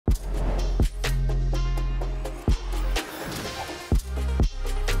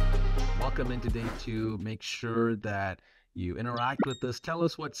welcome into day two. Make sure that you interact with us. Tell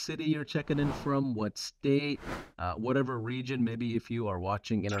us what city you're checking in from, what state, whatever region. Maybe if you are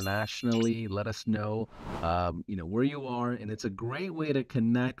watching internationally, let us know, where you are. And it's a great way to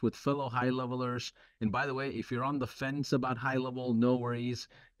connect with fellow high levelers. And by the way, if you're on the fence about high level, no worries.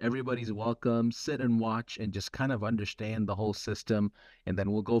 Everybody's welcome. Sit and watch and just kind of understand the whole system. And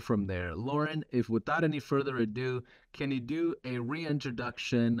then we'll go from there. Lauren, if without any further ado, can you do a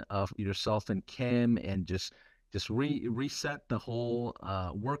reintroduction of yourself and Kim and just reset the whole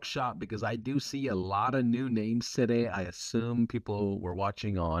workshop because I do see a lot of new names today. I assume people were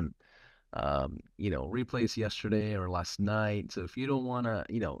watching on replays yesterday or last night. So if you don't want to,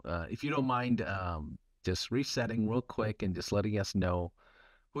 if you don't mind just resetting real quick and just letting us know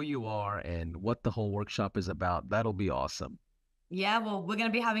who you are and what the whole workshop is about, that'll be awesome. Yeah, well, we're going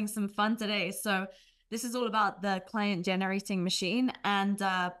to be having some fun today. So this is all about the client generating machine. And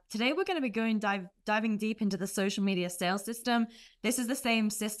today we're going to be diving deep into the social media sales system. This is the same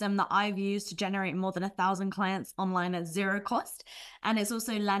system that I've used to generate more than 1,000 clients online at zero cost. And it's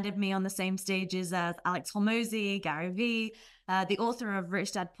also landed me on the same stages as Alex Hormozi, Gary Vee, the author of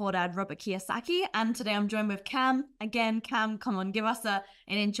Rich Dad Poor Dad, Robert Kiyosaki. And today I'm joined with Cam. Again, Cam, come on, give us an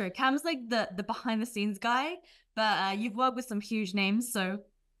intro. Cam's like the behind the scenes guy, but you've worked with some huge names. So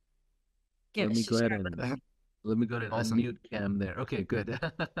let me go ahead and Awesome. unmute Cam there. Okay, good.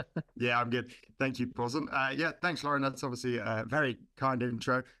 Yeah, I'm good. Thank you, Paulson. Yeah, thanks, Lauren. That's obviously a very kind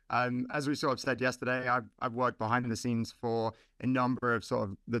intro. As we sort of said yesterday, I've worked behind the scenes for a number of sort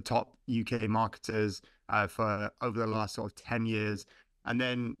of the top UK marketers for over the last sort of 10 years, and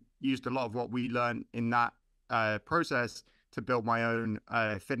then used a lot of what we learned in that process to build my own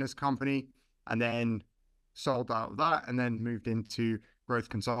fitness company, and then sold out of that, and then moved into growth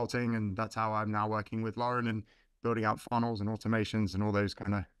consulting. And that's how I'm now working with Lauren and building out funnels and automations and all those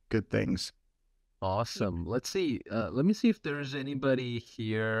kind of good things. Awesome. Let's see. Let me see if there's anybody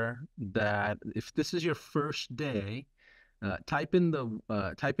here that, if this is your first day, type in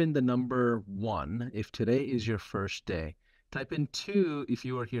the number 1 if today is your first day. Type in 2 if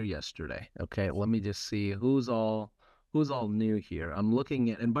you were here yesterday. Okay, let me just see who's all new here. I'm looking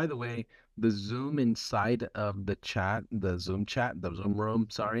at, and by the way, the Zoom inside of the chat, the Zoom room,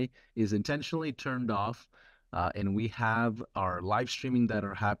 sorry, is intentionally turned off. And we have our live streaming that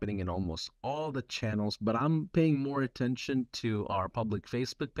are happening in almost all the channels, but I'm paying more attention to our public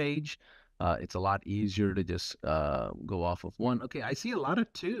Facebook page. It's a lot easier to just go off of one. Okay, I see a lot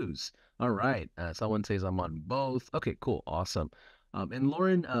of 2s. All right. Someone says I'm on both. Okay, cool. Awesome. And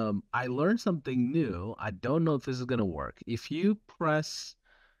Lauren, I learned something new. I don't know if this is going to work. If you press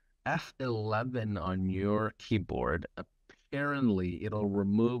F11 on your keyboard, apparently it'll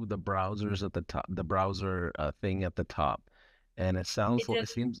remove the browsers at the top, the browser thing at the top. And it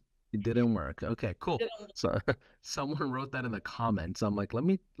seems it didn't work. Okay, cool. So someone wrote that in the comments. I'm like, let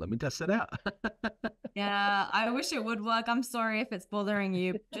me test it out. Yeah, I wish it would work. I'm sorry if it's bothering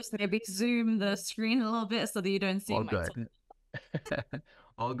you. Just maybe zoom the screen a little bit so that you don't see All good.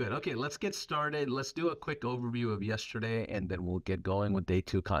 All good. Okay, let's get started. Let's do a quick overview of yesterday, and then we'll get going with day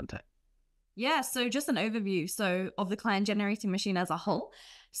 2 content. Yeah, so just an overview of the client generating machine as a whole.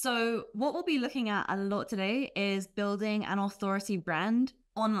 So what we'll be looking at a lot today is building an authority brand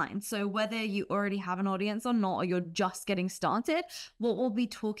online. So whether you already have an audience or not, or you're just getting started, what we'll be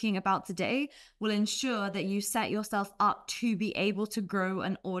talking about today will ensure that you set yourself up to be able to grow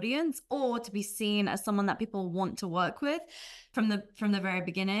an audience or to be seen as someone that people want to work with from the very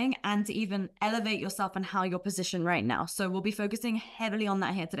beginning, and to even elevate yourself and how you're positioned right now. So we'll be focusing heavily on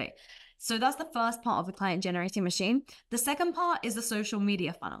that here today. So that's the first part of the client generating machine. The second part is the social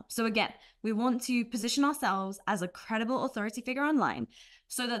media funnel. So again, we want to position ourselves as a credible authority figure online,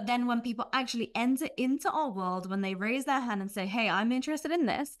 so that then when people actually enter into our world, when they raise their hand and say, hey, I'm interested in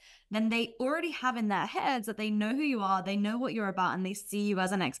this, then they already have in their heads that they know who you are, they know what you're about, and they see you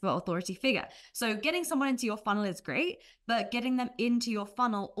as an expert authority figure. So getting someone into your funnel is great, but getting them into your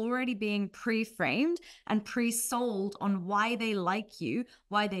funnel already being pre-framed and pre-sold on why they like you,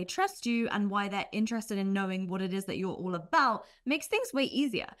 why they trust you, and why they're interested in knowing what it is that you're all about makes things way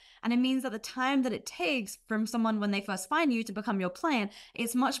easier. And it means that the time that it takes from someone when they first find you to become your client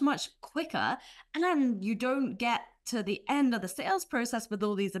is much, much quicker. And then you don't get to the end of the sales process with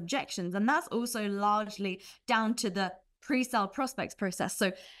all these objections. And that's also largely down to the pre-sale prospects process.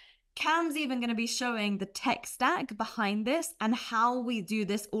 So Cam's even going to be showing the tech stack behind this and how we do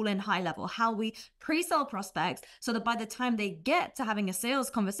this all in high level, how we pre-sell prospects so that by the time they get to having a sales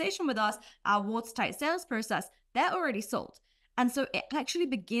conversation with us, our watertight sales process, they're already sold. And so it actually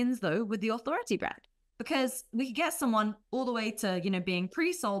begins though with the authority brand. because we could get someone all the way to, being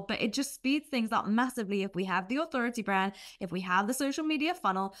pre-sold, but it just speeds things up massively if we have the authority brand, if we have the social media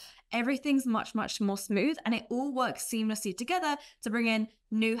funnel. Everything's much, much more smooth, and it all works seamlessly together to bring in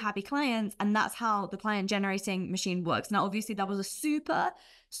new happy clients. And that's how the client generating machine works. Now, obviously, that was a super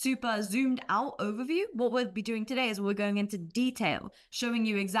zoomed out overview. What we'll be doing today is we're going into detail, showing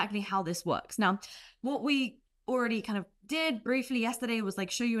you exactly how this works. Now, what we already kind of did briefly yesterday was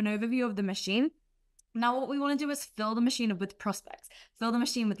like show you an overview of the machine. Now, what we want to do is fill the machine with prospects, fill the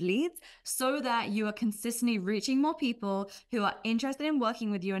machine with leads, so that you are consistently reaching more people who are interested in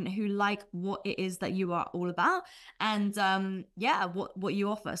working with you and who like what it is that you are all about, and what you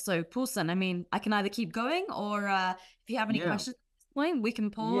offer. So, Paulson, I mean, I can either keep going, or if you have any questions at this point, we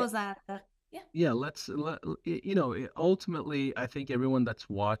can pause. Ultimately, I think everyone that's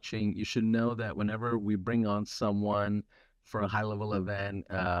watching, you should know that whenever we bring on someone for a high level event,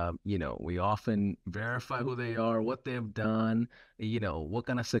 we often verify who they are, what they've done, what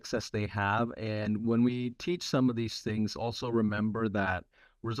kind of success they have. And when we teach some of these things, also remember that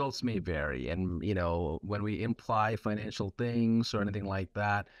results may vary. And, when we imply financial things or anything like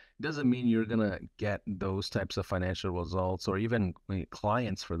that, it doesn't mean you're going to get those types of financial results, or even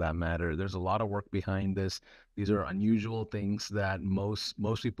clients for that matter. There's a lot of work behind this. These are unusual things that most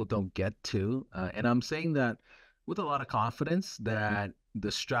people don't get to. And I'm saying that with a lot of confidence that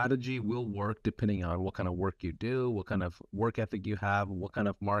the strategy will work depending on what kind of work you do, what kind of work ethic you have, what kind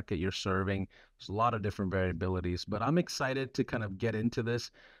of market you're serving. There's a lot of different variabilities, but I'm excited to kind of get into this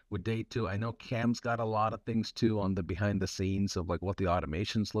with day two. I know Cam's got a lot of things too on the behind the scenes of like what the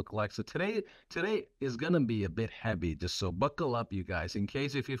automations look like. So today is going to be a bit heavy, just so buckle up, you guys, in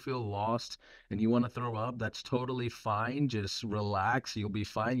case if you feel lost and you want to throw up, that's totally fine. Just relax. You'll be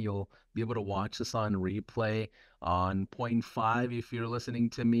fine. You'll be able to watch this on replay on 0.5 if you're listening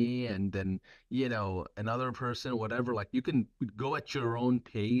to me, and then another person, whatever. Like, you can go at your own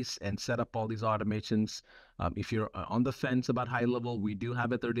pace and set up all these automations. If you're on the fence about high level, we do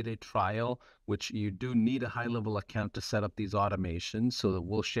have a 30-day trial, which you do need a high level account to set up these automations. So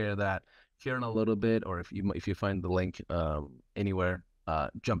we'll share that here in a little bit, or if you find the link anywhere,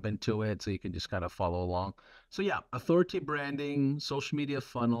 jump into it so you can just kind of follow along. So yeah, authority branding, social media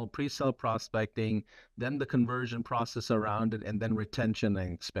funnel, pre-sale prospecting, then the conversion process around it, and then retention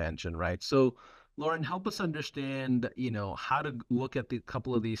and expansion, right? So Lauren, help us understand, how to look at the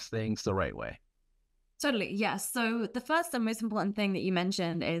couple of these things the right way. Totally. Yes. So the first and most important thing that you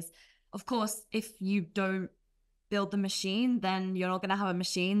mentioned is, of course, if you don't build the machine, then you're not going to have a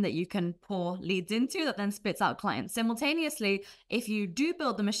machine that you can pour leads into that then spits out clients. Simultaneously, if you do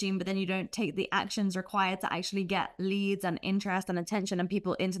build the machine, but then you don't take the actions required to actually get leads and interest and attention and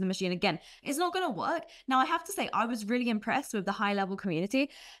people into the machine, again, it's not going to work. Now, I have to say, I was really impressed with the high level community,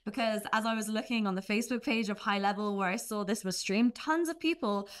 because as I was looking on the Facebook page of High Level where I saw this was streamed, tons of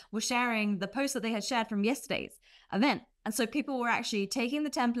people were sharing the post that they had shared from yesterday's event. And so people were actually taking the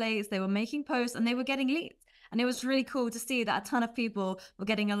templates, they were making posts, and they were getting leads. And it was really cool to see that a ton of people were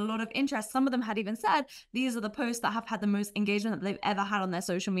getting a lot of interest. Some of them had even said, these are the posts that have had the most engagement that they've ever had on their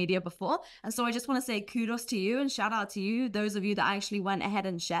social media before. And so I just want to say kudos to you and shout out to you, those of you that actually went ahead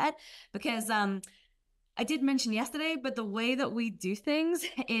and shared, because I did mention yesterday, but the way that we do things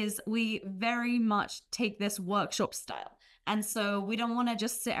is we very much take this workshop style. And so we don't want to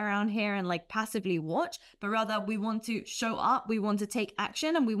just sit around here and like passively watch, but rather we want to show up, we want to take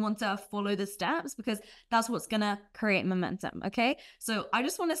action, and we want to follow the steps, because that's what's going to create momentum. Okay. So I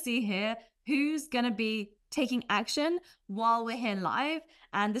just want to see here who's going to be taking action while we're here live.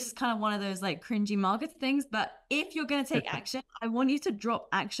 And this is kind of one of those like cringy market things, but if you're going to take action, I want you to drop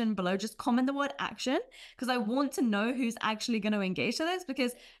action below. Just comment the word action, because I want to know who's actually going to engage to this,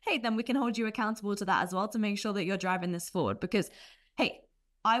 because hey, then we can hold you accountable to that as well to make sure that you're driving this forward. Because hey,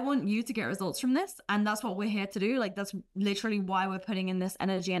 I want you to get results from this, and that's what we're here to do. Like, that's literally why we're putting in this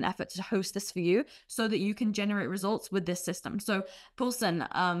energy and effort to host this for you, so that you can generate results with this system. So, Paulson,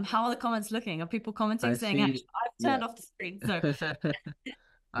 how are the comments looking? Are people commenting saying, actually, I've turned off the screen? So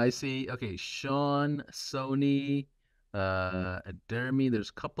I see. Okay, Sean, Sony, Dermy. There's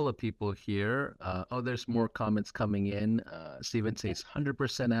a couple of people here. There's more comments coming in. Steven says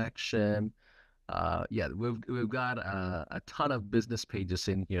 100% action. Yeah, we've got a ton of business pages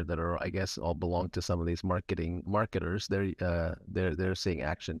in here that are, I guess, all belong to some of these marketers. They're seeing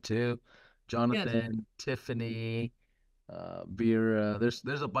action too. Jonathan, good. Tiffany, Vera,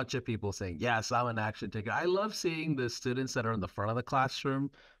 there's a bunch of people saying, yes, I'm an action taker. I love seeing the students that are in the front of the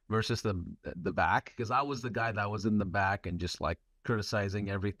classroom versus the back, because I was the guy that was in the back and just like criticizing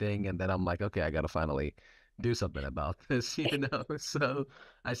everything, and then I'm like, okay, I gotta finally do something about this, you know. So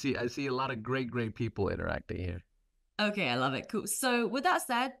I see a lot of great people interacting here. Okay, I love it. Cool. So with that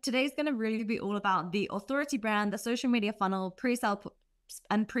said, today's going to really be all about the authority brand, the social media funnel, pre-sale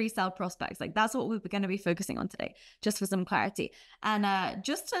prospects. Like that's what we're going to be focusing on today, just for some clarity. And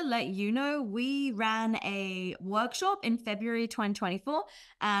just to let you know, we ran a workshop in February 2024,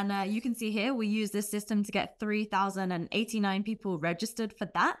 and you can see here we use this system to get 3,089 people registered for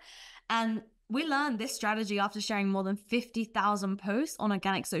that. And we learned this strategy after sharing more than 50,000 posts on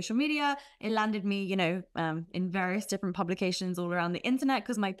organic social media. It landed me, in various different publications all around the internet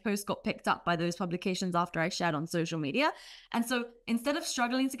because my post got picked up by those publications after I shared on social media. And so instead of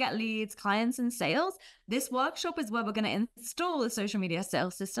struggling to get leads, clients, and sales, this workshop is where we're going to install a social media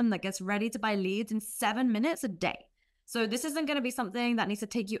sales system that gets ready to buy leads in 7 minutes a day. So this isn't going to be something that needs to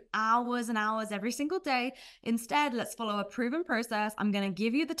take you hours and hours every single day. Instead, let's follow a proven process. I'm going to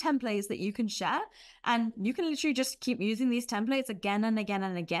give you the templates that you can share, and you can literally just keep using these templates again and again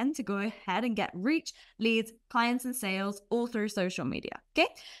and again to go ahead and get reach, leads, clients, and sales all through social media. Okay,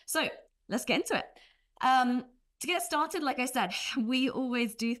 so let's get into it. To get started, like I said, we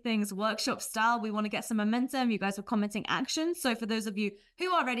always do things workshop style. We want to get some momentum. You guys were commenting action. So for those of you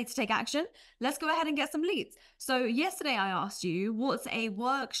who are ready to take action, let's go ahead and get some leads. So yesterday I asked you, what's a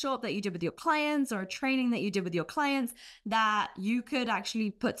workshop that you did with your clients or a training that you did with your clients that you could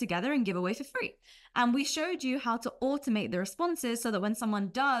actually put together and give away for free? And we showed you how to automate the responses so that when someone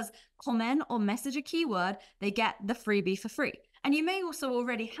does comment or message a keyword, they get the freebie for free. And you may also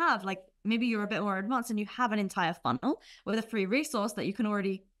already have, like, maybe you're a bit more advanced and you have an entire funnel with a free resource that you can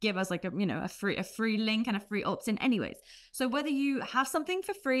already give us, like a free link and a free opt-in anyways. So whether you have something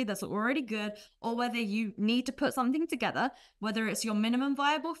for free that's already good, or whether you need to put something together, whether it's your minimum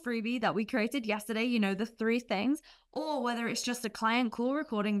viable freebie that we created yesterday, the 3 things, or whether it's just a client call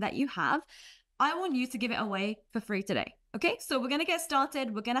recording that you have, I want you to give it away for free today. Okay, so we're going to get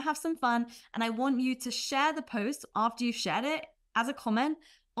started. We're going to have some fun. And I want you to share the post after you've shared it as a comment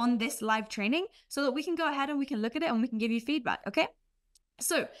on this live training so that we can go ahead and we can look at it and we can give you feedback. Okay,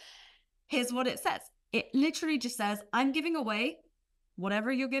 so here's what it says. It literally just says, I'm giving away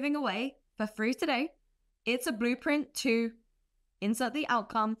whatever you're giving away for free today. It's a blueprint to insert the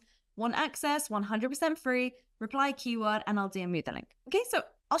outcome, want access, 100% free, reply keyword, and I'll DM you the link. Okay, so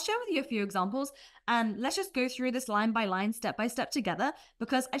I'll share with you a few examples and let's just go through this line by line, step by step together,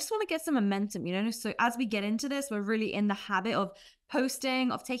 because I just want to get some momentum, so as we get into this, we're really in the habit of posting,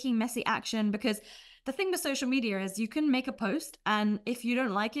 of taking messy action, because the thing with social media is you can make a post and if you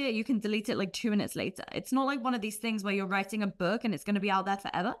don't like it, you can delete it like 2 minutes later. It's not like one of these things where you're writing a book and it's going to be out there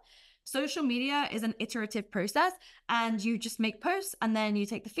forever. Social media is an iterative process and you just make posts and then you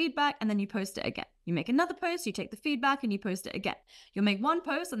take the feedback and then you post it again. You make another post, you take the feedback and you post it again. You'll make one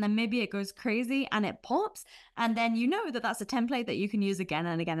post and then maybe it goes crazy and it pops. And then you know that that's a template that you can use again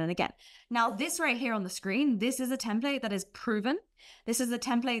and again and again. Now, this right here on the screen, this is a template that is proven. This is a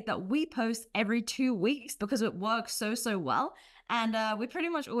template that we post every 2 weeks because it works so well. And we pretty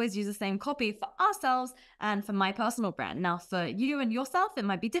much always use the same copy for ourselves and for my personal brand. Now, for you and yourself, it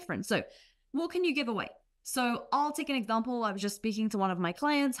might be different. So what can you give away? So I'll take an example. I was just speaking to one of my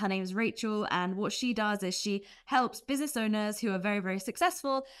clients. Her name is Rachel. And what she does is she helps business owners who are very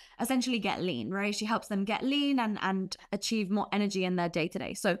successful essentially get lean, right? She helps them get lean and achieve more energy in their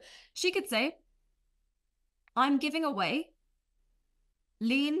day-to-day. So she could say, I'm giving away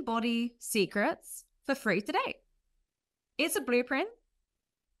lean body secrets for free today. It's a blueprint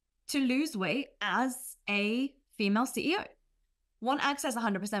to lose weight as a female CEO. Want access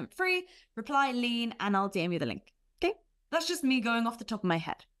 100% free, reply lean, and I'll DM you the link. Okay, that's just me going off the top of my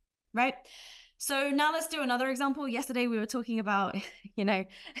head, right? So now let's do another example. Yesterday we were talking about,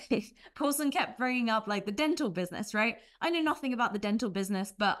 Paulson kept bringing up like the dental business, right? I know nothing about the dental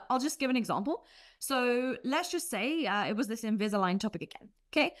business, but I'll just give an example. So let's just say it was this Invisalign topic again.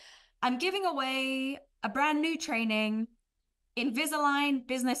 Okay, I'm giving away a brand new training, Invisalign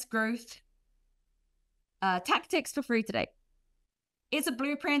business growth tactics for free today. It's a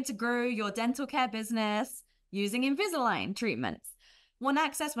blueprint to grow your dental care business using Invisalign treatments. Want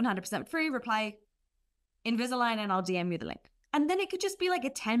access 100% free, reply Invisalign and I'll DM you the link. And then it could just be like a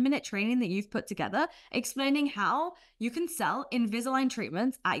 10-minute training that you've put together explaining how you can sell Invisalign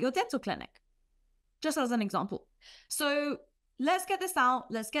treatments at your dental clinic. Just as an example. So let's get this out.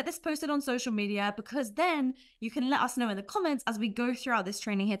 Let's get this posted on social media because then you can let us know in the comments as we go throughout this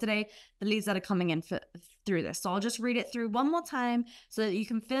training here today, the leads that are coming in through this. So I'll just read it through one more time so that you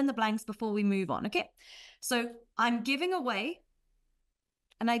can fill in the blanks before we move on. Okay. So I'm giving away,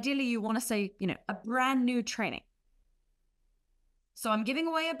 and ideally you want to say, a brand new training. So I'm giving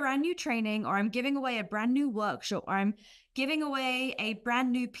away a brand new training, or I'm giving away a brand new workshop, or I'm giving away a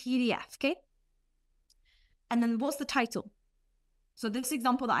brand new PDF, okay? And then what's the title? So this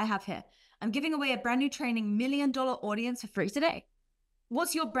example that I have here, I'm giving away a brand new training, $1 million audience for free today.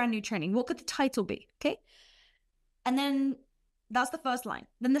 What's your brand new training? What could the title be? Okay. And then that's the first line.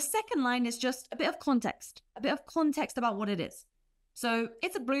 Then the second line is just a bit of context about what it is. So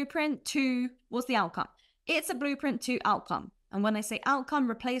it's a blueprint to what's the outcome? It's a blueprint to outcome. And when I say outcome,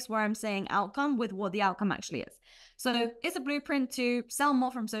 replace where I'm saying outcome with what the outcome actually is. So it's a blueprint to sell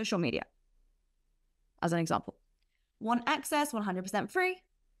more from social media, as an example. Want access, 100% free.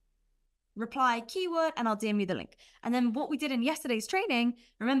 Reply keyword and I'll DM you the link. And then what we did in yesterday's training,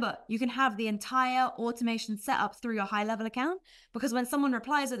 remember, you can have the entire automation set up through your high level account, because when someone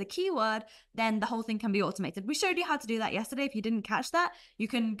replies with a keyword, then the whole thing can be automated. We showed you how to do that yesterday. If you didn't catch that, you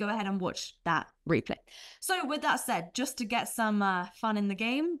can go ahead and watch that replay. So with that said, just to get some fun in the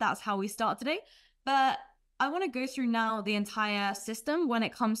game, that's how we start today. But I want to go through now the entire system when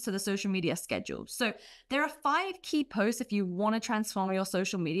it comes to the social media schedule. So there are 5 key posts if you want to transform your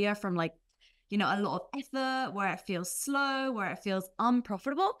social media from a lot of effort, where it feels slow, where it feels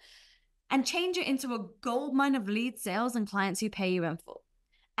unprofitable, and change it into a goldmine of lead sales and clients who pay you in full.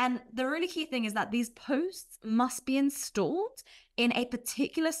 And the really key thing is that these posts must be installed in a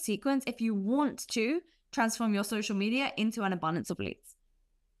particular sequence if you want to transform your social media into an abundance of leads.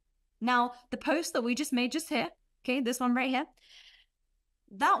 Now, the post that we just made just here, okay, this one right here,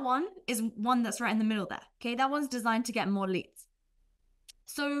 that one is one that's right in the middle there, okay? That one's designed to get more leads.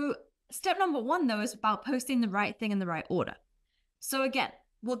 So step number 1, though, is about posting the right thing in the right order. So again,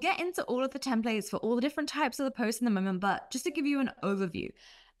 we'll get into all of the templates for all the different types of the posts in the moment, but just to give you an overview,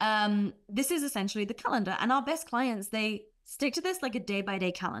 this is essentially the calendar. And our best clients, they stick to this like a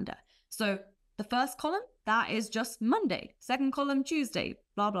day-by-day calendar. So the first column, that is just Monday. Second column, Tuesday,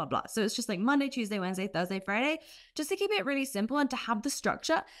 blah, blah, blah. So it's just like Monday, Tuesday, Wednesday, Thursday, Friday, just to keep it really simple and to have the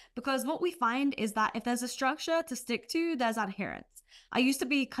structure. Because what we find is that if there's a structure to stick to, there's adherence. I used to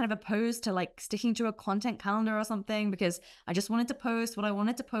be kind of opposed to like sticking to a content calendar or something, because I just wanted to post what I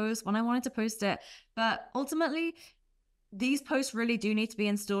wanted to post when I wanted to post it. But ultimately, these posts really do need to be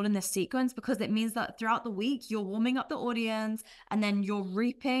installed in this sequence, because it means that throughout the week, you're warming up the audience, and then you're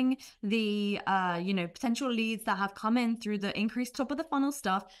reaping the, potential leads that have come in through the increased top of the funnel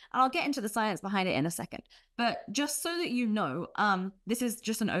stuff. And I'll get into the science behind it in a second. But just so that you know, this is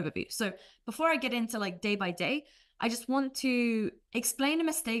just an overview. So before I get into like day by day, I just want to explain a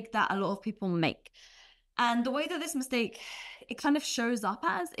mistake that a lot of people make. And the way that this mistake, it kind of shows up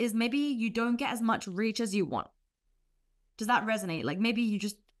as, is maybe you don't get as much reach as you want. Does that resonate? Like maybe you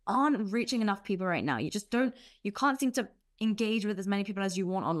just aren't reaching enough people right now. You can't seem to engage with as many people as you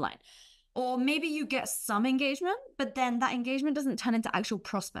want online. Or maybe you get some engagement, but then that engagement doesn't turn into actual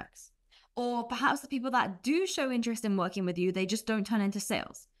prospects. Or perhaps the people that do show interest in working with you, they just don't turn into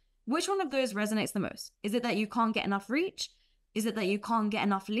sales. Which one of those resonates the most? Is it that you can't get enough reach? Is it that you can't get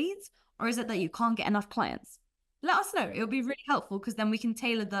enough leads? Or is it that you can't get enough clients? Let us know. It'll be really helpful, because then we can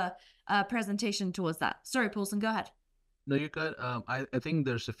tailor the presentation towards that. Sorry, Paulson, go ahead. No, you're good. I think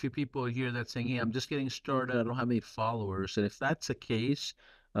there's a few people here that's saying, hey, I'm just getting started. I don't have any followers. And if that's the case,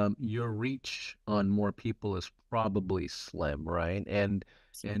 your reach on more people is probably slim, right? And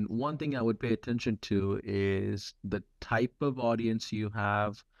one thing I would pay attention to is the type of audience you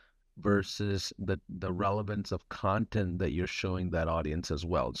have versus the relevance of content that you're showing that audience as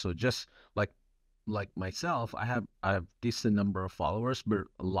well. So just like myself, I have decent number of followers, but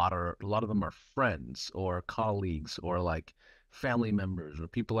a lot of them are friends or colleagues or like family members or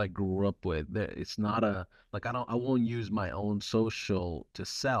people I grew up with. It's not I won't use my own social to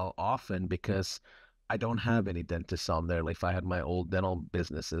sell often, because I don't have any dentists on there. Like if I had my old dental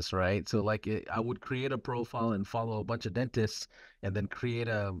businesses, right? So I would create a profile and follow a bunch of dentists, and then create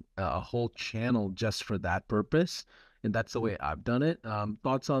a whole channel just for that purpose. And that's the way I've done it.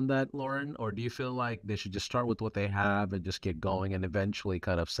 Thoughts on that, Lauren? Or do you feel like they should just start with what they have and just get going and eventually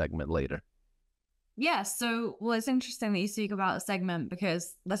kind of segment later? Yeah, so, well, it's interesting that you speak about a segment,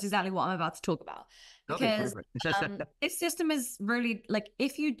 because that's exactly what I'm about to talk about. Because this system is really, like,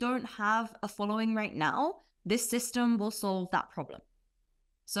 if you don't have a following right now, this system will solve that problem.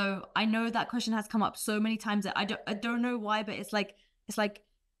 So I know that question has come up so many times that I don't know why, but it's like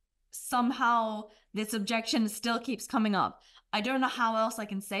somehow this objection still keeps coming up. I don't know how else I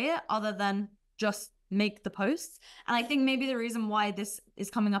can say it other than just make the posts. And I think maybe the reason why this is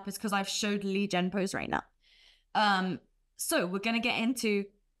coming up is because I've showed lead gen posts right now. So we're going to get into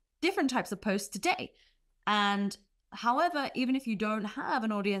different types of posts today. And However, even if you don't have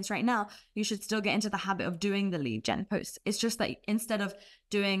an audience right now, you should still get into the habit of doing the lead gen posts. It's just that instead of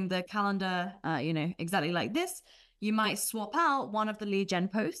doing the calendar, exactly like this, you might swap out one of the lead gen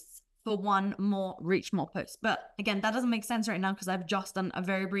posts for one more reach more post. But again, that doesn't make sense right now because I've just done a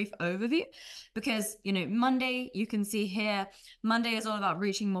very brief overview. Because, Monday, you can see here, Monday is all about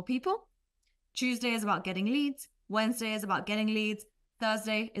reaching more people. Tuesday is about getting leads. Wednesday is about getting leads.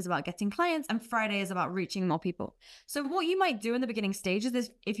 Thursday is about getting clients, and Friday is about reaching more people. So what you might do in the beginning stages is,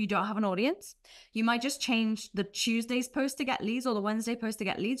 if you don't have an audience, you might just change the Tuesday's post to get leads or the Wednesday post to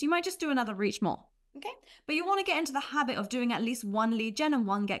get leads. You might just do another reach more. Okay. But you want to get into the habit of doing at least one lead gen and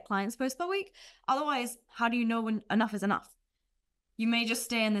one get clients post per week. Otherwise, how do you know when enough is enough? You may just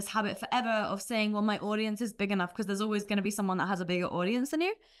stay in this habit forever of saying, well, my audience is big enough, because there's always going to be someone that has a bigger audience than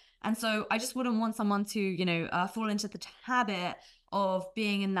you. And so I just wouldn't want someone to, fall into the habit of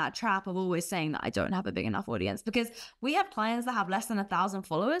being in that trap of always saying that I don't have a big enough audience, because we have clients that have less than 1,000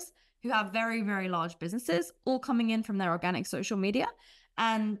 followers who have very, very large businesses, all coming in from their organic social media.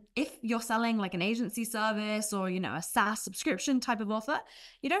 And if you're selling like an agency service or, a SaaS subscription type of offer,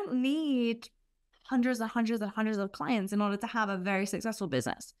 you don't need hundreds and hundreds and hundreds of clients in order to have a very successful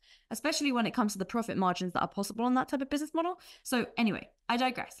business, especially when it comes to the profit margins that are possible on that type of business model. So anyway, I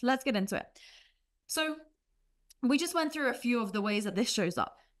digress. Let's get into it. So we just went through a few of the ways that this shows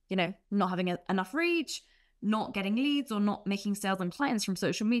up, not having enough reach, not getting leads, or not making sales and clients from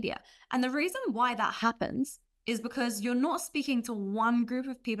social media. And the reason why that happens is because you're not speaking to one group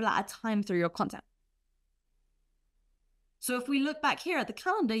of people at a time through your content. So if we look back here at the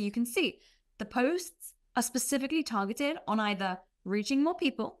calendar, you can see the posts are specifically targeted on either reaching more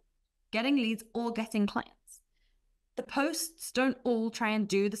people, getting leads, or getting clients. The posts don't all try and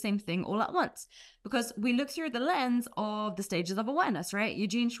do the same thing all at once, because we look through the lens of the stages of awareness, right?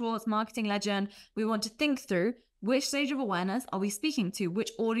 Eugene Schwartz, marketing legend. We want to think through which stage of awareness are we speaking to?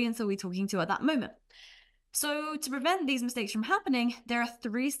 Which audience are we talking to at that moment? So to prevent these mistakes from happening, there are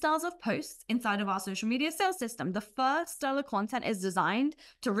 3 styles of posts inside of our social media sales system. The first style of content is designed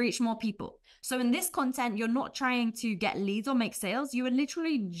to reach more people. So in this content, you're not trying to get leads or make sales. You are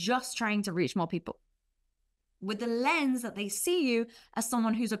literally just trying to reach more people, with the lens that they see you as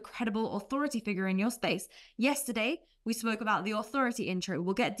someone who's a credible authority figure in your space. Yesterday, we spoke about the authority intro.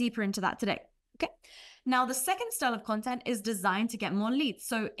 We'll get deeper into that today. Okay. Now, the second style of content is designed to get more leads.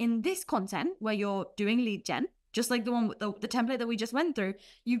 So in this content where you're doing lead gen, just like the one with the template that we just went through,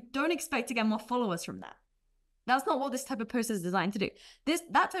 you don't expect to get more followers from that. That's not what this type of post is designed to do.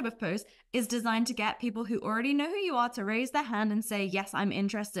 That type of post is designed to get people who already know who you are to raise their hand and say, yes, I'm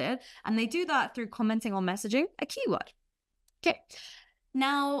interested. And they do that through commenting or messaging a keyword. Okay.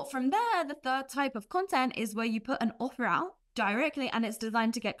 Now, from there, the third type of content is where you put an offer out directly, and it's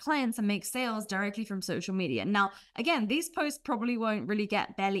designed to get clients and make sales directly from social media. Now, again, these posts probably won't really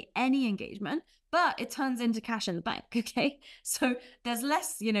get barely any engagement, but it turns into cash in the bank, okay? So there's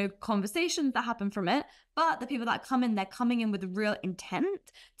less, conversations that happen from it, but the people that come in, they're coming in with real intent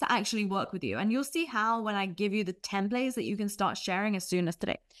to actually work with you. And you'll see how when I give you the templates that you can start sharing as soon as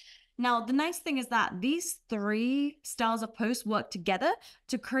today. Now, the nice thing is that these 3 styles of posts work together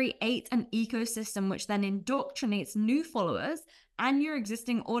to create an ecosystem, which then indoctrinates new followers and your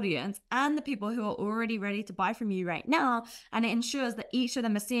existing audience and the people who are already ready to buy from you right now. And it ensures that each of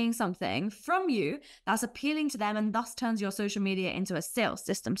them are seeing something from you that's appealing to them, and thus turns your social media into a sales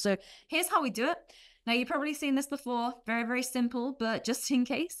system. So here's how we do it. Now, you've probably seen this before. Very, very simple, but just in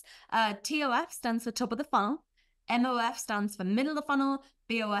case, TOF stands for top of the funnel. MOF stands for middle of the funnel.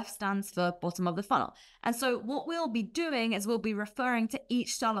 BOF stands for bottom of the funnel. And so what we'll be doing is we'll be referring to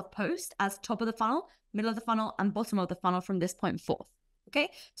each style of post as top of the funnel, middle of the funnel, and bottom of the funnel from this point forth. Okay,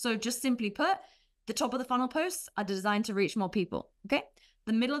 so just simply put, the top of the funnel posts are designed to reach more people. Okay,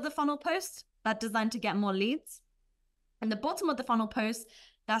 the middle of the funnel posts, that's designed to get more leads. And the bottom of the funnel post,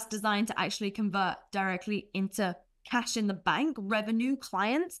 that's designed to actually convert directly into cash in the bank, revenue,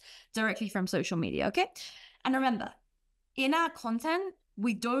 clients directly from social media. Okay, and remember, in our content,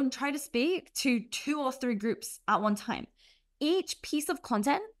 we don't try to speak to 2 or 3 groups at one time. Each piece of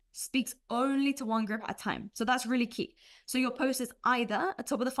content speaks only to one group at a time. So that's really key. So your post is either a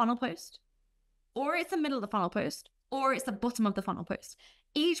top of the funnel post, or it's a middle of the funnel post, or it's the bottom of the funnel post.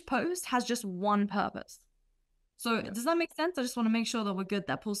 Each post has just one purpose. So does that make sense? I just want to make sure that we're good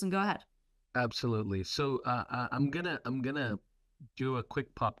there. Paulson, go ahead. Absolutely. So I'm gonna do a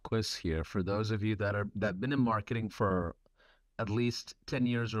quick pop quiz here for those of you that been in marketing for at least 10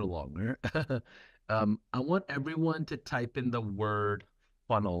 years or longer. I want everyone to type in the word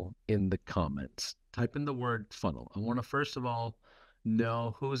funnel in the comments. Type in the word funnel. I want to first of all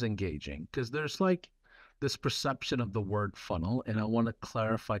know who's engaging, because there's like this perception of the word funnel, and I want to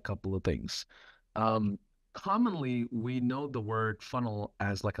clarify a couple of things. Um, Commonly, we know the word funnel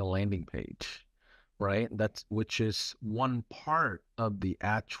as like a landing page, right? That's which is one part of the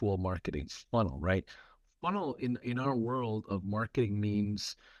actual marketing funnel, right? Funnel in our world of marketing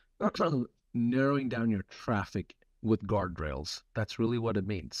means narrowing down your traffic with guardrails. That's really what it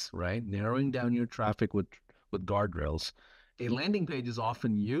means, right? Narrowing down your traffic with guardrails. A landing page is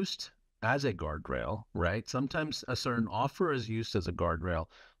often used as a guardrail, right? Sometimes a certain offer is used as a guardrail.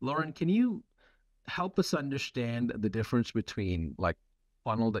 Lauren, can you help us understand the difference between like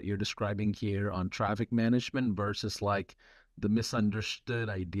funnel that you're describing here on traffic management versus like the misunderstood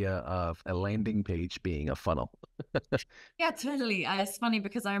idea of a landing page being a funnel? Yeah, totally. It's funny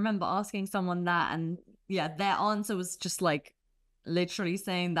because I remember asking someone that, and yeah, their answer was just like literally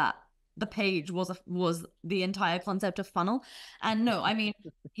saying that the page was the entire concept of funnel. And no, I mean,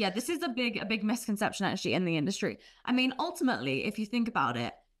 yeah, this is a big misconception actually in the industry. I mean, ultimately, if you think about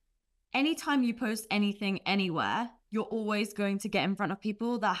it, anytime you post anything anywhere, you're always going to get in front of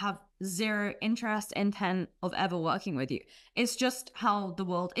people that have zero interest, intent of ever working with you. It's just how the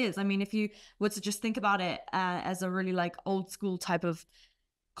world is. I mean, if you were to just think about it as a really like old school type of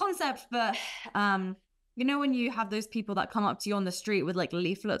concept, but you know, when you have those people that come up to you on the street with like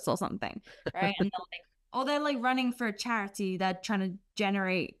leaflets or something, right? And they're like, oh, they're like running for a charity, they're trying to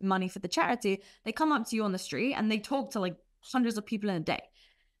generate money for the charity. They come up to you on the street and they talk to like hundreds of people in a day.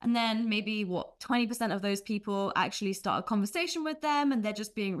 And then maybe 20% of those people actually start a conversation with them and they're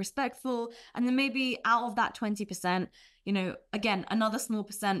just being respectful. And then maybe out of that 20%, you know, again, another small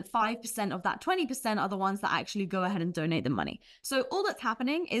percent, 5% of that 20% are the ones that actually go ahead and donate the money. So all that's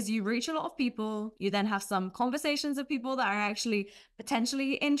happening is you reach a lot of people. You then have some conversations with people that are actually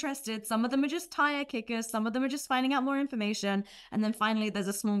potentially interested. Some of them are just tire kickers. Some of them are just finding out more information. And then finally, there's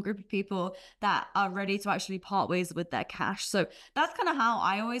a small group of people that are ready to actually part ways with their cash. So that's kind of how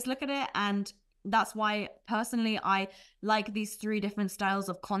I always look at it. And that's why personally I like these three different styles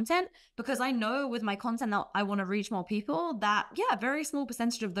of content, because I know with my content that I want to reach more people, that yeah, a very small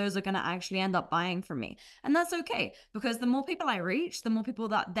percentage of those are going to actually end up buying from me. And that's okay, because the more people I reach, the more people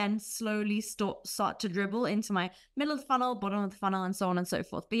that then slowly start to dribble into my middle of the funnel, bottom of the funnel, and so on and so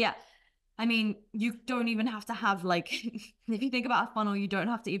forth. But yeah, I mean, you don't even have to have like, if you think about a funnel, you don't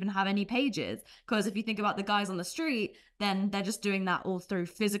have to even have any pages. Because if you think about the guys on the street, then they're just doing that all through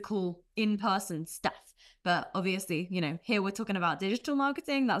physical in-person stuff. But obviously, you know, here we're talking about digital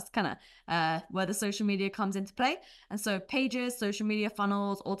marketing. That's kind of where the social media comes into play. And so pages, social media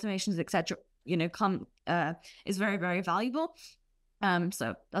funnels, automations, etc., you know, is very, very valuable.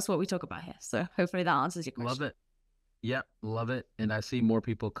 So that's what we talk about here. So hopefully that answers your question. Love it. Yep, love it. And I see more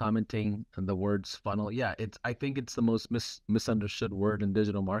people commenting on the words funnel. Yeah, I think it's the most misunderstood word in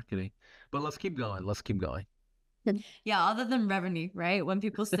digital marketing. But let's keep going. Let's keep going. Yeah, other than revenue, right? When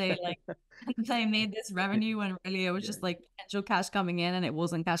people say like they made this revenue when really it was just like potential cash coming in and it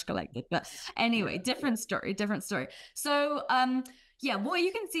wasn't cash collected. But anyway, different story. So yeah, what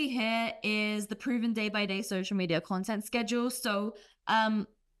you can see here is the proven day-by-day social media content schedule. So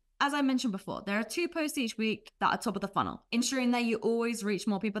as I mentioned before, there are 2 posts each week that are top of the funnel, ensuring that you always reach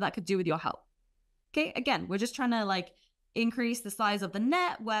more people that could do with your help. Okay, again, we're just trying to like increase the size of the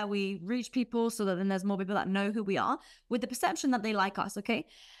net where we reach people so that then there's more people that know who we are with the perception that they like us, okay?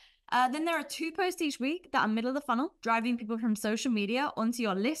 Then there are 2 posts each week that are middle of the funnel, driving people from social media onto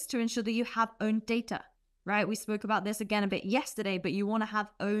your list to ensure that you have owned data, right? We spoke about this again a bit yesterday, but you want to have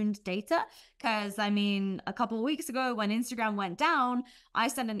owned data because, I mean, a couple of weeks ago when Instagram went down, I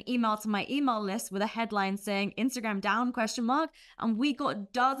sent an email to my email list with a headline saying Instagram down ? And we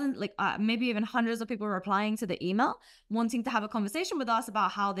got dozens, like maybe even hundreds of people replying to the email, wanting to have a conversation with us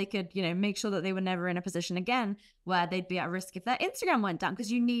about how they could, you know, make sure that they were never in a position again where they'd be at risk if their Instagram went down,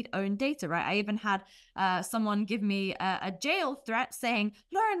 because you need owned data, right? I even had someone give me a jail threat saying,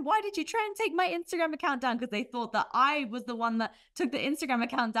 Lauren, why did you try and take my Instagram account down? Because they thought that I was the one that took the Instagram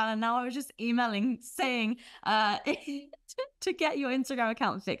account down, and now I was just emailing saying to get your Instagram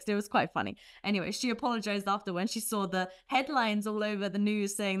account fixed. It was quite funny. Anyway, she apologized after when she saw the headlines all over the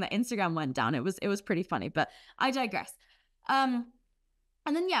news saying that Instagram went down. It was pretty funny, but I digress.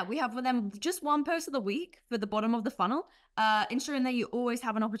 And then, yeah, we have for them just 1 post of the week for the bottom of the funnel, ensuring that you always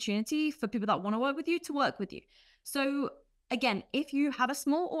have an opportunity for people that want to work with you to work with you. So again, if you have a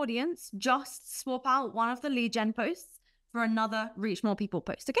small audience, just swap out one of the lead gen posts for another reach more people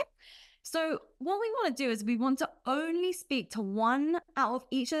post, okay? So what we want to do is we want to only speak to 1 out of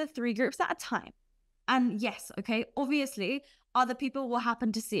each of the 3 groups at a time. And yes, okay, obviously, other people will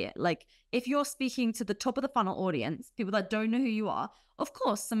happen to see it. Like if you're speaking to the top of the funnel audience, people that don't know who you are, of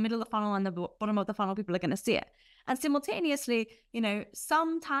course, the middle of the funnel and the bottom of the funnel, people are going to see it. And simultaneously,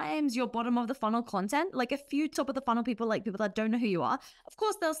 sometimes your bottom of the funnel content, like a few top of the funnel people, like people that don't know who you are, of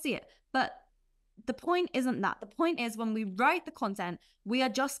course, they'll see it. But the point isn't that. The point is when we write the content, we are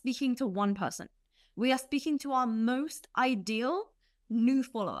just speaking to one person. We are speaking to our most ideal new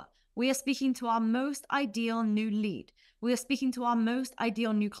follower. We are speaking to our most ideal new lead. We are speaking to our most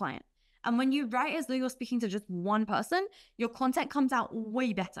ideal new client. And when you write as though you're speaking to just one person, your content comes out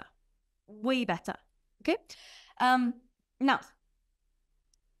way better. Way better. Okay? Now,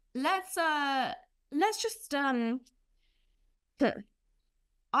 let's just I'm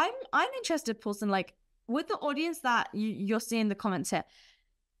interested, Paulson, like with the audience that you're seeing the comments here,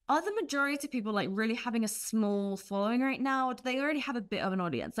 are the majority of people like really having a small following right now, or do they already have a bit of an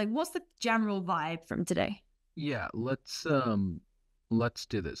audience? Like what's the general vibe from today? Yeah, let's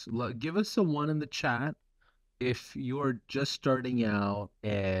do this. Give us a one in the chat if you're just starting out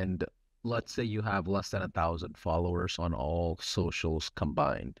and let's say you have less than 1,000 followers on all socials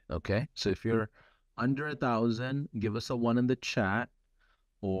combined. Okay, so if you're under 1,000, give us a one in the chat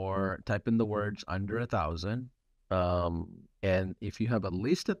or type in the words under 1,000. And if you have at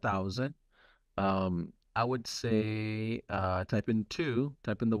least 1,000, I would say type in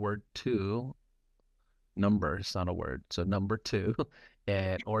the word two, number, it's not a word, so number two,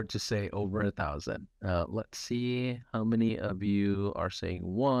 and or just say over 1,000. Let's see how many of you are saying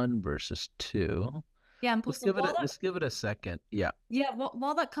one versus two. Yeah, and Let's Paulson, let's give it a second. Yeah. Yeah,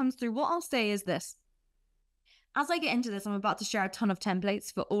 while that comes through, what I'll say is this. As I get into this, I'm about to share a ton of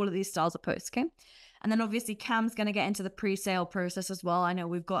templates for all of these styles of posts, okay? And then obviously Cam's going to get into the pre-sale process as well. I know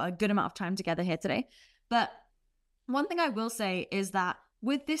we've got a good amount of time together here today. But one thing I will say is that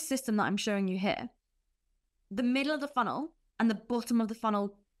with this system that I'm showing you here, the middle of the funnel and the bottom of the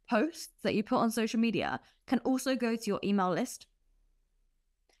funnel posts that you put on social media can also go to your email list.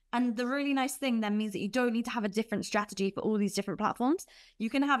 And the really nice thing then means that you don't need to have a different strategy for all these different platforms. You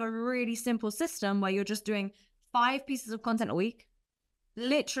can have a really simple system where you're just doing 5 pieces of content a week.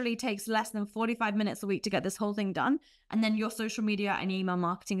 Literally takes less than 45 minutes a week to get this whole thing done. And then your social media and email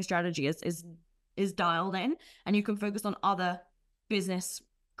marketing strategy is dialed in, and you can focus on other business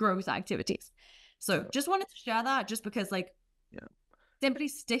growth activities. So just wanted to share that just because simply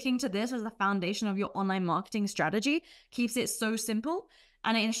sticking to this as the foundation of your online marketing strategy keeps it so simple,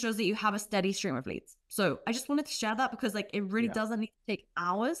 and it ensures that you have a steady stream of leads. So I just wanted to share that because it really doesn't need to take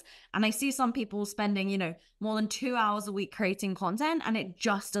hours. And I see some people spending, more than 2 hours a week creating content, and it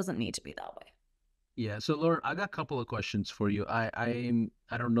just doesn't need to be that way. Yeah, so Lauren, I got a couple of questions for you. I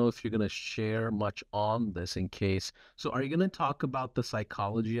don't know if you're gonna share much on this in case. So are you gonna talk about the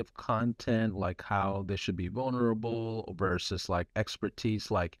psychology of content, like how they should be vulnerable versus like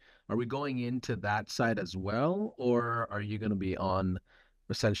expertise? Like, are we going into that side as well, or are you gonna be on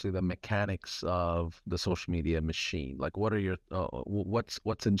essentially the mechanics of the social media machine? Like, what are your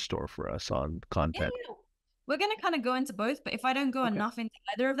what's in store for us on content? Yeah. We're going to kind of go into both, but if I don't go enough into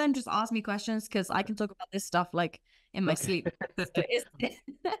either of them, just ask me questions because I can talk about this stuff like in my sleep. So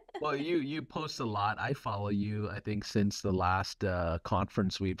Well, you post a lot. I follow you, I think, since the last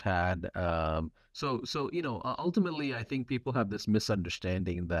conference we've had. Ultimately, I think people have this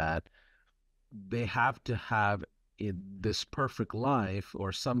misunderstanding that they have to have this perfect life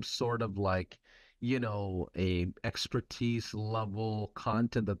or some sort of a expertise level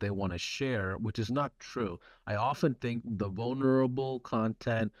content that they want to share, which is not true. I often think the vulnerable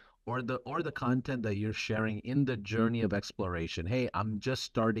content or the content that you're sharing in the journey of exploration. Hey, I'm just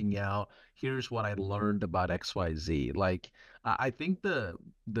starting out. Here's what I learned about XYZ. Like I think the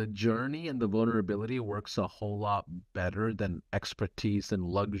journey and the vulnerability works a whole lot better than expertise and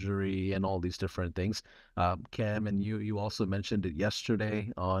luxury and all these different things. Cam, and you also mentioned it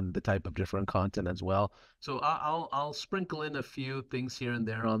yesterday on the type of different content as well. So I'll sprinkle in a few things here and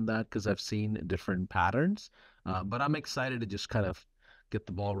there on that because I've seen different patterns. But I'm excited to just kind of get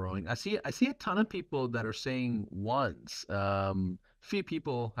the ball rolling. I see a ton of people that are saying ones. Few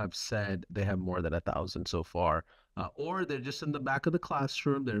people have said they have more than 1,000 so far. Or they're just in the back of the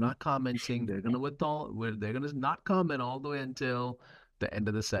classroom. They're not commenting. They're gonna not comment all the way until the end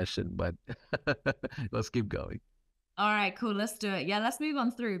of the session. But let's keep going. All right, cool. Let's do it. Yeah, let's move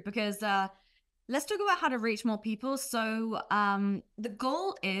on through because let's talk about how to reach more people. So the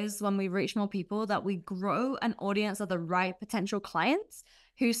goal is when we reach more people that we grow an audience of the right potential clients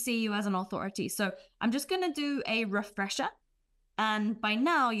who see you as an authority. So I'm just going to do a refresher. And by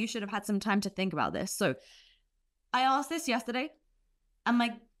now you should have had some time to think about this. So I asked this yesterday, and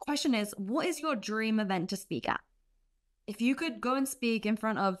my question is, what is your dream event to speak at? if you could go and speak in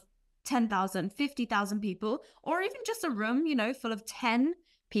front of 10,000, 50,000 people, or even just a room, full of 10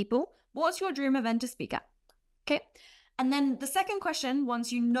 people, what's your dream event to speak at? Okay. And then the second question,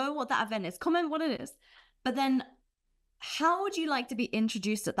 once you know what that event is, comment what it is. But then how would you like to be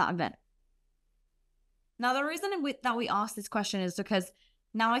introduced at that event? Now, the reason that we ask this question is because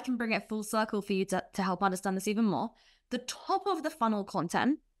now I can bring it full circle for you to help understand this even more. The top of the funnel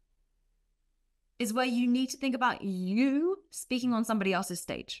content is where you need to think about you speaking on somebody else's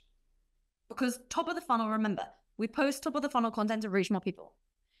stage. Because top of the funnel, remember, we post top of the funnel content to reach more people.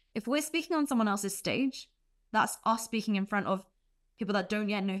 If we're speaking on someone else's stage, that's us speaking in front of people that don't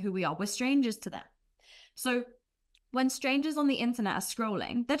yet know who we are. We're strangers to them. So when strangers on the internet are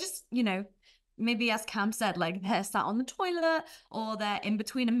scrolling, they're just, maybe as Cam said, like they're sat on the toilet, or they're in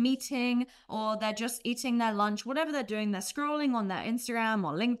between a meeting, or they're just eating their lunch, whatever they're doing, they're scrolling on their Instagram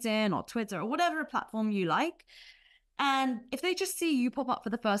or LinkedIn or Twitter or whatever platform you like. And if they just see you pop up for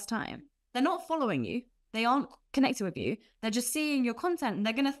the first time, they're not following you. They aren't connected with you. They're just seeing your content, and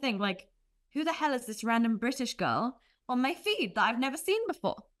they're going to think like, who the hell is this random British girl on my feed that I've never seen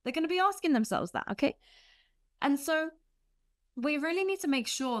before? They're going to be asking themselves that, okay? And so we really need to make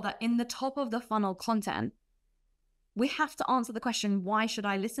sure that in the top of the funnel content, we have to answer the question, why should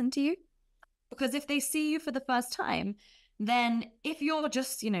I listen to you? Because if they see you for the first time, then if you're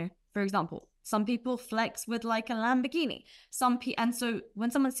just, for example, some people flex with like a Lamborghini. And so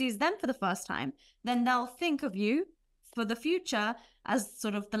when someone sees them for the first time, then they'll think of you for the future as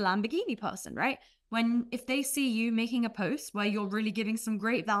sort of the Lamborghini person, right? If they see you making a post where you're really giving some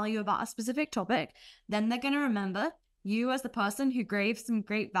great value about a specific topic, then they're going to remember you as the person who gave some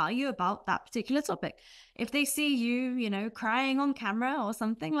great value about that particular topic. If they see you, crying on camera or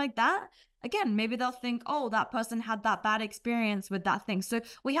something like that, again, maybe they'll think, oh, that person had that bad experience with that thing. So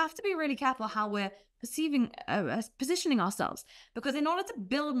we have to be really careful how we're positioning ourselves, because in order to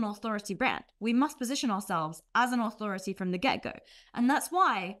build an authority brand, we must position ourselves as an authority from the get-go. And that's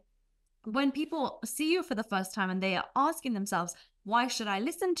why when people see you for the first time and they are asking themselves, why should I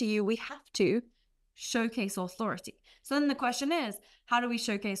listen to you? We have to showcase authority. So then the question is, how do we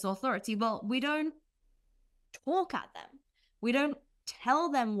showcase authority? Well, we don't talk at them. We don't tell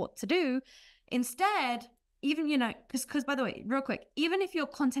them what to do. Instead, even, because by the way, real quick, even if your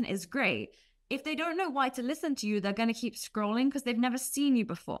content is great, if they don't know why to listen to you, they're going to keep scrolling because they've never seen you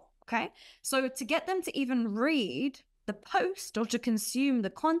before. Okay. So to get them to even read the post or to consume the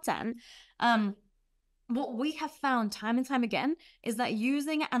content, what we have found time and time again is that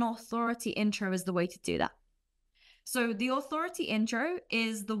using an authority intro is the way to do that. So the authority intro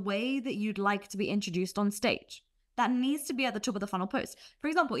is the way that you'd like to be introduced on stage. That needs to be at the top of the funnel post. For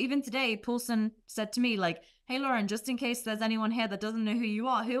example, even today, Paulson said to me like, hey, Lauren, just in case there's anyone here that doesn't know who you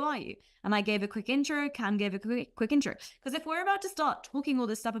are, who are you? And I gave a quick intro, Cam gave a quick intro. Because if we're about to start talking all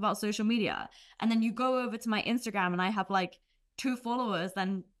this stuff about social media, and then you go over to my Instagram and I have like 2 followers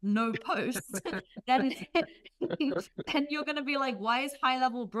and no posts, then you're going to be like, why is High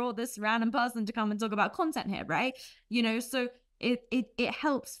Level brought this random person to come and talk about content here, right? So it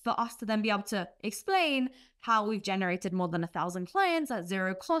helps for us to then be able to explain how we've generated more than 1,000 clients at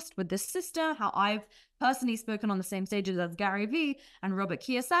zero cost with this system, how I've personally spoken on the same stages as Gary Vee and Robert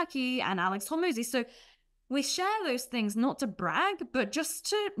Kiyosaki and Alex Hormozy. So we share those things not to brag, but just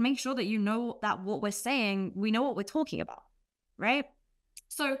to make sure that you know that what we're saying, we know what we're talking about, right?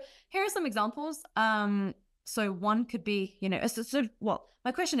 So here are some examples. So one could be,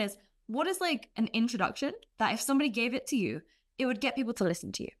 my question is, what is like an introduction that if somebody gave it to you, it would get people to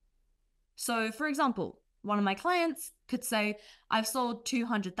listen to you? So for example, one of my clients could say, I've sold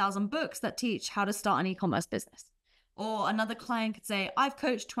 200,000 books that teach how to start an e-commerce business. Or another client could say, I've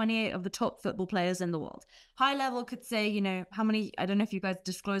coached 28 of the top football players in the world. High Level could say, how many, I don't know if you guys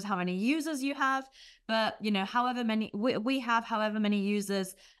disclose how many users you have, but, however many, we have however many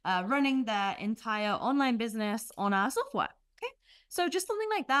users running their entire online business on our software. Okay. So just something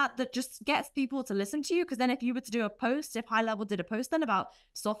like that just gets people to listen to you. Because then if you were to do a post, if High Level did a post then about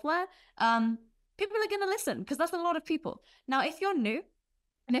software, people are going to listen because that's a lot of people. Now, if you're new,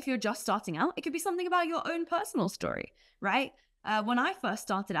 and if you're just starting out, it could be something about your own personal story, right? When I first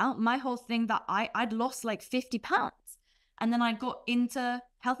started out, my whole thing that I'd lost like 50 pounds and then I got into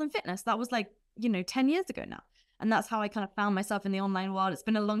health and fitness. That was like, 10 years ago now. And that's how I kind of found myself in the online world. It's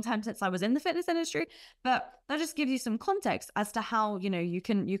been a long time since I was in the fitness industry, but that just gives you some context as to how, you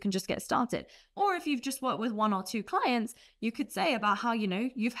can just get started. Or if you've just worked with 1 or 2 clients, you could say about how,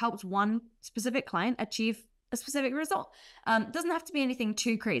 you've helped one specific client achieve a specific result. Doesn't have to be anything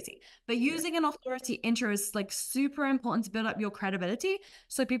too crazy, but using an authority intro is like super important to build up your credibility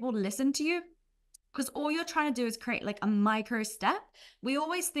so people listen to you. Because all you're trying to do is create like a micro step. We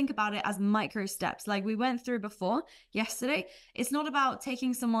always think about it as micro steps. Like we went through before yesterday. It's not about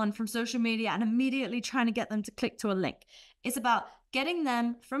taking someone from social media and immediately trying to get them to click to a link. It's about getting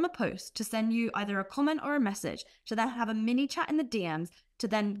them from a post to send you either a comment or a message, to then have a mini chat in the DMs, to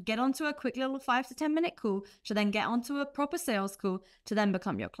then get onto a quick little 5 to 10 minute call, to then get onto a proper sales call, to then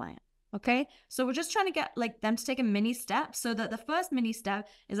become your client. Okay, so we're just trying to get like them to take a mini step, so that the first mini step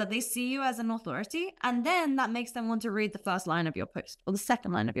is that they see you as an authority, and then that makes them want to read the first line of your post, or the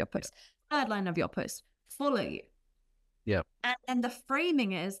second line of your post, third line of your post, follow you. Yeah. And then the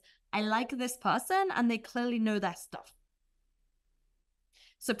framing is, I like this person and they clearly know their stuff.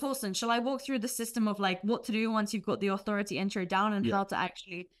 So Paulson, shall I walk through the system of like what to do once you've got the authority intro down, and how to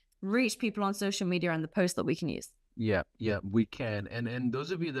actually reach people on social media and the posts that we can use? Yeah, we can. And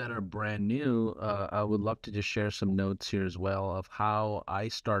those of you that are brand new, I would love to just share some notes here as well of how I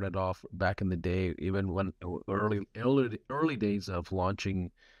started off back in the day, even when early days of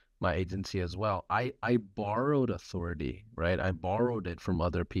launching my agency as well. I borrowed authority, right? I borrowed it from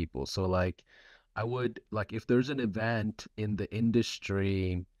other people. So like I would like if there's an event in the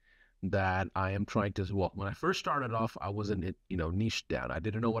industry that I am trying to, well, when I first started off, I wasn't, niched down. I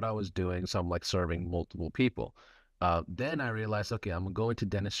didn't know what I was doing. So I'm like serving multiple people. Then I realized, okay, I'm gonna go into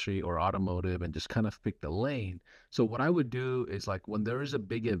dentistry or automotive and just kind of pick the lane. So what I would do is like when there is a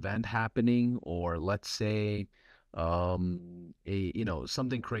big event happening, or let's say, something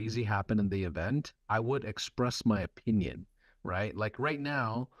crazy happened in the event, I would express my opinion, right? Like right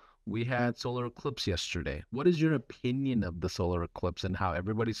now, we had solar eclipse yesterday. What is your opinion of the solar eclipse and how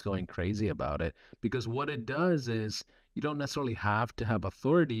everybody's going crazy about it? Because what it does is you don't necessarily have to have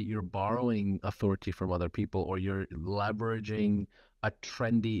authority. You're borrowing authority from other people, or you're leveraging a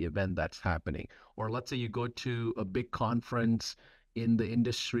trendy event that's happening. Or let's say you go to a big conference in the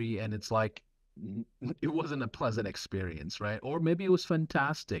industry and it's like, it wasn't a pleasant experience, right? Or maybe it was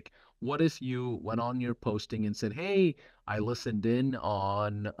fantastic. What if you went on your posting and said, hey, I listened in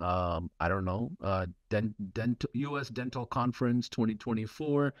on, I don't know, US Dental Conference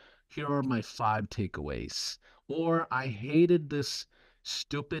 2024. Here are my 5 takeaways. Or I hated this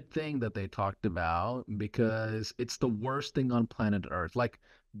stupid thing that they talked about because it's the worst thing on planet Earth. Like,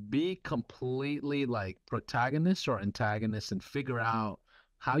 be completely like protagonist or antagonist and figure out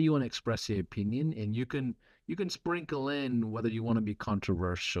how you want to express your opinion. And you can sprinkle in whether you want to be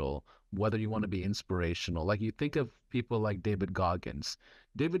controversial, whether you want to be inspirational. Like you think of people like David Goggins.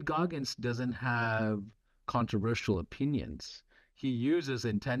 David Goggins doesn't have controversial opinions. He uses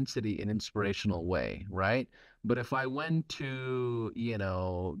intensity in inspirational way, right? But if I went to,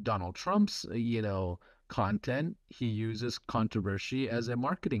 Donald Trump's, content, he uses controversy as a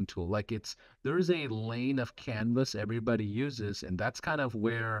marketing tool. Like there's a lane of canvas everybody uses, and that's kind of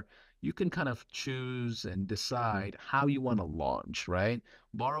where you can kind of choose and decide how you want to launch, right?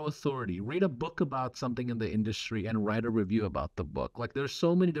 Borrow authority, read a book about something in the industry and write a review about the book. Like there's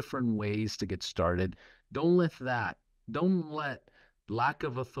so many different ways to get started. Don't let lack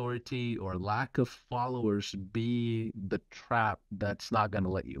of authority or lack of followers be the trap that's not going to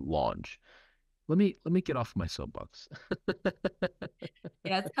let you launch. Let me get off my soapbox.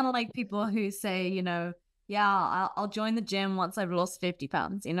 Yeah, it's kind of like people who say, yeah, I'll join the gym once I've lost 50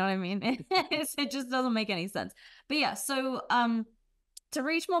 pounds. You know what I mean? It just doesn't make any sense. But yeah, so to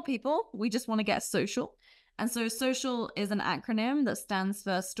reach more people, we just want to get social. And so social is an acronym that stands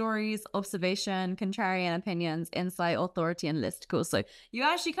for stories, observation, contrarian opinions, insight, authority, and listicle. So you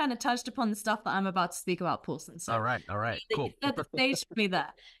actually kind of touched upon the stuff that I'm about to speak about, Paulson. So All right, cool. you set the stage for me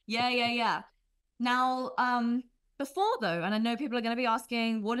there. Yeah. Now, before though, and I know people are going to be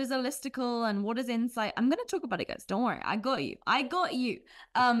asking, what is a listicle and what is insight? I'm going to talk about it, guys. Don't worry. I got you.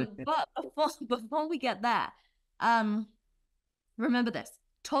 But before we get there, remember this.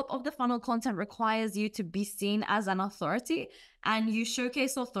 Top of the funnel content requires you to be seen as an authority, and you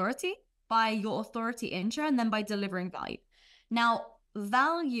showcase authority by your authority intro and then by delivering value. Now,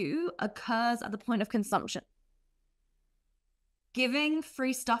 value occurs at the point of consumption. Giving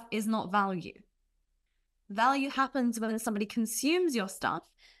free stuff is not value. Value happens when somebody consumes your stuff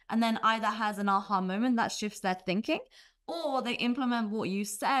and then either has an aha moment that shifts their thinking, or they implement what you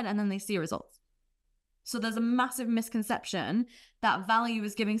said and then they see results. So there's a massive misconception that value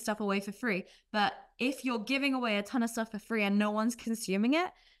is giving stuff away for free. But if you're giving away a ton of stuff for free and no one's consuming it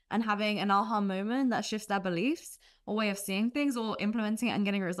and having an aha moment that shifts their beliefs or way of seeing things or implementing it and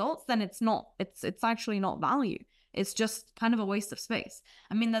getting results, then it's actually not value. It's just kind of a waste of space.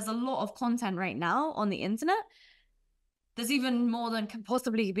 I mean, there's a lot of content right now on the internet. There's even more than can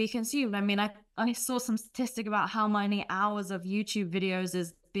possibly be consumed. I mean, I saw some statistic about how many hours of YouTube videos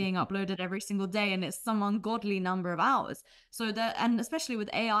is being uploaded every single day, and it's some ungodly number of hours. So that, and especially with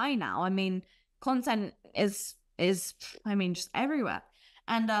AI now, I mean, content is I mean, just everywhere.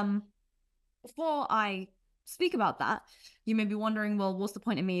 And before I speak about that, you may be wondering, well, what's the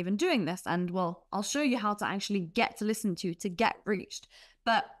point of me even doing this? And well, I'll show you how to actually get to listen to get reached.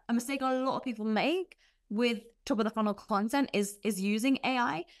 But a mistake a lot of people make with top of the funnel content is using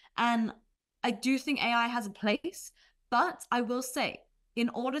AI. And I do think AI has a place, but I will say, in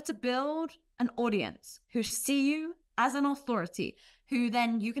order to build an audience who see you as an authority, who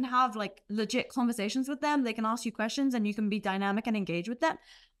then you can have like legit conversations with them, they can ask you questions and you can be dynamic and engage with them,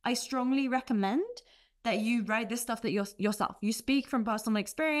 I strongly recommend that you write this stuff that yourself. You speak from personal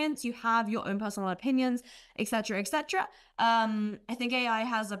experience, you have your own personal opinions, etc., etc. I think AI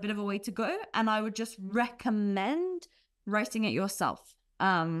has a bit of a way to go, and I would just recommend writing it yourself.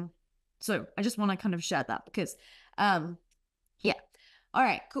 So I just want to kind of share that because, yeah. All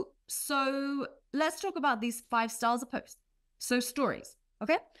right, cool. So let's talk about these 5 styles of post. So stories,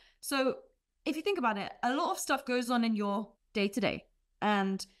 okay? So if you think about it, a lot of stuff goes on in your day-to-day,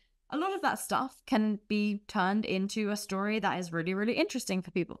 and a lot of that stuff can be turned into a story that is really, really interesting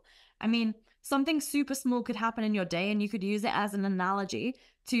for people. I mean, something super small could happen in your day and you could use it as an analogy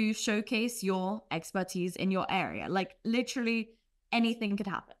to showcase your expertise in your area. Like literally anything could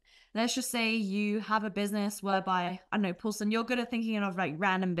happen. Let's just say you have a business whereby, I don't know, Paulson, you're good at thinking of like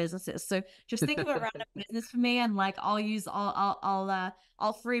random businesses. So just think of a random business for me, and like I'll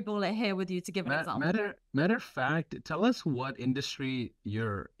freeball it here with you to give an example. Matter of fact, tell us what industry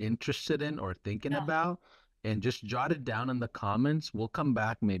you're interested in or thinking about, and just jot it down in the comments. We'll come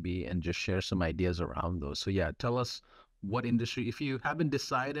back maybe and just share some ideas around those. So yeah, tell us what industry. If you haven't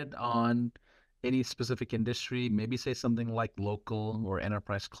decided on any specific industry, maybe say something like local or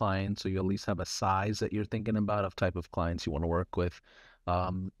enterprise clients, so you at least have a size that you're thinking about of type of clients you want to work with.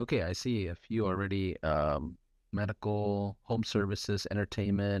 Okay, I see a few already. Medical, home services,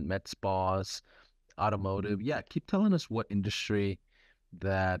 entertainment, med spas, automotive. Yeah, keep telling us what industry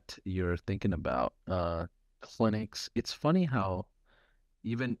that you're thinking about. Clinics. It's funny how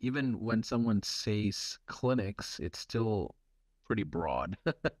even when someone says clinics, it's still pretty broad.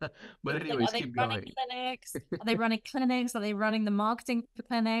 But anyways, are they keep running going. clinics? Are they running clinics? Are they running the marketing for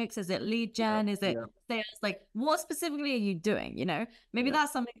clinics? Is it lead gen? Is it sales? Like, what specifically are you doing? You know, maybe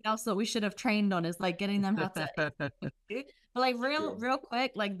that's something else that we should have trained on, is like getting them how to do. But like real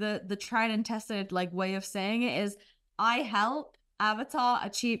quick, like the tried and tested like way of saying it is, I help avatar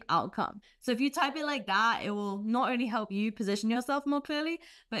achieve outcome. So if you type it like that, it will not only help you position yourself more clearly,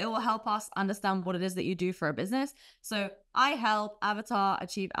 but it will help us understand what it is that you do for a business. So I help avatar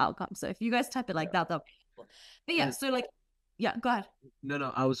achieve outcome. So if you guys type it like that, that'll be helpful. But yeah, so like, yeah, go ahead.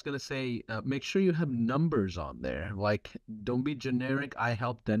 No, I was gonna say, make sure you have numbers on there. Like, don't be generic. I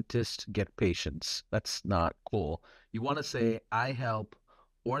help dentists get patients. That's not cool. You want to say, I help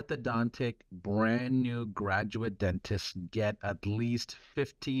orthodontic brand new graduate dentists get at least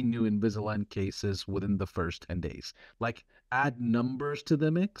 15 new Invisalign cases within the first 10 days. Like, add numbers to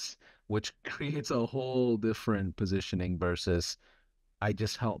the mix, which creates a whole different positioning versus I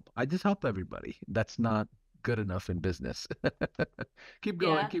just help. I just help everybody. That's not good enough in business. Keep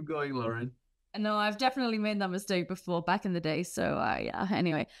going, Lauren. No, I've definitely made that mistake before back in the day. So yeah,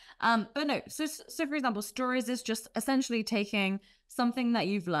 anyway. But no, so for example, stories is just essentially taking something that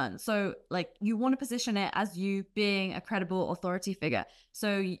you've learned. So like you want to position it as you being a credible authority figure.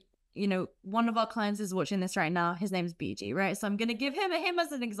 So you know, one of our clients is watching this right now. His name's BG, right? So I'm going to give him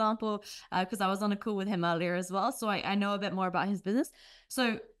as an example because I was on a call with him earlier as well. So I know a bit more about his business.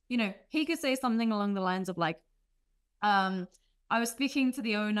 So, you know, he could say something along the lines of like, I was speaking to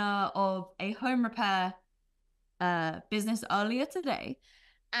the owner of a home repair business earlier today,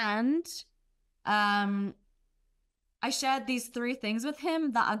 and I shared these 3 things with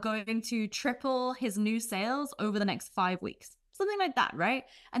him that are going to triple his new sales over the next 5 weeks. Something like that, right?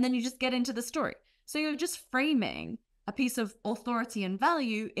 And then you just get into the story. So you're just framing a piece of authority and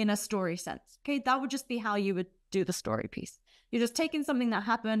value in a story sense. Okay, that would just be how you would do the story piece. You're just taking something that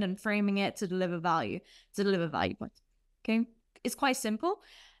happened and framing it to deliver value points. Okay, it's quite simple.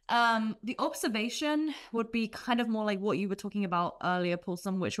 The observation would be kind of more like what you were talking about earlier,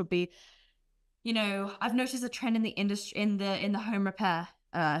 Paulson, which would be, you know, I've noticed a trend in the industry, in the home repair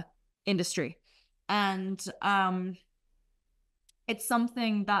industry, and it's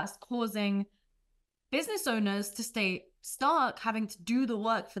something that's causing business owners to stay stuck having to do the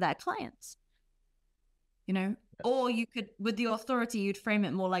work for their clients, you know. Or you could, with the authority, you'd frame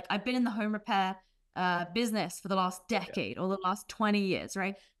it more like, I've been in the home repair business for the last decade or the last 20 years,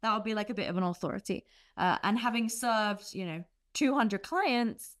 right? That would be like a bit of an authority. And having served, you know, 200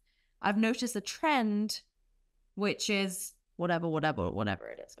 clients, I've noticed a trend, which is whatever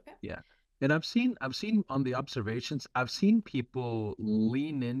it is. Okay. Yeah. And I've seen on the observations, I've seen people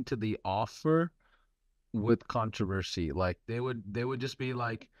lean into the offer with controversy. Like they would just be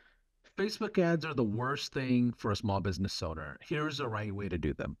like, Facebook ads are the worst thing for a small business owner. Here's the right way to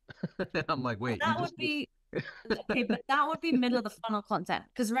do them. And I'm like, wait, you That just would be okay, but that would be middle of the funnel content.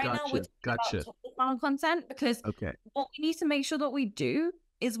 Because right now we're gotcha, talking about gotcha. top of the funnel content. Because Okay, what we need to make sure that we do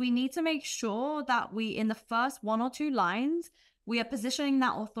is we need to make sure that we, in the first 1 or 2 lines, we are positioning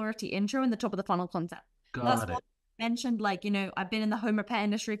that authority intro in the top of the funnel content. That's got why it. I mentioned, like, I've been in the home repair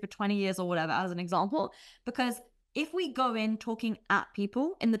industry for 20 years or whatever, as an example. Because if we go in talking at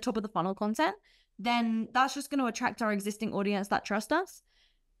people in the top of the funnel content, then that's just going to attract our existing audience that trust us.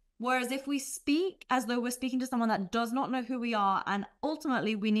 Whereas if we speak as though we're speaking to someone that does not know who we are, and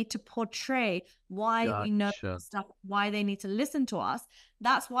ultimately we need to portray why we know Gotcha. stuff, why they need to listen to us,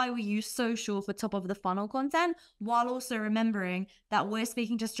 that's why we use social for top of the funnel content, while also remembering that we're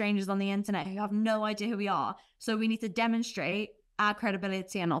speaking to strangers on the internet who have no idea who we are. So we need to demonstrate our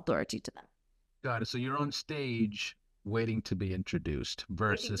credibility and authority to them. Got it. So you're on stage waiting to be introduced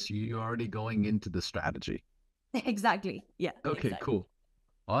versus you already going into the strategy. Exactly. Yeah. Okay, Exactly. cool.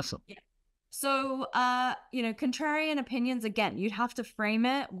 Awesome. Yeah. So, contrarian opinions, again, you'd have to frame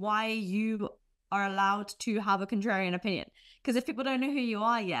it why you are allowed to have a contrarian opinion. Because if people don't know who you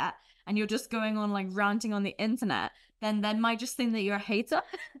are yet, and you're just going on like ranting on the internet, then they might just think that you're a hater.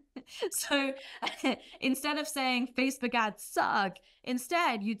 So instead of saying Facebook ads suck,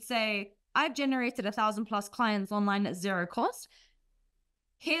 instead you'd say, I've generated 1,000+ clients online at 0 cost.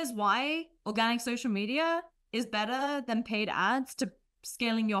 Here's why organic social media is better than paid ads to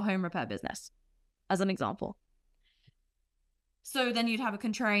scaling your home repair business, as an example. So then you'd have a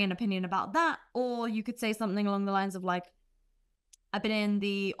contrarian opinion about that, or you could say something along the lines of like, I've been in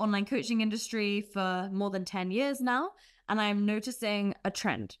the online coaching industry for more than 10 years now, and I'm noticing a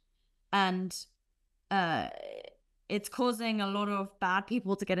trend, and it's causing a lot of bad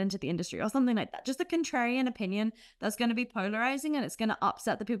people to get into the industry, or something like that. Just a contrarian opinion that's going to be polarizing, and it's going to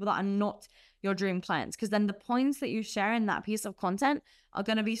upset the people that are not your dream clients, because then the points that you share in that piece of content are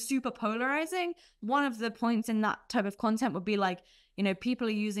going to be super polarizing. One of the points in that type of content would be like, people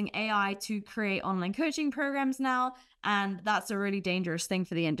are using AI to create online coaching programs now, and that's a really dangerous thing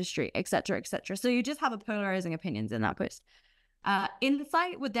for the industry, etc., etc. So you just have a polarizing opinions in that post.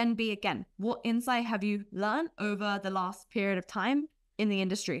 Insight would then be, again, what insight have you learned over the last period of time in the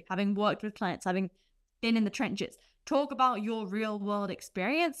industry, having worked with clients, having been in the trenches? Talk about your real world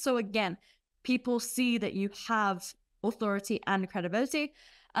experience. So again, people see that you have authority and credibility.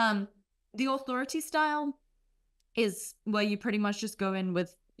 The authority style is where you pretty much just go in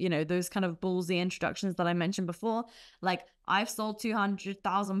with, those kind of ballsy introductions that I mentioned before. Like, I've sold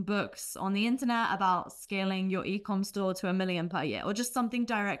 200,000 books on the internet about scaling your e-com store to 1 million per year, or just something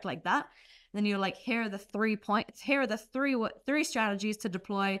direct like that. Then you're like, here are the 3 points. Here are the three strategies to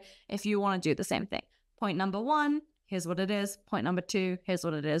deploy if you want to do the same thing. Point number 1, here's what it is. Point number 2, here's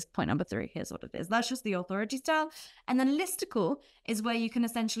what it is. Point number 3, here's what it is. That's just the authority style. And then listicle is where you can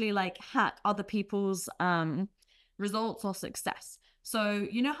essentially like hack other people's results or success. So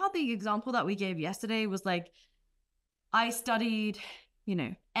how the example that we gave yesterday was like, I studied,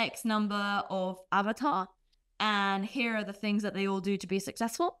 X number of avatar, and here are the things that they all do to be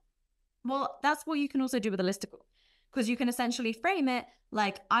successful. Well, that's what you can also do with a listicle, because you can essentially frame it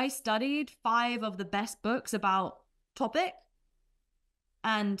like, I studied 5 of the best books about topic,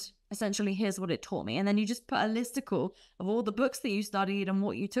 and essentially here's what it taught me. And then you just put a listicle of all the books that you studied and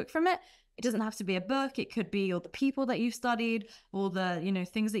what you took from it. It doesn't have to be a book. It could be all the people that you've studied, all the,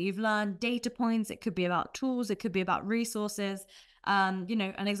 things that you've learned, data points. It could be about tools. It could be about resources. An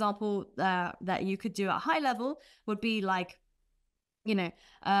example that you could do at high level would be like,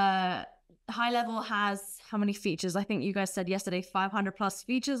 high level has how many features? I think you guys said yesterday, 500+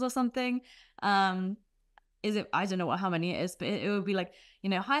 features or something. I don't know how many it is, but it would be like,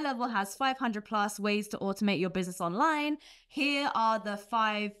 high level has 500+ ways to automate your business online. Here are the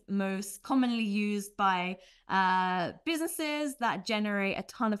 5 most commonly used by businesses that generate a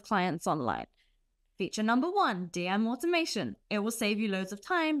ton of clients online. Feature number 1, DM automation. It will save you loads of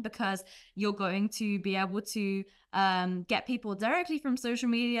time because you're going to be able to get people directly from social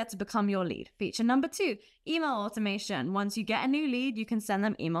media to become your lead. Feature number 2, email automation. Once you get a new lead, you can send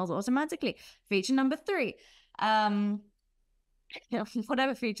them emails automatically. Feature number 3,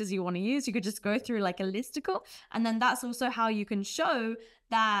 whatever features you want to use, you could just go through like a listicle. And then that's also how you can show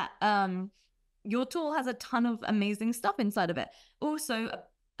that your tool has a ton of amazing stuff inside of it. Also,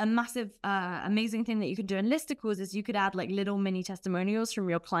 a massive, amazing thing that you could do in listicles is you could add like little mini testimonials from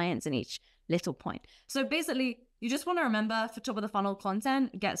your clients in each little point. So basically, you just want to remember for top of the funnel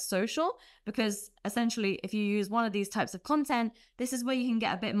content, get social, because essentially if you use one of these types of content, this is where you can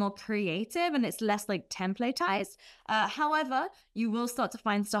get a bit more creative and it's less like templatized. However, you will start to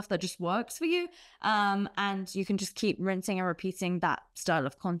find stuff that just works for you. And you can just keep rinsing and repeating that style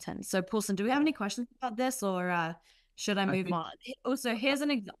of content. So Paulson, do we have any questions about this, or should I move on? Also, here's an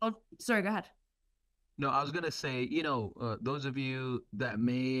example. Sorry, go ahead. No, I was gonna say, those of you that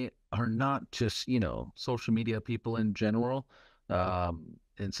are not just, social media people in general,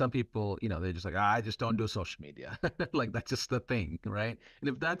 and some people, they're just like, I just don't do social media. Like that's just the thing, right? And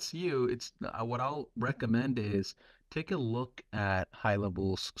if that's you, it's what I'll recommend is take a look at High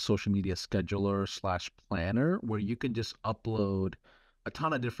Level's social media scheduler slash planner, where you can just upload a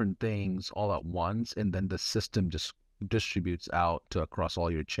ton of different things all at once, and then the system just distributes out to across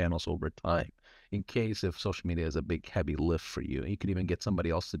all your channels over time in case if social media is a big heavy lift for you. You could even get somebody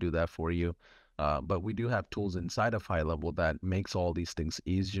else to do that for you. But we do have tools inside of High Level that makes all these things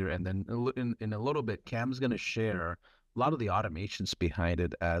easier. And then in a little bit, Cam's going to share a lot of the automations behind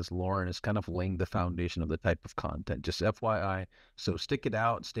it as Lauren is kind of laying the foundation of the type of content. Just FYI. So stick it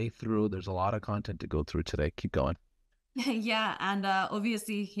out, stay through. There's a lot of content to go through today. Keep going. Yeah. And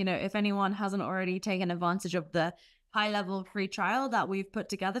obviously, if anyone hasn't already taken advantage of the High Level free trial that we've put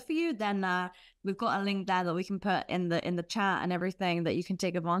together for you, then we've got a link there that we can put in the chat and everything that you can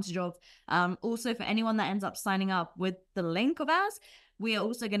take advantage of. Also, for anyone that ends up signing up with the link of ours, we are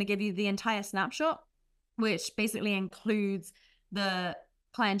also going to give you the entire snapshot, which basically includes the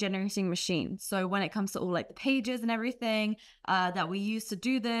client generating machine. So when it comes to all like the pages and everything that we use to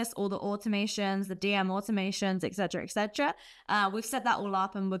do this, all the automations, the DM automations, etc., we've set that all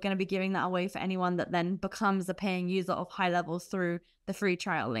up, and we're going to be giving that away for anyone that then becomes a paying user of High Level through the free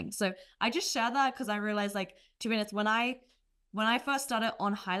trial link. So I just share that because I realized, like, to be honest, when I first started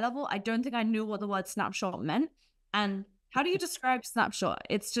on High Level, I don't think I knew what the word snapshot meant. And how do you describe snapshot?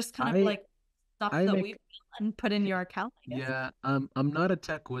 It's just kind of like stuff that we've and put in your account, I guess. Yeah, I'm not a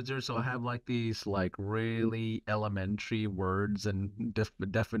tech wizard, so I have like these like really elementary words and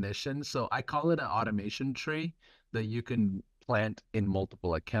definitions. So I call it an automation tree that you can plant in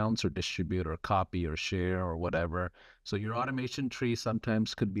multiple accounts or distribute or copy or share or whatever. So your automation tree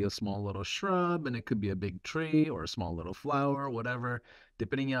sometimes could be a small little shrub, and it could be a big tree or a small little flower, whatever,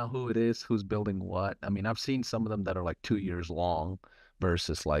 depending on who it is, who's building what. I mean, I've seen some of them that are like 2 years long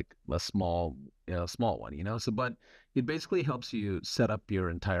versus like a small one. So, but it basically helps you set up your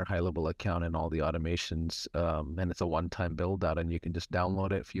entire High Level account and all the automations. And it's a one-time build out, and you can just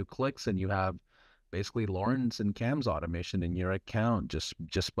download it, a few clicks, and you have basically Lauren's and Cam's automation in your account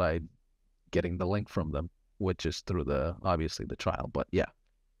just by getting the link from them, which is through obviously the trial. But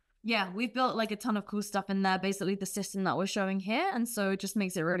yeah, we've built like a ton of cool stuff in there, basically the system that we're showing here. And so it just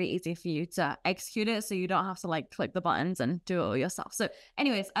makes it really easy for you to execute it, so you don't have to like click the buttons and do it all yourself. So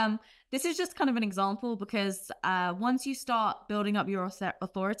anyways, this is just kind of an example because once you start building up your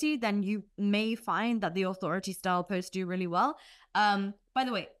authority, then you may find that the authority style posts do really well. By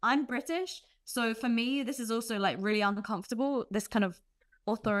the way, I'm British. So for me, this is also like really uncomfortable, this kind of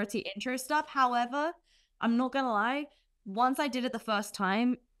authority intro stuff. However, I'm not going to lie, once I did it the first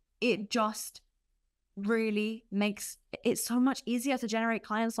time, it just really makes it so much easier to generate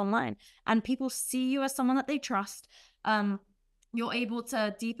clients online, and people see you as someone that they trust. You're able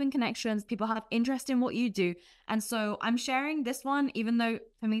to deepen connections. People have interest in what you do. And so I'm sharing this one, even though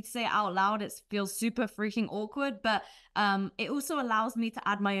for me to say it out loud, it feels super freaking awkward, but it also allows me to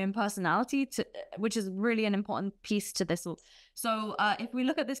add my own personality to, which is really an important piece to this. So if we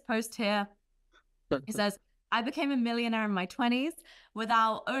look at this post here, it says, I became a millionaire in my 20s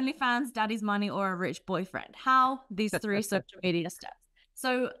without OnlyFans, daddy's money, or a rich boyfriend. How? These 3 social media steps.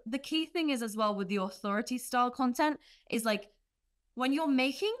 So the key thing is as well with the authority style content is like when you're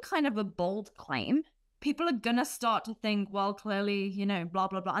making kind of a bold claim, people are going to start to think, well, clearly, blah,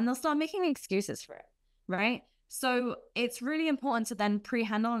 blah, blah. And they'll start making excuses for it, right? So it's really important to then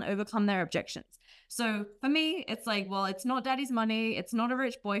pre-handle and overcome their objections. So for me, it's like, well, it's not daddy's money. It's not a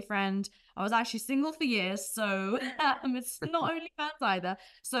rich boyfriend. I was actually single for years. So it's not OnlyFans either.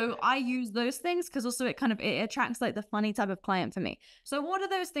 So I use those things because also it attracts like the funny type of client for me. So what are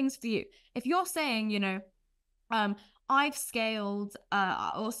those things for you? If you're saying, I've scaled,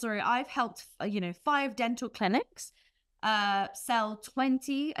 I've helped, 5 dental clinics sell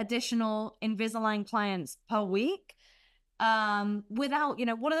 20 additional Invisalign clients per week without,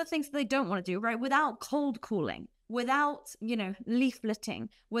 what are the things that they don't want to do, right? Without cold calling, without, leafleting,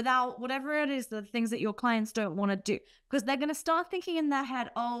 without whatever it is, the things that your clients don't want to do, because they're going to start thinking in their head,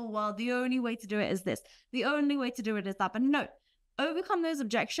 oh, well, the only way to do it is this. The only way to do it is that. But no, overcome those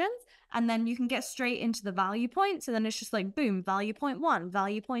objections, and then you can get straight into the value points. And then it's just like, boom, value point 1,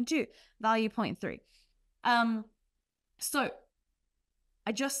 value point 2, value point 3. So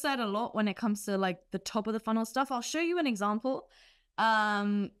I just said a lot when it comes to like the top of the funnel stuff. I'll show you an example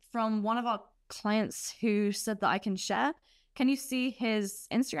from one of our clients who said that I can share. Can you see his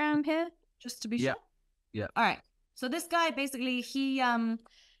Instagram here, just to be sure? Yeah. All right. So this guy basically, he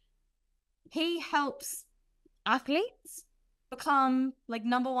helps athletes become like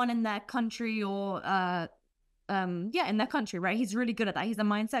number one in their country, or in their country, right? He's really good at that. He's a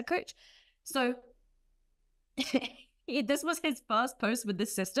mindset coach. So this was his first post with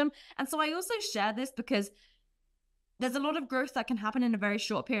this system. And so I also share this because there's a lot of growth that can happen in a very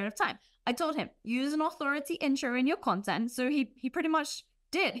short period of time. I told him, use an authority intro in your content. So he pretty much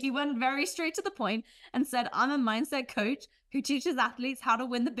did. He went very straight to the point and said, I'm a mindset coach who teaches athletes how to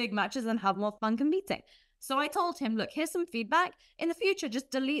win the big matches and have more fun competing. So I told him, look, here's some feedback. In the future,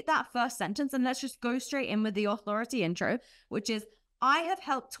 just delete that first sentence and let's just go straight in with the authority intro, which is, I have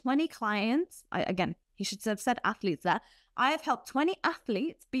helped 20 clients. Again, he should have said athletes there. I have helped 20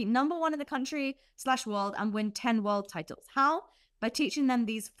 athletes be number one in the country/world and win 10 world titles. How? By teaching them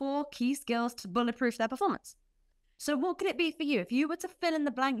these 4 key skills to bulletproof their performance. So what could it be for you? If you were to fill in the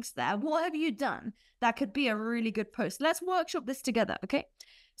blanks there, what have you done that could be a really good post? Let's workshop this together, okay?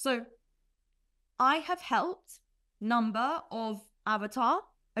 So I have helped number of avatar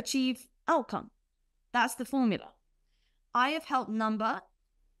achieve outcome. That's the formula. I have helped number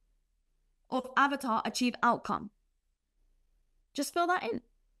of avatar achieve outcome. Just fill that in.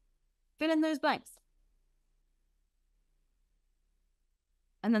 Fill in those blanks.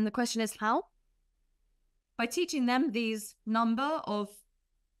 And then the question is how? By teaching them these number of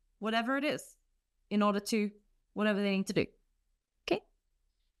whatever it is in order to whatever they need to do. Okay?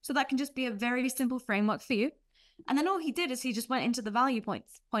 So that can just be a very simple framework for you. And then all he did is he just went into the value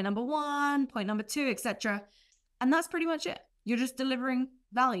points. Point number 1, point number 2, etc. And that's pretty much it. You're just delivering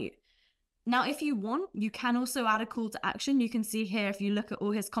value. Now, if you want, you can also add a call to action. You can see here, if you look at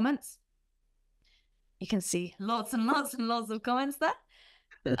all his comments, you can see lots and lots and lots of comments there.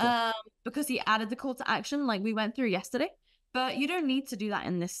 Because he added the call to action like we went through yesterday. But you don't need to do that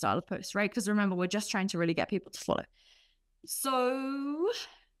in this style of post, right? Because remember, we're just trying to really get people to follow. So,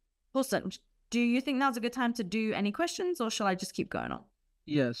 Paulson, do you think now's a good time to do any questions, or shall I just keep going on?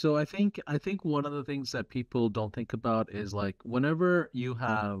 Yeah, so I think one of the things that people don't think about is like whenever you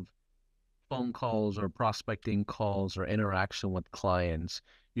have phone calls or prospecting calls or interaction with clients,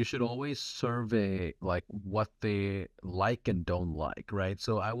 you should always survey like what they like and don't like, right?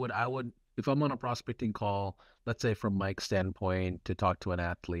 So I would if I'm on a prospecting call, let's say from Mike's standpoint to talk to an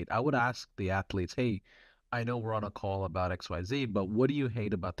athlete, I would ask the athletes, hey, I know we're on a call about XYZ, but what do you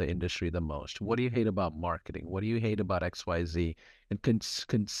hate about the industry the most? What do you hate about marketing? What do you hate about XYZ? And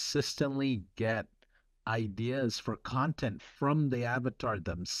consistently get ideas for content from the avatar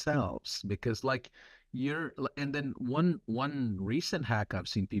themselves, because and then one recent hack I've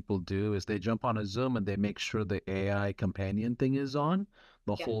seen people do is they jump on a Zoom and they make sure the AI companion thing is on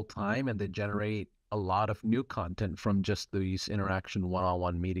the whole time, and they generate a lot of new content from just these interaction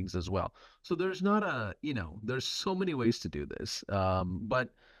one-on-one meetings as well. So there's not there's so many ways to do this. But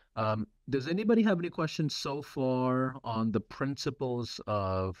does anybody have any questions so far on the principles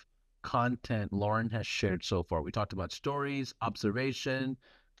of content Lauren has shared so far? We talked about stories, observation,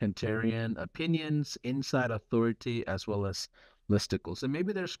 Kantarian opinions, inside authority, as well as listicles. And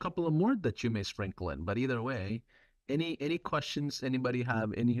maybe there's a couple of more that you may sprinkle in, but either way, any questions anybody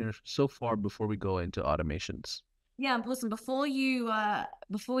have in here so far before we go into automations? Yeah, listen, before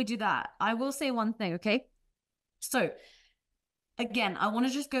we do that, I will say one thing, okay? So again, I want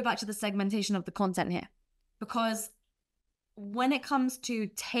to just go back to the segmentation of the content here, because when it comes to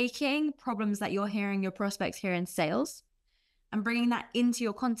taking problems that you're hearing your prospects hear in sales and bringing that into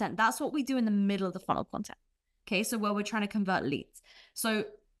your content, that's what we do in the middle of the funnel content. Okay, so where we're trying to convert leads. So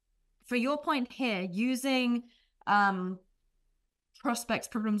for your point here, using prospects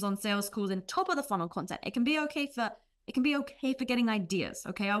problems on sales calls in top of the funnel content, it can be okay for getting ideas.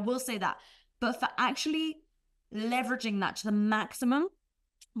 Okay, I will say that. But for actually leveraging that to the maximum,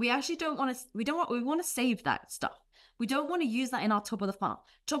 we want to save that stuff. We don't want to use that in our top of the funnel.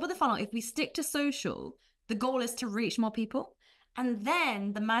 Top of the funnel, if we stick to social, the goal is to reach more people. And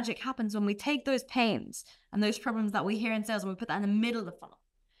then the magic happens when we take those pains and those problems that we hear in sales and we put that in the middle of the funnel.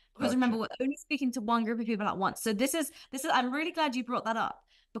 Because remember, we're only speaking to one group of people at once. So this is, I'm really glad you brought that up,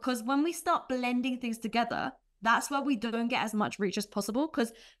 because when we start blending things together, That's where we don't get as much reach as possible,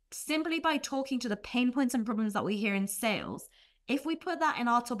 because simply by talking to the pain points and problems that we hear in sales, if we put that in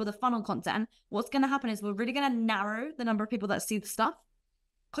our top of the funnel content, what's going to happen is we're really going to narrow the number of people that see the stuff.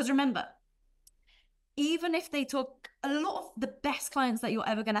 Because remember, even if they talk, a lot of the best clients that you're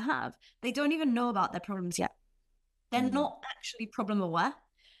ever going to have, they don't even know about their problems yet. They're not actually problem aware.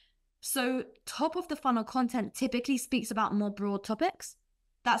 So top of the funnel content typically speaks about more broad topics.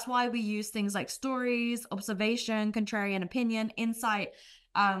 That's why we use things like stories, observation, contrarian opinion, insight,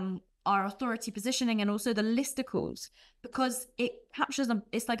 our authority positioning, and also the listicles, because it captures them.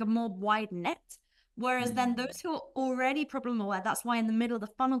 It's like a more wide net. Whereas then those who are already problem aware, that's why in the middle of the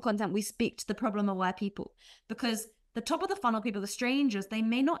funnel content, we speak to the problem aware people, because the top of the funnel people, the strangers, they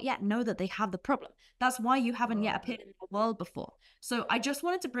may not yet know that they have the problem. That's why you haven't yet appeared in the world before. So I just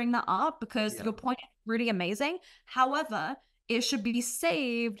wanted to bring that up because your point is really amazing. However, it should be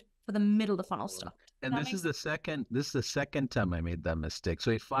saved for the middle of the funnel stuff. And this is the second time I made that mistake.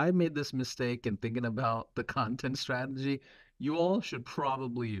 So if I made this mistake in thinking about the content strategy, you all should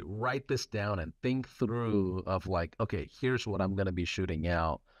probably write this down and think through of like, okay, here's what I'm going to be shooting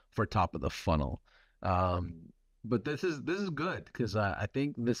out for top of the funnel. But this is good because I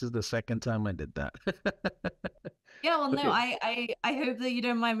think this is the second time I did that. Yeah, well, Okay. no, I hope that you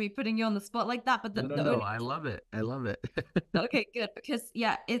don't mind me putting you on the spot like that. But No, I love it. I love it. Okay, good, because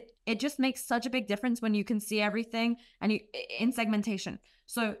yeah, it just makes such a big difference when you can see everything and you in segmentation.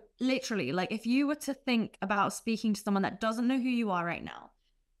 So literally, like if you were to think about speaking to someone that doesn't know who you are right now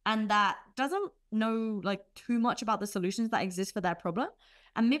and that doesn't know like too much about the solutions that exist for their problem,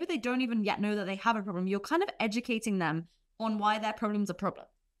 and maybe they don't even yet know that they have a problem, you're kind of educating them on why their problem's a problem,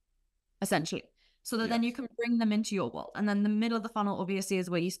 essentially, so that then you can bring them into your world. And then the middle of the funnel obviously is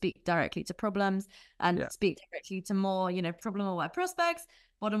where you speak directly to problems and speak directly to more, problem aware prospects.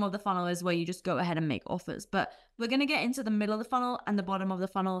 Bottom of the funnel is where you just go ahead and make offers. But we're going to get into the middle of the funnel and the bottom of the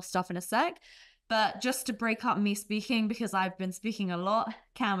funnel stuff in a sec. But just to break up me speaking, because I've been speaking a lot,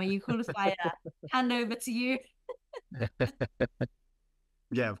 Cam, are you cool if I hand over to you?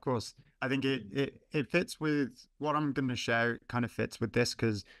 Yeah, of course. I think it fits with what I'm going to share. It kind of fits with this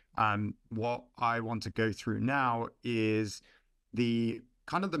because what I want to go through now is the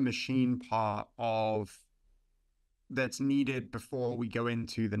kind of the machine part of that's needed before we go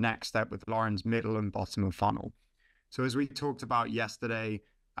into the next step with Lauren's middle and bottom of funnel. So as we talked about yesterday,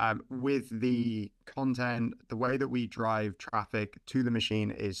 with the content, the way that we drive traffic to the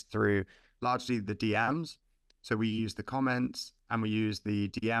machine is through largely the DMs. So we use the comments and we use the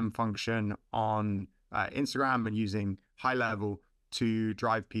DM function on Instagram and using high level to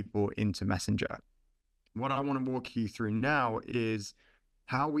drive people into Messenger. What I want to walk you through now is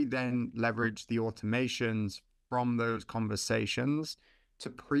how we then leverage the automations from those conversations to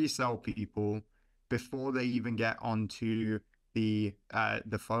pre-sell people before they even get onto the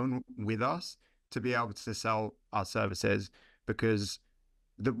phone with us to be able to sell our services. Because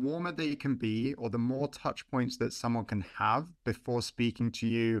the warmer they can be, or the more touch points that someone can have before speaking to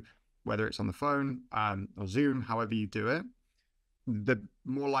you, whether it's on the phone or Zoom, however you do it, the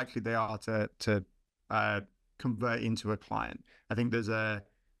more likely they are to convert into a client. I think there's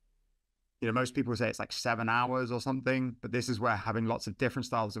most people say it's like 7 hours or something, but this is where having lots of different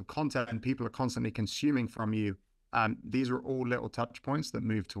styles of content and people are constantly consuming from you. These are all little touch points that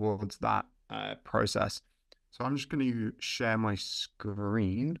move towards that process. So I'm just going to share my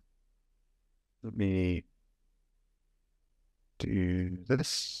screen. Let me do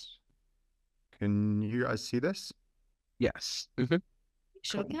this. Can you guys see this? Yes.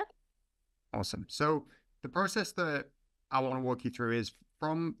 Sure can. Awesome. So the process that I want to walk you through is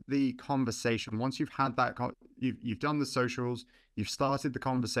from the conversation. Once you've had that, you've done the socials, you've started the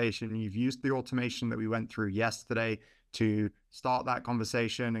conversation, you've used the automation that we went through yesterday to start that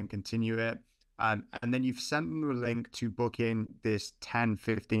conversation and continue it. And then you've sent them a link to book in this 10,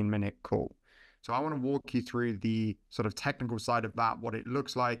 15-minute call. So I want to walk you through the sort of technical side of that, what it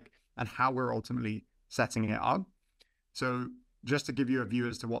looks like, and how we're ultimately setting it up. So just to give you a view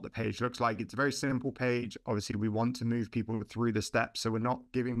as to what the page looks like, it's a very simple page. Obviously, we want to move people through the steps, so we're not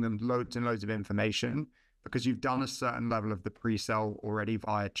giving them loads and loads of information because you've done a certain level of the pre-sale already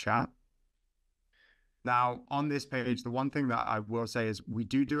via chat. Now, on this page, the one thing that I will say is we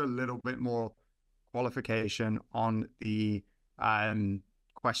do a little bit more qualification on the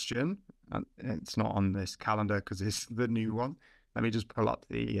question. It's not on this calendar because it's the new one. Let me just pull up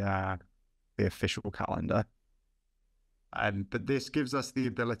the official calendar. But this gives us the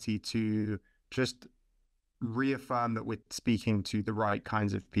ability to just reaffirm that we're speaking to the right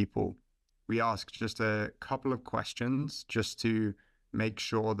kinds of people. We ask just a couple of questions just to make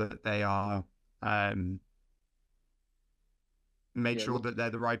sure that they are make Yeah, sure that they're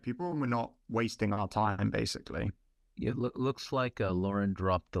the right people and we're not wasting our time, basically. it looks like Lauren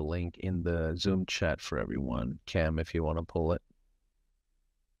dropped the link in the Zoom chat for everyone. Cam, if you want to pull it.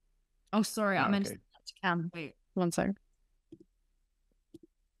 Oh, sorry, I Oh, meant okay. to Cam. Wait, one sec.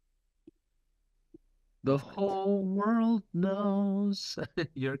 The whole world knows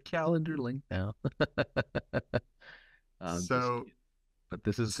your calendar link now. I'm just So kidding. But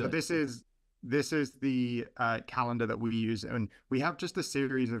this is So good. this is the calendar that we use, and we have just a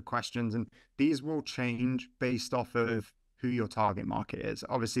series of questions, and these will change based off of who your target market is.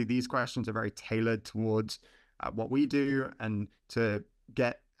 Obviously, these questions are very tailored towards what we do, and to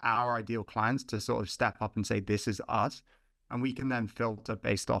get our ideal clients to sort of step up and say, "This is us," and we can then filter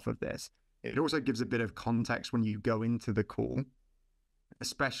based off of this. It also gives a bit of context when you go into the call,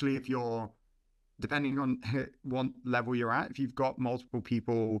 especially if you're depending on what level you're at, if you've got multiple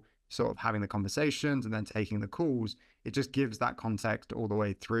people sort of having the conversations and then taking the calls, it just gives that context all the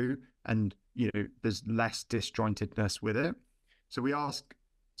way through. And, there's less disjointedness with it. So we ask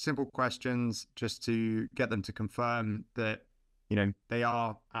simple questions just to get them to confirm that, they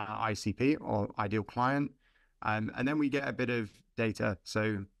are our ICP or ideal client. And then we get a bit of data.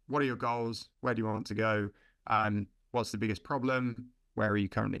 So what are your goals? Where do you want to go? What's the biggest problem? Where are you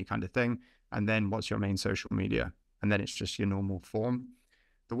currently, kind of thing? And then what's your main social media? And then it's just your normal form.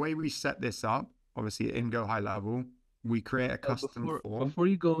 The way we set this up, obviously in Go High Level, we create a custom form. Before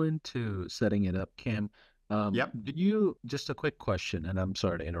you go into setting it up, Cam, Yep. do you just a quick question, and I'm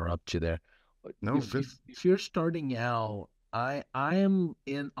sorry to interrupt you there. No, good. If you're starting out, I am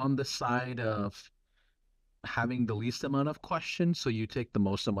in on the side of having the least amount of questions, so you take the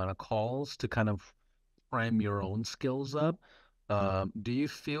most amount of calls to kind of prime your own skills up. Do you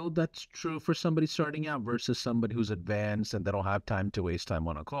feel that's true for somebody starting out versus somebody who's advanced and they don't have time to waste time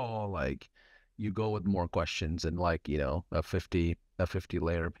on a call? Like you go with more questions and like, a 50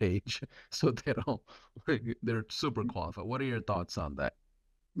 layer page so they don't they're super qualified. What are your thoughts on that?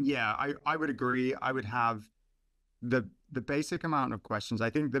 Yeah, I would agree. I would have the basic amount of questions. I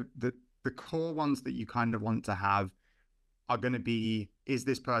think the core ones that you kind of want to have are going to be, is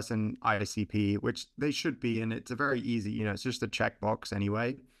this person ICP, which they should be. And it's a very easy, it's just a checkbox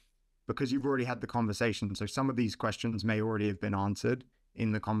anyway, because you've already had the conversation. So some of these questions may already have been answered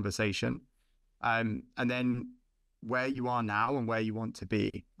in the conversation. And then where you are now and where you want to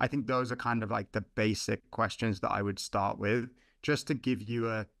be. I think those are kind of like the basic questions that I would start with, just to give you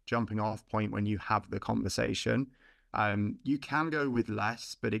a jumping off point when you have the conversation. You can go with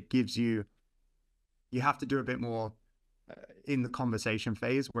less, but it gives you have to do a bit more in the conversation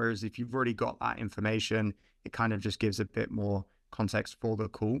phase. Whereas if you've already got that information, it kind of just gives a bit more context for the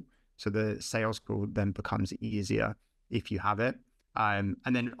call. So the sales call then becomes easier if you have it. And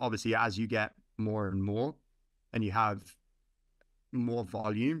then obviously as you get more and more and you have more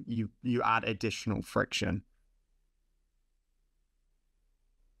volume, you add additional friction.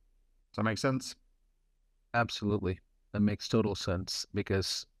 Does that make sense? Absolutely. That makes total sense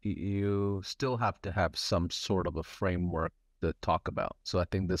because you still have to have some sort of a framework to talk about. So I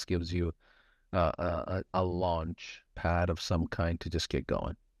think this gives you a launch pad of some kind to just get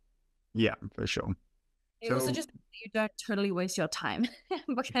going. Yeah, for sure. It also just you don't totally waste your time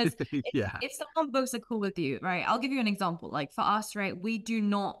because Yeah. if someone books a call with you, right? I'll give you an example. Like for us, right? We do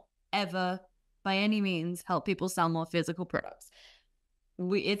not ever by any means help people sell more physical products.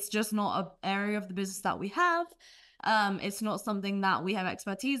 It's just not an area of the business that we have. It's not something that we have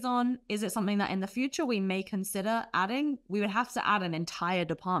expertise on. Is it something that in the future we may consider adding? We would have to add an entire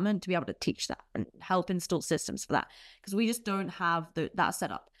department to be able to teach that and help install systems for that because we just don't have that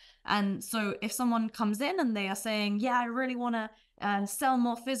set up. And so if someone comes in and they are saying, yeah, I really want to sell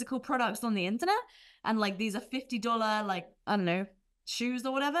more physical products on the internet, and like these are $50, like, I don't know, shoes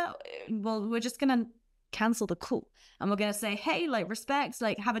or whatever, well, we're just going to cancel the call. And we're going to say, hey, like respect,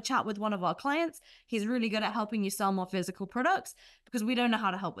 like have a chat with one of our clients. He's really good at helping you sell more physical products because we don't know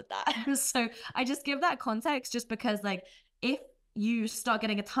how to help with that. So I just give that context just because like if you start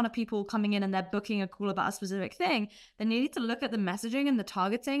getting a ton of people coming in and they're booking a call about a specific thing, then you need to look at the messaging and the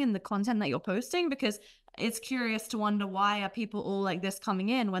targeting and the content that you're posting because it's curious to wonder why are people all like this coming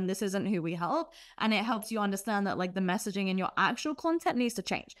in when this isn't who we help. And it helps you understand that like the messaging in your actual content needs to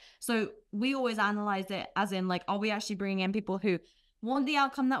change. So we always analyze it as in like, are we actually bringing in people who want the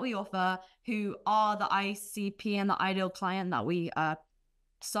outcome that we offer, who are the ICP and the ideal client that we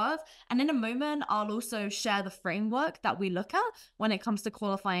serve? And in a moment, I'll also share the framework that we look at when it comes to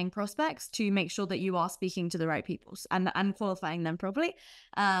qualifying prospects to make sure that you are speaking to the right people and qualifying them properly.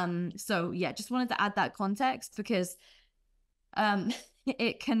 So yeah, just wanted to add that context because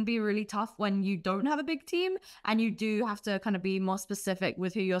it can be really tough when you don't have a big team and you do have to kind of be more specific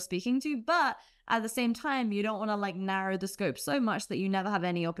with who you're speaking to. But at the same time, you don't want to like narrow the scope so much that you never have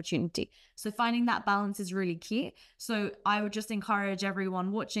any opportunity. So finding that balance is really key. So I would just encourage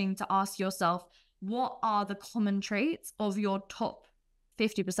everyone watching to ask yourself, what are the common traits of your top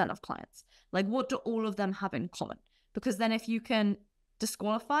 50% of clients? Like, what do all of them have in common? Because then if you can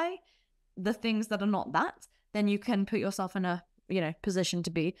disqualify the things that are not that, then you can put yourself in a position to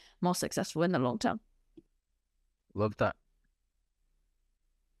be more successful in the long term. Love that.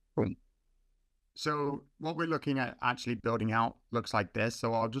 Cool. So what we're looking at actually building out looks like this.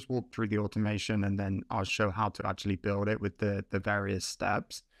 So I'll just walk through the automation and then I'll show how to actually build it with the various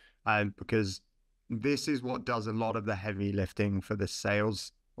steps, because this is what does a lot of the heavy lifting for the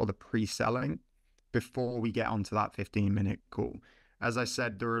sales or the pre-selling before we get onto that 15-minute call. As I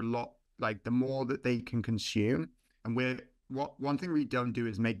said, there are a lot, like the more that they can consume, and one thing we don't do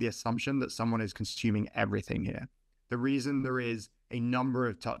is make the assumption that someone is consuming everything here. The reason there is a number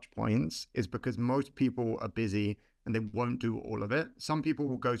of touch points is because most people are busy and they won't do all of it. Some people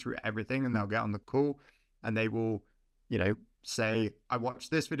will go through everything and they'll get on the call and they will, say, I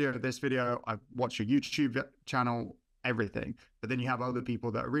watched this video, I watched your YouTube channel, everything. But then you have other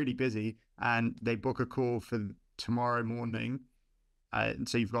people that are really busy and they book a call for tomorrow morning. And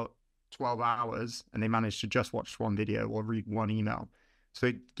so you've got 12 hours and they manage to just watch one video or read one email. So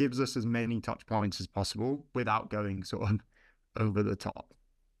it gives us as many touch points as possible without going sort of over the top.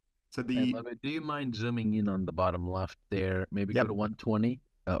 So I love it. Do you mind zooming in on the bottom left there? Maybe go to 120.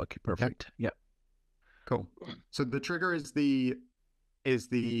 Oh, okay, perfect. Yep. Cool. So the trigger is the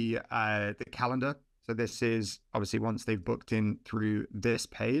calendar. So this is obviously once they've booked in through this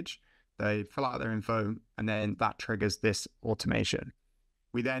page, they fill out their info and then that triggers this automation.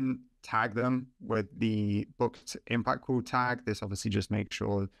 We then tag them with the booked impact call tag. This obviously just makes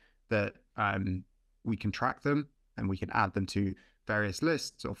sure that we can track them and we can add them to various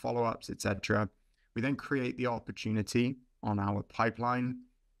lists or follow-ups, etc. We then create the opportunity on our pipeline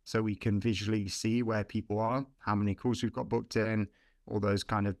so we can visually see where people are, how many calls we've got booked in, all those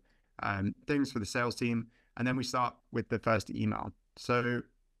kind of things for the sales team. And then we start with the first email. So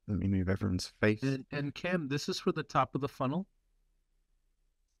let me move everyone's face. And Cam, this is for the top of the funnel?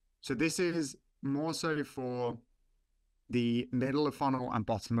 So this is more so for the middle of funnel and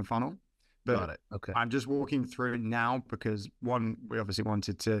bottom of funnel. But got it. Okay. I'm just walking through it now because one, we obviously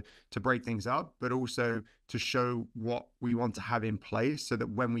wanted to break things up, but also to show what we want to have in place so that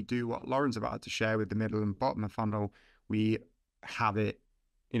when we do what Lauren's about to share with the middle and bottom of funnel, we have it,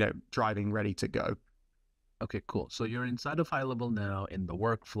 driving ready to go. Okay, cool. So you're inside of high level now in the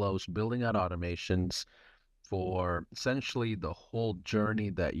workflows, building out automations for essentially the whole journey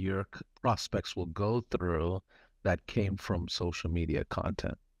that your prospects will go through that came from social media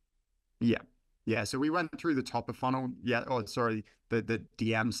content. Yeah. So we went through the top of funnel. Yeah. Oh, sorry. The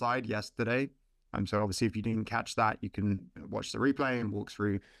DM side yesterday. So obviously if you didn't catch that, you can watch the replay and walk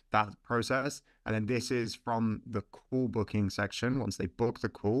through that process. And then this is from the call booking section. Once they book the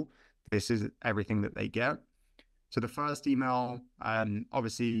call, this is everything that they get. So the first email,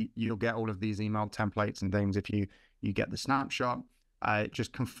 obviously you'll get all of these email templates and things if you get the snapshot,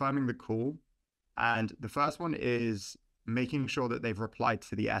 just confirming the call. And the first one is making sure that they've replied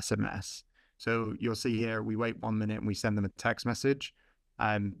to the SMS. So you'll see here, we wait 1 minute and we send them a text message.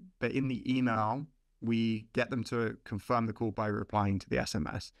 But in the email, we get them to confirm the call by replying to the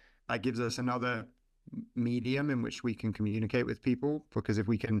SMS. That gives us another medium in which we can communicate with people, because if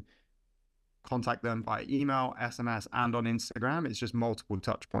we can contact them by email, SMS, and on Instagram, it's just multiple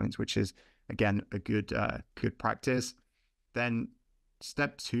touch points, which is, again, a good practice. Then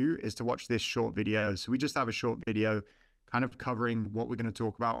step 2 is to watch this short video. So we just have a short video kind of covering what we're going to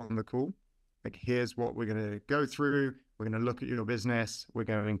talk about on the call. Like, here's what we're going to go through. We're going to look at your business. We're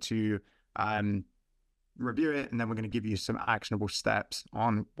going to review it, and then we're going to give you some actionable steps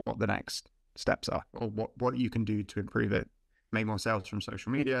on what the next steps are, or what you can do to improve it, make more sales from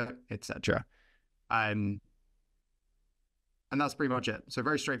social media, etc. And that's pretty much it. So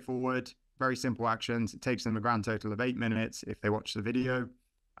very straightforward, very simple actions. It takes them a grand total of 8 minutes if they watch the video.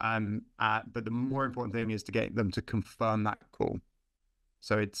 But the more important thing is to get them to confirm that call.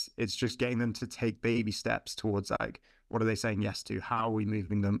 So it's just getting them to take baby steps towards, like, what are they saying yes to? How are we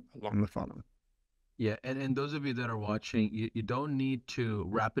moving them along the funnel? Yeah, and those of you that are watching, you don't need to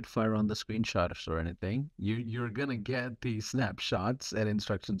rapid fire on the screenshots or anything. You're gonna get the snapshots and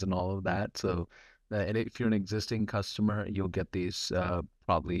instructions and all of that. So, and if you're an existing customer, you'll get these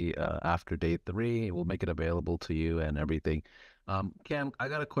probably after day 3. We'll make it available to you and everything. Cam, I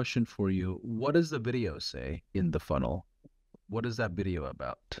got a question for you. What does the video say in the funnel? what is that video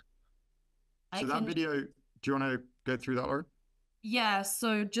about? So that video, do you want to go through that, Lauren? Yeah,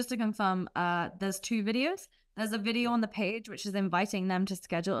 so just to confirm, there's two videos. There's a video on the page which is inviting them to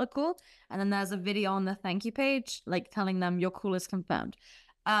schedule a call, and then there's a video on the thank you page, like telling them your call is confirmed.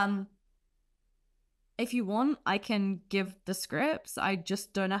 If you want, I can give the scripts. I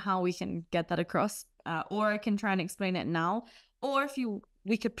just don't know how we can get that across, or I can try and explain it now, or if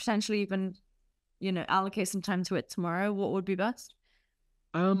we could potentially even, allocate some time to it tomorrow. What would be best?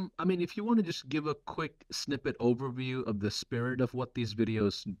 I mean, if you want to just give a quick snippet overview of the spirit of what these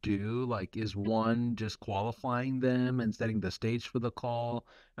videos do, like is one just qualifying them and setting the stage for the call?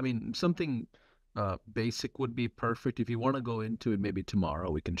 I mean, something basic would be perfect. If you want to go into it, maybe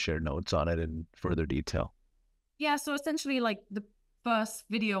tomorrow we can share notes on it in further detail. Yeah, so essentially, like the first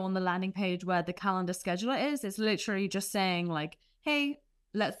video on the landing page where the calendar scheduler is, it's literally just saying like, hey,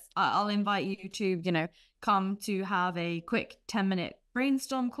 I'll invite you to, come to have a quick 10-minute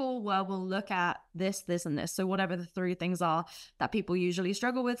brainstorm call where we'll look at this, this, and this. So whatever the three things are that people usually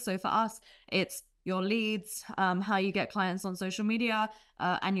struggle with. So for us, it's your leads, how you get clients on social media,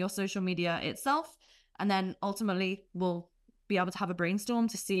 and your social media itself. And then ultimately we'll be able to have a brainstorm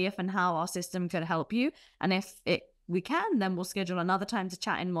to see if and how our system could help you. And if we can, then we'll schedule another time to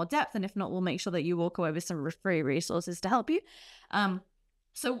chat in more depth. And if not, we'll make sure that you walk away with some free resources to help you.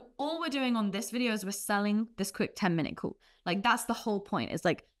 So all we're doing on this video is we're selling this quick 10-minute call. Like that's the whole point. It's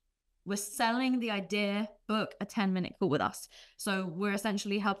like we're selling the idea, book a 10-minute call with us. So we're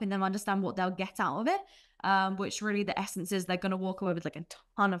essentially helping them understand what they'll get out of it, which really the essence is they're going to walk away with like a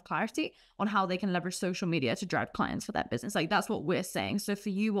ton of clarity on how they can leverage social media to drive clients for their business. Like that's what we're saying. So for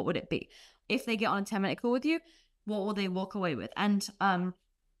you, what would it be? If they get on a 10-minute call with you, what will they walk away with? And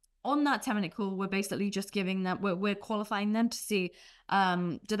on that 10-minute call, we're basically just giving them, we're qualifying them to see,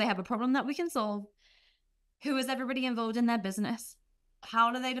 do they have a problem that we can solve? Who is everybody involved in their business?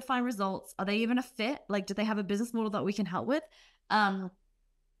 How do they define results? Are they even a fit? Like, do they have a business model that we can help with?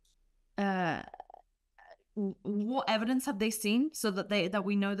 What evidence have they seen so that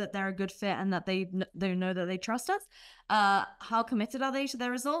we know that they're a good fit and that they know that they trust us? How committed are they to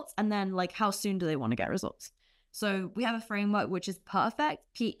their results? And then like, how soon do they want to get results? So we have a framework which is perfect,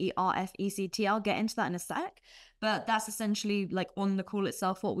 PERFECT. I'll get into that in a sec, but that's essentially like on the call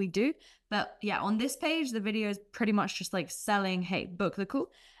itself what we do. But yeah, on this page, the video is pretty much just like selling, hey, book the call.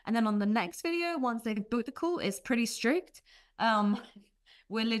 And then on the next video, once they've booked the call, it's pretty strict.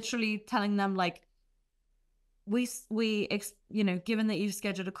 We're literally telling them like, given that you've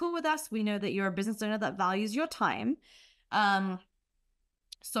scheduled a call with us, we know that you're a business owner that values your time.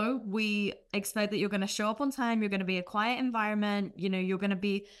 So we expect that you're going to show up on time. You're going to be a quiet environment. You're going to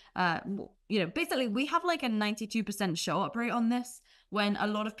be, basically we have like a 92% show up rate on this when a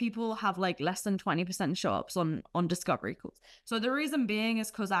lot of people have like less than 20% show ups on discovery calls. So the reason being is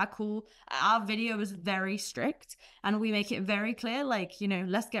because our video is very strict and we make it very clear, like,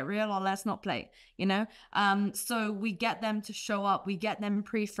 let's get real or let's not play, so we get them to show up, we get them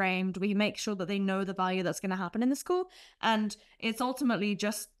pre-framed, we make sure that they know the value that's going to happen in the call. And it's ultimately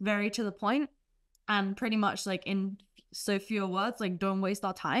just very to the point and pretty much like in so few words, like don't waste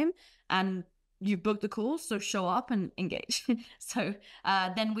our time. And you booked the call, so show up and engage. So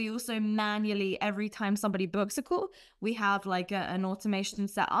then we also manually, every time somebody books a call, we have like an automation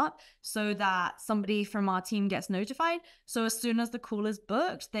set up so that somebody from our team gets notified. So as soon as the call is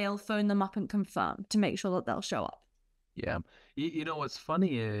booked, they'll phone them up and confirm to make sure that they'll show up. Yeah. What's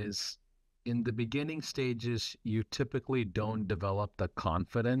funny is in the beginning stages, you typically don't develop the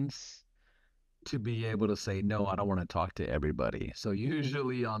confidence to be able to say, no, I don't want to talk to everybody. So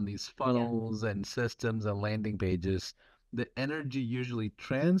usually on these funnels and systems and landing pages, the energy usually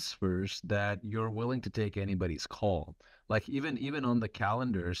transfers that you're willing to take anybody's call. Like even on the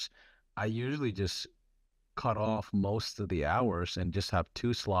calendars, I usually just cut off most of the hours and just have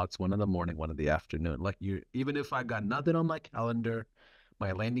two slots, one in the morning, one in the afternoon. Like even if I got nothing on my calendar,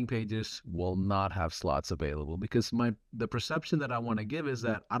 my landing pages will not have slots available because the perception that I want to give is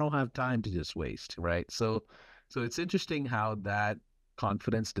that I don't have time to just waste, right? So it's interesting how that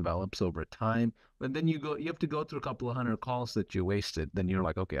confidence develops over time. And then you have to go through a couple of hundred calls that you wasted. Then you're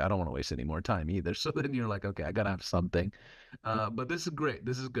like, okay, I don't want to waste any more time either. So then you're like, okay, I gotta have something. But this is great.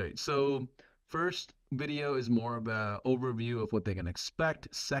 This is great. So first video is more of an overview of what they can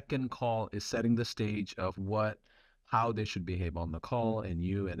expect. Second call is setting the stage of how they should behave on the call, and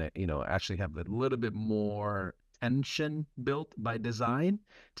actually have a little bit more tension built by design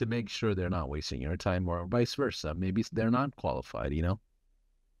to make sure they're not wasting your time, or vice versa. Maybe they're not qualified, Yep.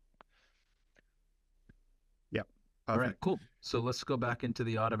 All right, cool. So let's go back into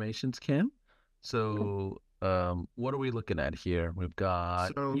the automations, Cam. So What are we looking at here? We've got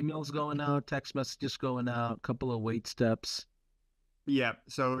So emails going out, text messages going out, a couple of wait steps. yeah,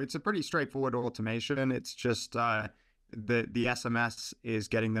 so it's a pretty straightforward automation. It's just the SMS is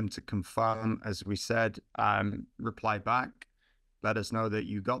getting them to confirm, as we said, reply back, let us know that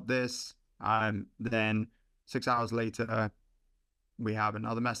you got this. Then 6 hours later, we have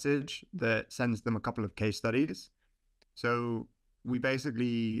another message that sends them a couple of case studies. So we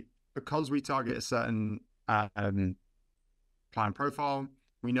basically, because we target a certain client profile,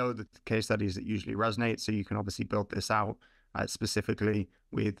 we know that the case studies that usually resonate. So you can obviously build this out specifically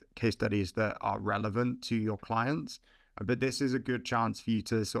with case studies that are relevant to your clients. But this is a good chance for you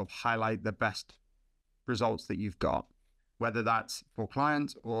to sort of highlight the best results that you've got, whether that's for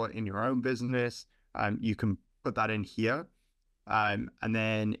clients or in your own business. You can put that in here. And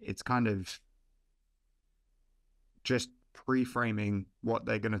then it's kind of just pre-framing what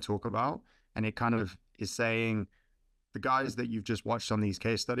they're going to talk about. And it kind of is saying, the guys that you've just watched on these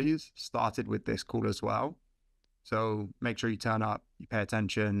case studies started with this call as well. So make sure you turn up, you pay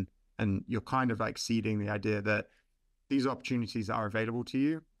attention, and you're kind of like seeding the idea that these opportunities are available to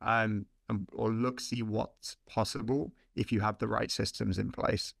you, or see what's possible if you have the right systems in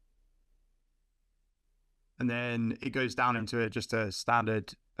place. And then it goes down into just a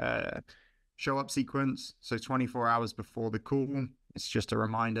standard show up sequence. So 24 hours before the call, it's just a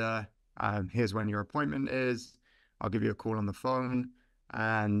reminder. Here's when your appointment is. I'll give you a call on the phone,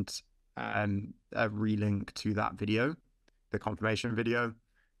 and a relink to that video, the confirmation video.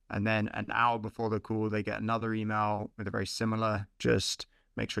 And then an hour before the call, they get another email with a very similar, just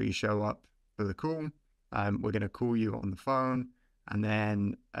make sure you show up for the call. We're going to call you on the phone, and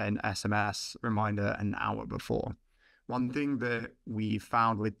then an SMS reminder an hour before. One thing that we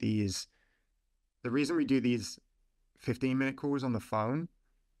found with these, the reason we do these 15-minute calls on the phone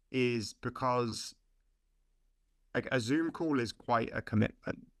is because like a Zoom call is quite a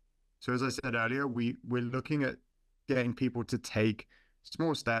commitment. So as I said earlier, we're looking at getting people to take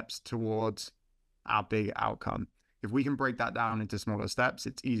small steps towards our big outcome. If we can break that down into smaller steps,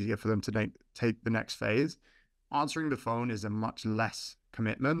 it's easier for them to take the next phase. Answering the phone is a much less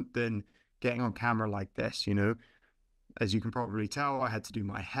commitment than getting on camera like this. As you can probably tell, I had to do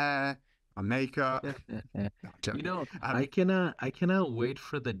my hair, my makeup. I cannot wait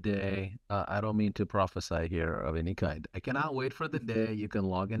for the day. I don't mean to prophesy here of any kind. I cannot wait for the day you can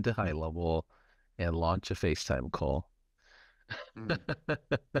log into High Level and launch a FaceTime call.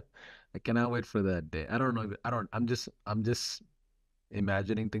 I cannot wait for that day. I don't know. I'm just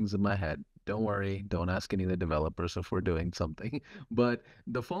imagining things in my head. Don't worry. Don't ask any of the developers if we're doing something. But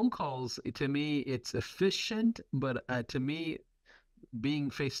the phone calls, to me, it's efficient. But to me, being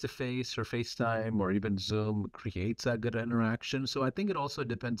face to face or FaceTime or even Zoom creates that good interaction. So I think it also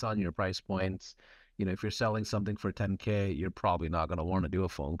depends on your price points. If you're selling something for 10K, you're probably not going to want to do a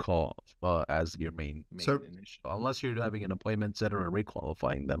phone call as your main initial, unless you're having an appointment setter or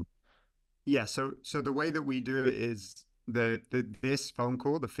requalifying them. Yeah. So the way that we do it is this phone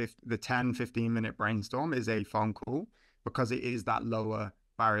call, the 10-15-minute brainstorm is a phone call because it is that lower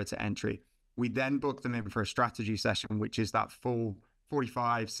barrier to entry. We then book them in for a strategy session, which is that full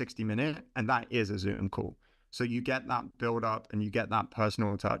 45, 60-minute, and that is a Zoom call. So you get that build up and you get that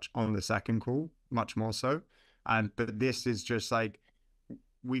personal touch on the second call, much more so. But this is just like,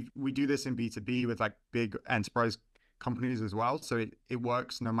 we do this in B2B with like big enterprise companies as well. So it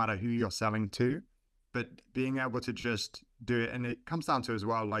works no matter who you're selling to, but being able to just do it. And it comes down to as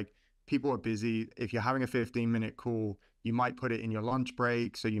well, like people are busy. If you're having a 15-minute call, you might put it in your lunch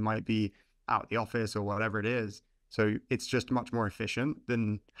break. So you might be out the office or whatever it is. So it's just much more efficient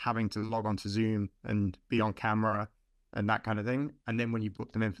than having to log on to Zoom and be on camera and that kind of thing. And then when you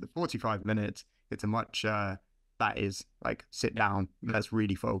book them in for the 45 minutes, it's a much, that is like sit down, let's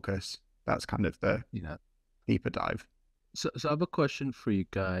really focus. That's kind of the deeper dive. So I have a question for you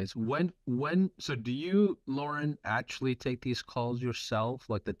guys. So do you, Lauren, actually take these calls yourself,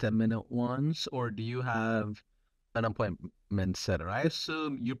 like the 10-minute ones, or do you have an appointment setter? I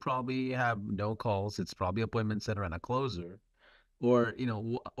assume you probably have no calls. It's probably appointment setter and a closer, or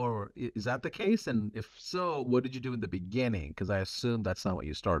or is that the case? And if so, what did you do in the beginning? Because I assume that's not what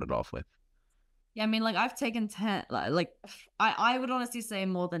you started off with. Yeah, I mean, like I've taken 10, I would honestly say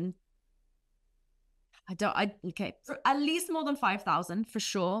more than, at least more than 5,000 for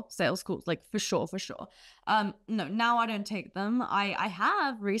sure. Sales calls, like for sure. No, now I don't take them. I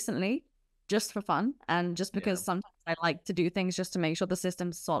have recently, just for fun and just because sometimes I like to do things just to make sure the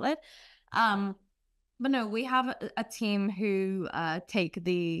system's solid. But no, we have a team who take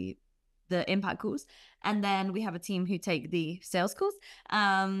the impact calls, and then we have a team who take the sales calls.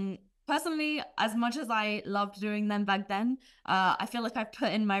 personally, as much as I loved doing them back then, I feel like I've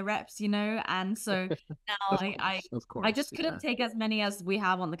put in my reps, and so now Of I course, just yeah. couldn't take as many as we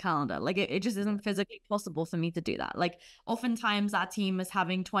have on the calendar. Like it just isn't physically possible for me to do that. Like oftentimes our team is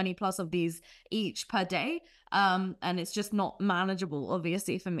having 20 plus of these each per day. And it's just not manageable,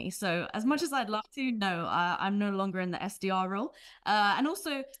 obviously, for me. So as much as I'd love to, no, I'm no longer in the SDR role. And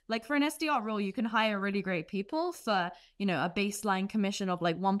also, like for an SDR role, you can hire really great people for, a baseline commission of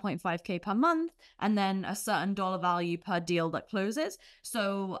like 1.5K per month, and then a certain dollar value per deal that closes.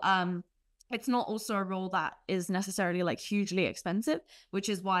 So, it's not also a role that is necessarily like hugely expensive, which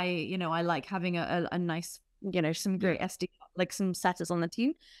is why, I like having a nice, some great SD, like some setters on the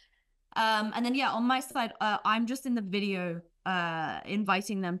team. And then, on my side, I'm just in the video,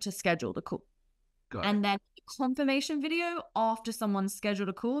 inviting them to schedule the call. And then the confirmation video after someone's scheduled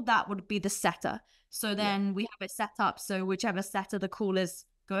a call, that would be the setter. So then we have it set up. So whichever setter the call is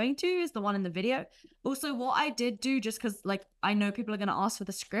going to is the one in the video. Also, what I did do, just because like I know people are going to ask for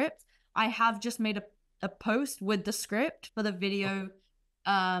the script, I have just made a post with the script for the video,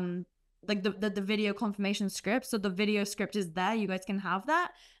 like the video confirmation script. So the video script is there. You guys can have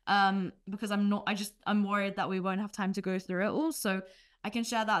that. Because I'm worried that we won't have time to go through it all. So I can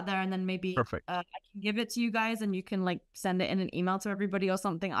share that there, and then maybe I can give it to you guys, and you can like send it in an email to everybody or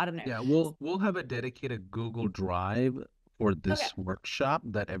something. I don't know. Yeah, we'll have a dedicated Google Drive for this workshop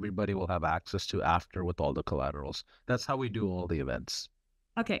that everybody will have access to after with all the collaterals. That's how we do all the events.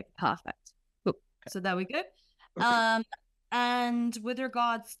 Okay, perfect. Cool. So there we go. And with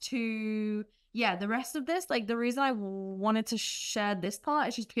regards to the rest of this, like the reason I wanted to share this part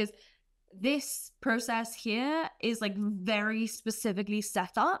is just because this process here is like very specifically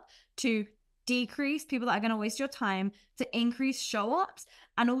set up to decrease people that are going to waste your time, to increase show ups,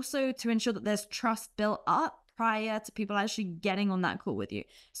 and also to ensure that there's trust built up prior to people actually getting on that call with you.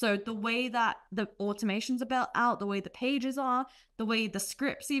 So the way that the automations are built out, the way the pages are, the way the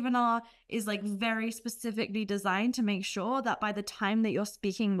scripts even are, is like very specifically designed to make sure that by the time that you're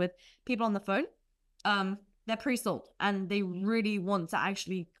speaking with people on the phone, they're pre-sold and they really want to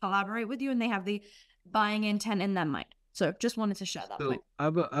actually collaborate with you, and they have the buying intent in their mind. So just wanted to share that point. I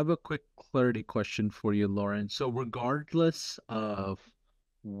have a quick clarity question for you, Lauren. So regardless of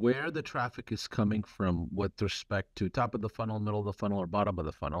where the traffic is coming from with respect to top of the funnel, middle of the funnel, or bottom of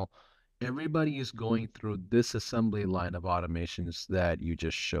the funnel, everybody is going through this assembly line of automations that you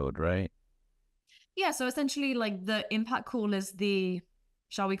just showed, right? Yeah, so essentially like the impact call is the,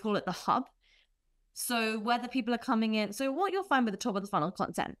 shall we call it the hub? So whether people are coming in, so what you'll find with the top of the funnel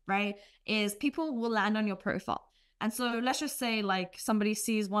content, right, is people will land on your profile. And so let's just say like somebody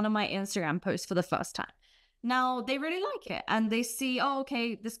sees one of my Instagram posts for the first time. Now they really like it and they see, oh,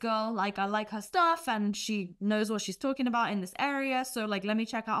 okay, this girl, like I like her stuff and she knows what she's talking about in this area. So like, let me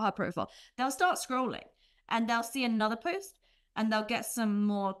check out her profile. They'll start scrolling and they'll see another post and they'll get some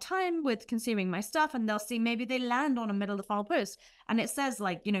more time with consuming my stuff, and they'll see maybe they land on a middle of the funnel post and it says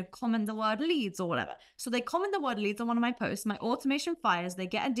like, comment the word leads or whatever. So they comment the word leads on one of my posts, my automation fires, they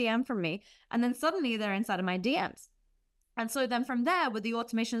get a DM from me, and then suddenly they're inside of my DMs. And so then from there, with the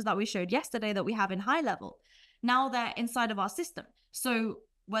automations that we showed yesterday that we have in high level, now they're inside of our system. So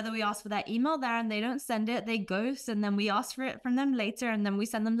whether we ask for their email there and they don't send it, they ghost, and then we ask for it from them later, and then we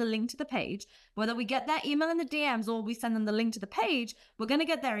send them the link to the page. Whether we get their email in the DMs or we send them the link to the page, we're going to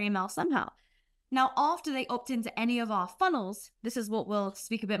get their email somehow. Now, after they opt into any of our funnels, this is what we'll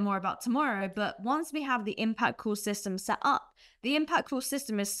speak a bit more about tomorrow, but once we have the Impact Call system set up, the Impact Call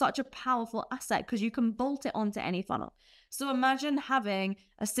system is such a powerful asset because you can bolt it onto any funnel. So imagine having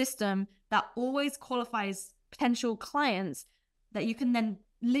a system that always qualifies potential clients that you can then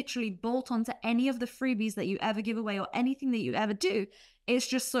literally bolt onto any of the freebies that you ever give away or anything that you ever do. It's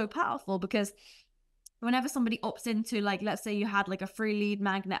just so powerful because whenever somebody opts into, like, let's say you had like a free lead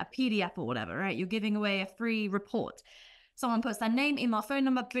magnet, a PDF or whatever, right? You're giving away a free report. Someone puts their name, email, phone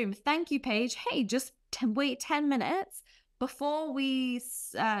number, boom, thank you page. Hey, just wait 10 minutes before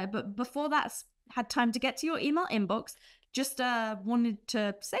before that's had time to get to your email inbox. Just wanted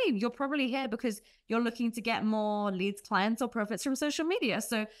to say you're probably here because you're looking to get more leads, clients, or profits from social media.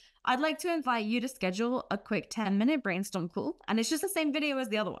 So I'd like to invite you to schedule a quick 10-minute brainstorm call. And it's just the same video as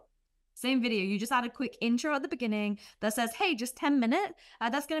the other one. Same video. You just add a quick intro at the beginning that says, hey, just 10 minutes.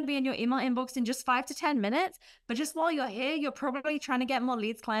 That's going to be in your email inbox in just 5 to 10 minutes. But just while you're here, you're probably trying to get more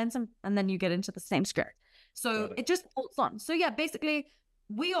leads, clients, and then you get into the same script. So it just bolts on. So yeah, basically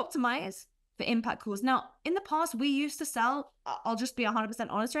we optimize for impact calls. Now, in the past, we used to sell, I'll just be 100%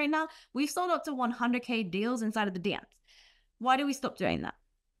 honest right now, we've sold up to 100K deals inside of the DMs. Why do we stop doing that?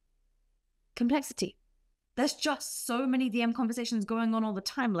 Complexity. there's just so many DM conversations going on all the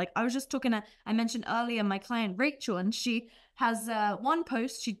time. Like I was just talking to, I mentioned earlier, my client Rachel, and she has one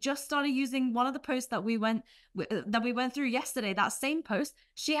post. She just started using one of the posts that we went through yesterday. That same post,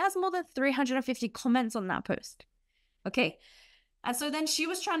 she has more than 350 comments on that post. Okay. And so then she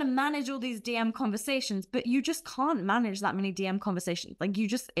was trying to manage all these DM conversations, but you just can't manage that many DM conversations. Like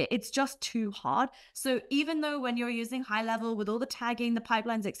it's just too hard. So even though when you're using high level with all the tagging, the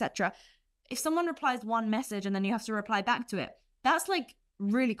pipelines, etc., if someone replies one message and then you have to reply back to it, that's like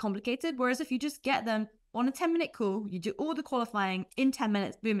really complicated. Whereas if you just get them on a 10-minute call, you do all the qualifying in 10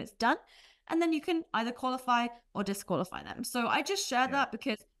 minutes, boom, it's done. And then you can either qualify or disqualify them. So I just shared that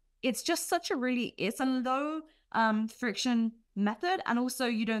because it's just it's a low friction method, and also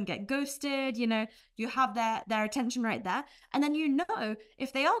you don't get ghosted. You have their attention right there, and then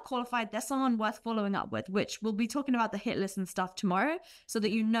if they are qualified, there's someone worth following up with, which we'll be talking about the hit list and stuff tomorrow, so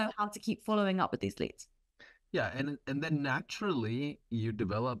that you know how to keep following up with these leads. Yeah, and then naturally you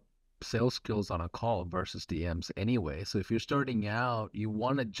develop sales skills on a call versus DMs anyway. So if you're starting out, you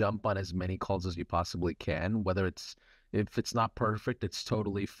want to jump on as many calls as you possibly can, if it's not perfect, it's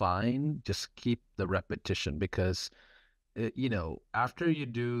totally fine. Just keep the repetition, because after you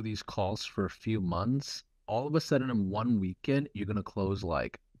do these calls for a few months, all of a sudden in one weekend, you're going to close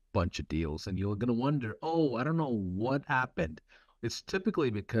like a bunch of deals, and you're going to wonder, oh, I don't know what happened. It's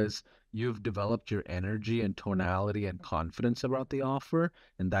typically because you've developed your energy and tonality and confidence about the offer,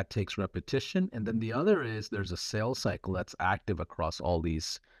 and that takes repetition. And then the other is there's a sales cycle that's active across all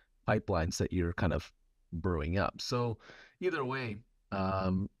these pipelines that you're kind of brewing up. So either way,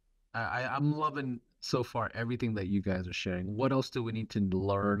 I'm loving so far everything that you guys are sharing. What else do we need to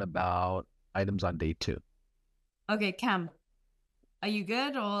learn about items on day 2? Okay, Cam, are you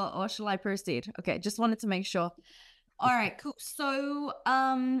good, or shall I proceed? Okay, just wanted to make sure. All right, cool. So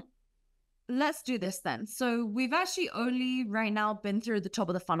let's do this then. So we've actually only right now been through the top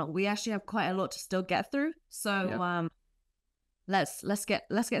of the funnel. We actually have quite a lot to still get through. So let's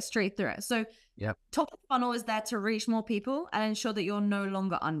get straight through it. So top of the funnel is there to reach more people and ensure that you're no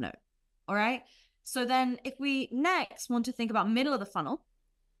longer unknown. All right. So then if we next want to think about middle of the funnel,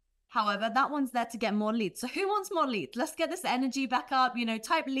 however, that one's there to get more leads. So who wants more leads? Let's get this energy back up.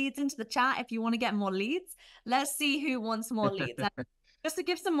 Type leads into the chat if you want to get more leads. Let's see who wants more leads. Just to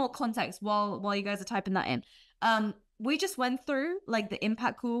give some more context while you guys are typing that in. We just went through like the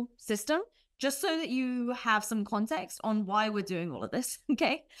impact call system, just so that you have some context on why we're doing all of this,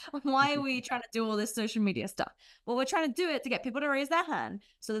 okay? Why are we trying to do all this social media stuff? Well, we're trying to do it to get people to raise their hand,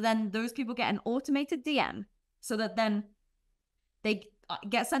 so that then those people get an automated DM, so that then they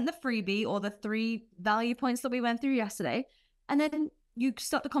get sent the freebie or the 3 value points that we went through yesterday, and then you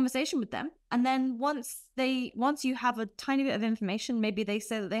start the conversation with them. And then once you have a tiny bit of information, maybe they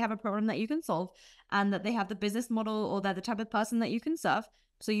say that they have a problem that you can solve, and that they have the business model, or they're the type of person that you can serve.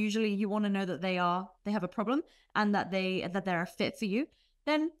 So usually you want to know that they have a problem and that they're a fit for you.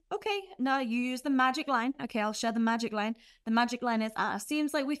 Then, okay, now you use the magic line. Okay, I'll share the magic line. The magic line is,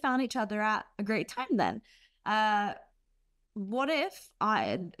 seems like we found each other at a great time then. What if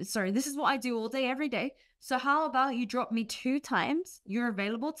this is what I do all day, every day. So how about you drop me 2 times you're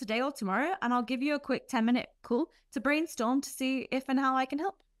available today or tomorrow, and I'll give you a quick 10-minute call to brainstorm to see if and how I can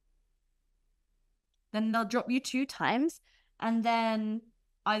help. Then they'll drop you 2 times, and then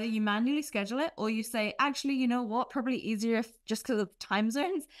either you manually schedule it, or you say, actually, you know what, probably easier if just because of time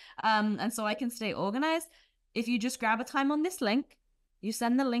zones, and so I can stay organized. If you just grab a time on this link, you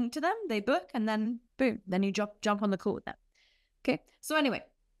send the link to them, they book, and then boom, then you jump on the call with them. Okay, so anyway,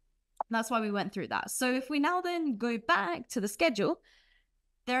 that's why we went through that. So if we now then go back to the schedule,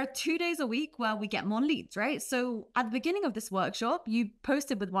 there are 2 days a week where we get more leads, right? So at the beginning of this workshop, you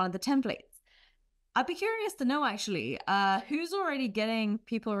posted with one of the templates. I'd be curious to know, actually, who's already getting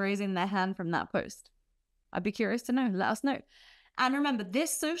people raising their hand from that post? I'd be curious to know. Let us know. And remember,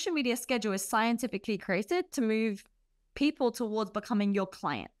 this social media schedule is scientifically created to move people towards becoming your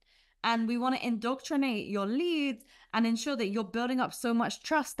client. And we want to indoctrinate your leads and ensure that you're building up so much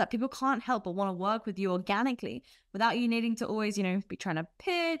trust that people can't help but want to work with you organically, without you needing to always, be trying to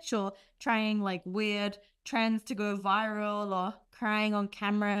pitch or trying like weird trends to go viral, or crying on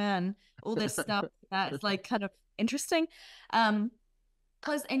camera and all this stuff that's like kind of interesting.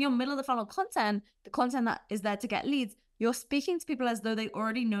 Because in your middle of the funnel content, the content that is there to get leads, you're speaking to people as though they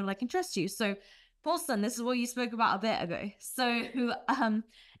already know, like, and trust you. So Paulson, this is what you spoke about a bit ago. So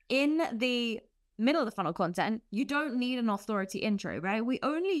in the middle of the funnel content, you don't need an authority intro, right? We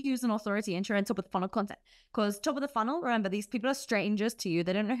only use an authority intro in top of the funnel content, because top of the funnel, remember, these people are strangers to you.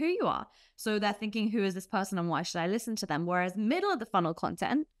 They don't know who you are. So they're thinking, who is this person and why should I listen to them? Whereas middle of the funnel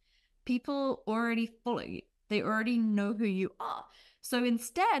content, people already follow you. They already know who you are. So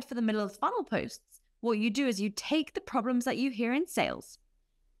instead, for the middle of the funnel posts, what you do is you take the problems that you hear in sales.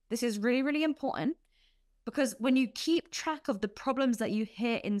 This is really, really important, because when you keep track of the problems that you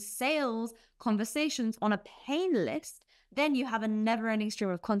hear in sales conversations on a pain list, then you have a never-ending stream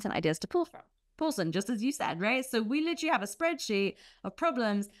of content ideas to pull from. Paulson, just as you said, right? So we literally have a spreadsheet of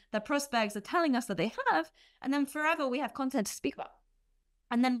problems that prospects are telling us that they have, and then forever we have content to speak about.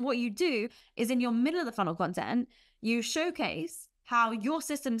 And then what you do is in your middle of the funnel content, you showcase how your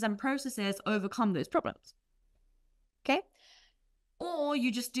systems and processes overcome those problems. Okay? Or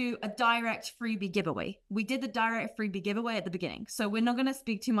you just do a direct freebie giveaway. We did the direct freebie giveaway at the beginning. So we're not going to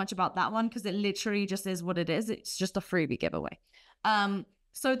speak too much about that one because it literally just is what it is. It's just a freebie giveaway.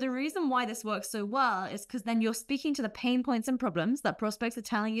 So the reason why this works so well is because then you're speaking to the pain points and problems that prospects are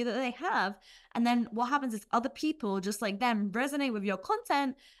telling you that they have. And then what happens is other people just like them resonate with your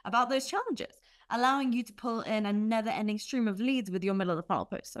content about those challenges, allowing you to pull in a never-ending stream of leads with your middle of the funnel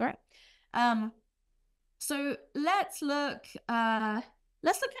posts. All right. So let's look at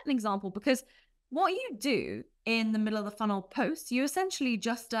an example, because what you do in the middle of the funnel post, you essentially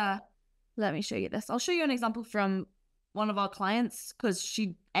just, let me show you this. I'll show you an example from one of our clients because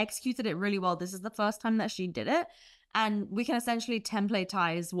she executed it really well. This is the first time that she did it, and we can essentially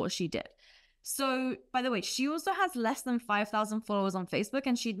templatize what she did. So, by the way, she also has less than 5,000 followers on Facebook,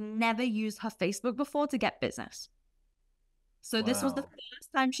 and she'd never used her Facebook before to get business. So this was the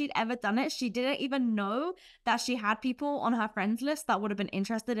first time she'd ever done it. She didn't even know that she had people on her friends list that would have been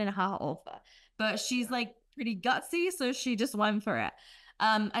interested in her offer. But she's like pretty gutsy, so she just went for it.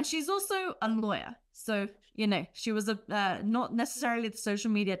 And she's also a lawyer. So, you know, she was not necessarily the social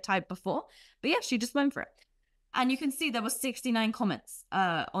media type before, but yeah, she just went for it. And you can see there were 69 comments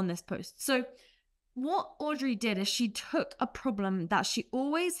on this post. So what Audrey did is she took a problem that she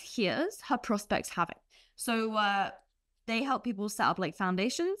always hears her prospects having. So they help people set up like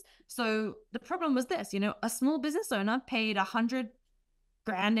foundations. So the problem was this, you know, a small business owner paid $100,000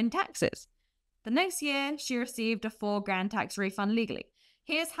 in taxes. The next year, she received a $4,000 tax refund legally.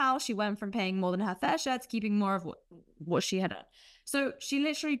 Here's how she went from paying more than her fair share to keeping more of what she had earned. So she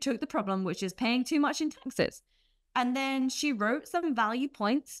literally took the problem, which is paying too much in taxes, and then she wrote some value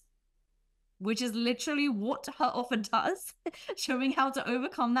points, which is literally what her offer does, showing how to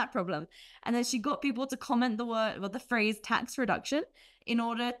overcome that problem. And then she got people to comment the phrase tax reduction in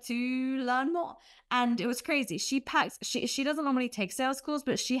order to learn more. And it was crazy. She doesn't normally take sales calls,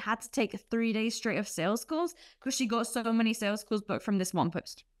 but she had to take 3 days straight of sales calls because she got so many sales calls booked from this one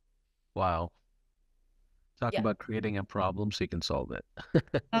post. Wow. Talk about creating a problem so you can solve it.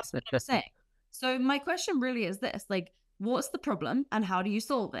 That's what I'm saying. So my question really is this, like, what's the problem and how do you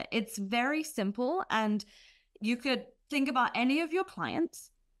solve it? It's very simple, and you could think about any of your clients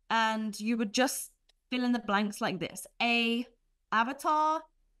and you would just fill in the blanks like this. A, avatar,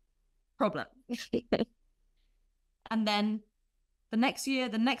 problem. And then the next year,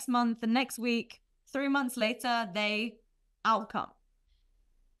 the next month, the next week, 3 months later, they, outcome.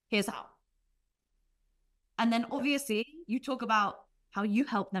 Here's how. And then obviously you talk about how you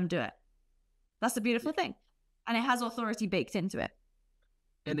help them do it. That's the beautiful thing. And it has authority baked into it.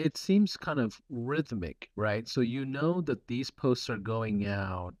 And it seems kind of rhythmic, right? So you know that these posts are going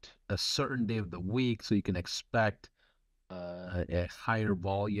out a certain day of the week, so you can expect a higher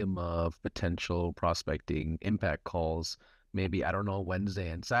volume of potential prospecting impact calls, maybe, I don't know, Wednesday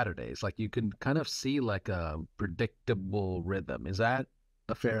and Saturdays. Like you can kind of see like a predictable rhythm. Is that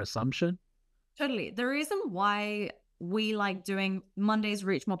a fair assumption? Totally. The reason why we like doing Mondays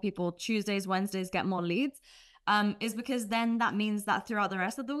reach more people, Tuesdays, Wednesdays get more leads, is because then that means that throughout the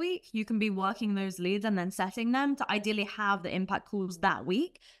rest of the week, you can be working those leads and then setting them to ideally have the impact calls that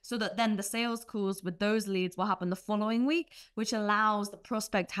week, so that then the sales calls with those leads will happen the following week, which allows the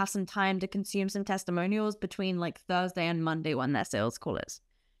prospect to have some time to consume some testimonials between like Thursday and Monday when their sales call is.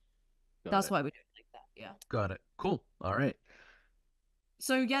 That's why we do it like that. Yeah. Got it. Cool. All right.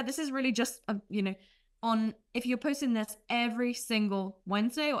 So yeah, this is really just, if you're posting this every single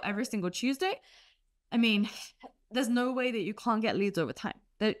Wednesday or every single Tuesday, I mean, there's no way that you can't get leads over time.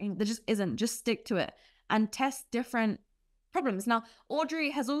 There just isn't. Just stick to it and test different problems. Now,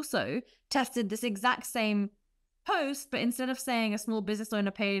 Audrey has also tested this exact same post, but instead of saying a small business owner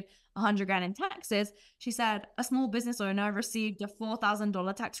paid $100,000 in taxes, she said a small business owner received a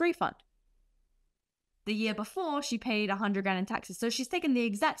 $4,000 tax refund. The year before, she paid $100,000 in taxes. So she's taken the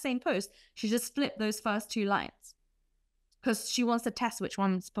exact same post. She just flipped those first two lines because she wants to test which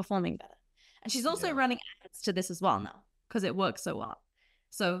one's performing better. And she's also running ads to this as well now because it works so well.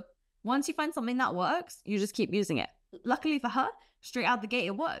 So once you find something that works, you just keep using it. Luckily for her, straight out the gate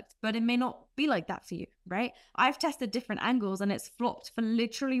it worked, but it may not be like that for you, right? I've tested different angles and it's flopped for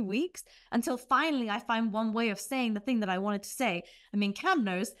literally weeks until finally I find one way of saying the thing that I wanted to say. I mean, Cam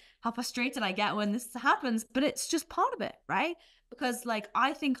knows how frustrated I get when this happens, but it's just part of it, right? Because like,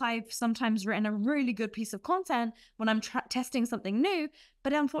 I think I've sometimes written a really good piece of content when I'm testing something new,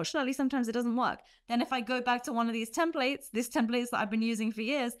 but unfortunately, sometimes it doesn't work. Then if I go back to one of these templates that I've been using for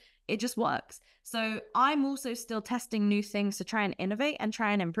years, it just works. So I'm also still testing new things to try and innovate and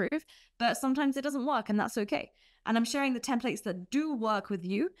try and improve, but sometimes it doesn't work and that's okay. And I'm sharing the templates that do work with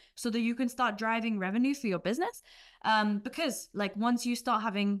you so that you can start driving revenue for your business. Because like once you start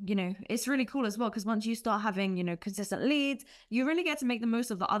having, it's really cool as well, because once you start having, consistent leads, you really get to make the most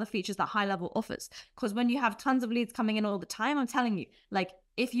of the other features that High Level offers. Because when you have tons of leads coming in all the time, I'm telling you, like,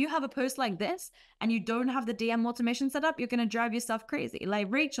 if you have a post like this and you don't have the DM automation set up, you're going to drive yourself crazy. Like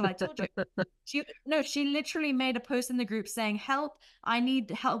Rachel, I told you, she literally made a post in the group saying, help, I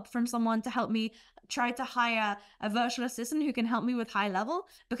need help from someone to help me try to hire a virtual assistant who can help me with High Level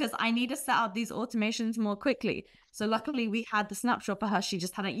because I need to set up these automations more quickly. So luckily we had the snapshot for her. She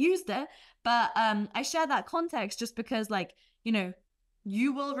just hadn't used it. But I share that context just because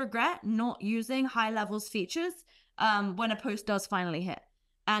you will regret not using High Level's features when a post does finally hit.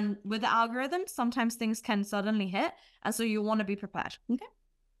 And with the algorithm, sometimes things can suddenly hit. And so you want to be prepared. Okay.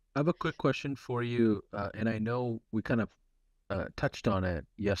 I have a quick question for you. And I know we kind of touched on it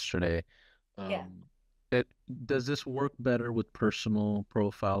yesterday. Yeah. Does this work better with personal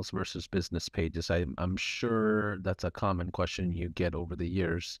profiles versus business pages? I'm sure that's a common question you get over the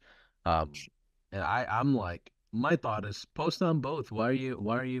years. And I'm like, my thought is post on both. Why are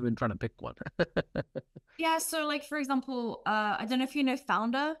you even trying to pick one? Yeah, so like for example, I don't know if you know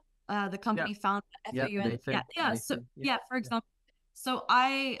Founder, the company Founder, F-O-U-N. Nathan. Yeah. So for example, so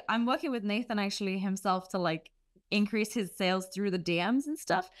I'm working with Nathan actually himself to like increase his sales through the DMs and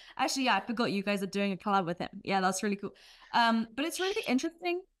stuff. Actually, yeah, I forgot you guys are doing a collab with him. Yeah, that's really cool. But it's really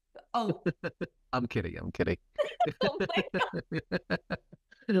interesting. Oh, I'm kidding. oh my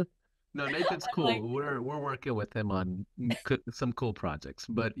God. No, Nathan's cool. Like, We're working with him on some cool projects.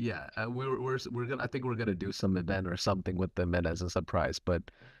 But yeah, we're gonna. I think we're gonna do some event or something with them and as a surprise. But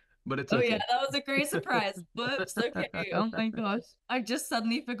it's oh okay. yeah, that was a great surprise. Whoops. Okay. Oh my gosh. I just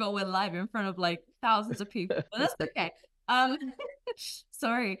suddenly forgot we're live in front of like thousands of people. But that's okay. Um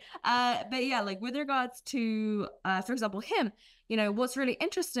sorry. But yeah, like with regards to for example, him, what's really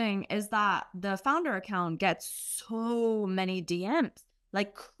interesting is that the Founder account gets so many DMs,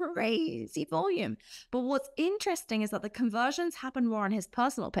 like crazy volume. But what's interesting is that the conversions happen more on his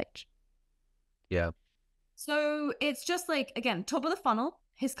personal page. Yeah. So it's just like, again, top of the funnel,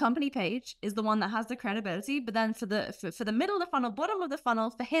 his company page is the one that has the credibility, but then for the middle of the funnel, bottom of the funnel,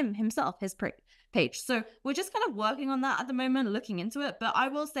 for himself, his page. So we're just kind of working on that at the moment, looking into it. But I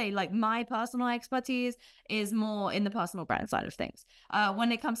will say, like, my personal expertise is more in the personal brand side of things.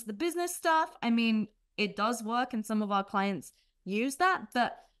 When it comes to the business stuff, I mean, it does work and some of our clients use that,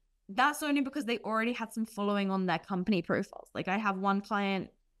 but that's only because they already had some following on their company profiles. Like I have one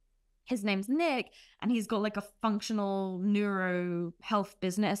client, his name's Nick, and he's got like a functional neuro health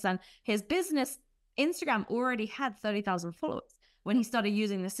business, and his business Instagram already had 30,000 followers when he started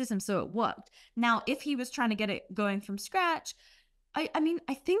using the system, so it worked. Now, if he was trying to get it going from scratch, I mean,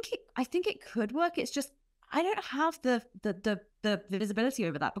 I think it could work. It's just I don't have the visibility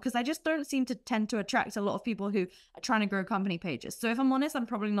over that because I just don't seem to tend to attract a lot of people who are trying to grow company pages. So if I'm honest, I'm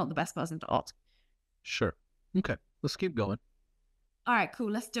probably not the best person to ask. Sure. Okay. Let's keep going. All right, cool.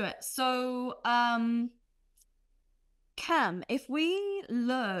 Let's do it. So, Cam, if we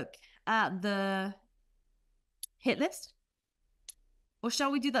look at the hit list, or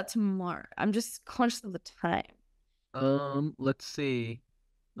shall we do that tomorrow? I'm just conscious of the time. Let's see.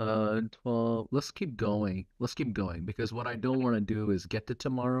 12. Let's keep going. Because what I don't want to do is get to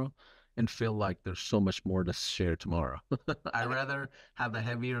tomorrow and feel like there's so much more to share tomorrow. I'd rather have a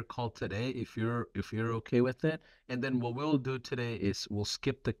heavier call today if you're okay with it. And then what we'll do today is we'll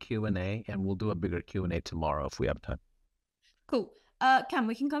skip the Q&A and we'll do a bigger Q&A tomorrow if we have time. Cool. Cam,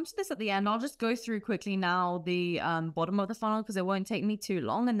 we can come to this at the end. I'll just go through quickly now the bottom of the funnel because it won't take me too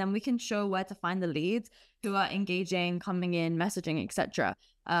long, and then we can show where to find the leads who are engaging, coming in, messaging, etc.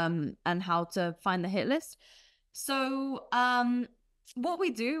 And how to find the hit list. So what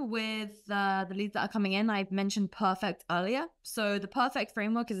we do with the leads that are coming in, I mentioned Perfect earlier. So the Perfect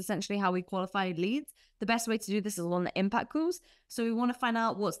framework is essentially how we qualify leads. The best way to do this is on the impact calls. So we want to find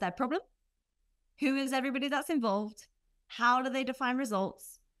out what's their problem, who is everybody that's involved, how do they define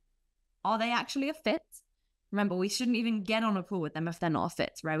results, are they actually a fit? Remember, we shouldn't even get on a call with them if they're not a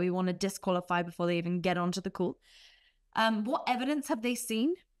fit, right? We want to disqualify before they even get onto the call. What evidence have they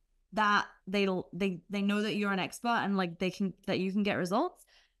seen that they know that you're an expert and like that you can get results?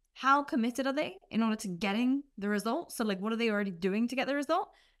 How committed are they in order to getting the result? So like, what are they already doing to get the result?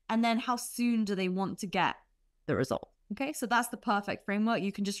 And then how soon do they want to get the result? Okay, so that's the perfect framework.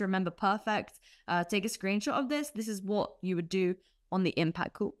 You can just remember perfect, take a screenshot of this. This is what you would do on the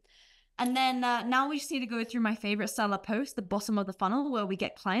impact call. And then now we just need to go through my favorite seller post, the bottom of the funnel, where we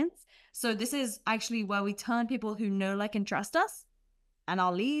get clients. So this is actually where we turn people who know, like, and trust us and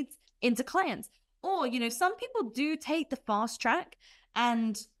our leads into clients. Or, you know, some people do take the fast track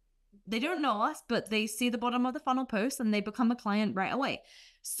and they don't know us, but they see the bottom of the funnel post and they become a client right away.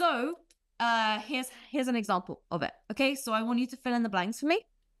 So here's an example of it. Okay, so I want you to fill in the blanks for me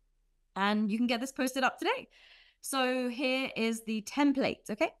and you can get this posted up today. So here is the template.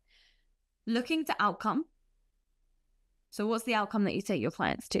 Okay, looking to outcome. So what's the outcome that you take your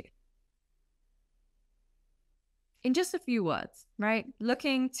clients to? In just a few words, right?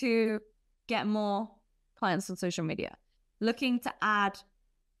 Looking to get more clients on social media, looking to add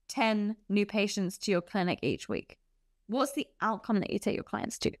 10 new patients to your clinic each week. What's the outcome that you take your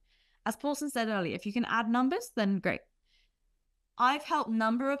clients to? As Paulson said earlier, if you can add numbers, then great. I've helped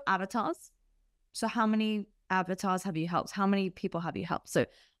number of avatars. So how many avatars have you helped? How many people have you helped? So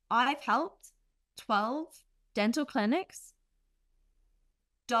I've helped 12 dental clinics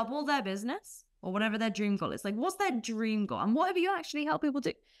double their business or whatever their dream goal is. Like, what's their dream goal? And what have you actually helped people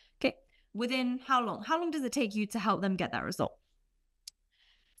do? Okay. Within how long? How long does it take you to help them get that result?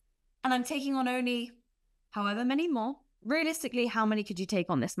 And I'm taking on only however many more. Realistically, how many could you take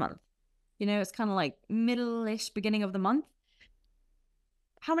on this month? You know, it's kind of like middle-ish, beginning of the month.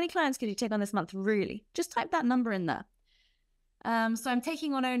 How many clients could you take on this month, really? Just type that number in there. So I'm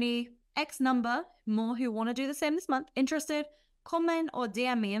taking on only X number more who want to do the same this month. Interested? Comment or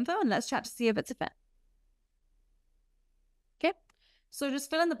DM me info and let's chat to see if it's a fit. Okay, so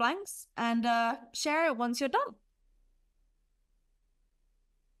just fill in the blanks and share it once you're done.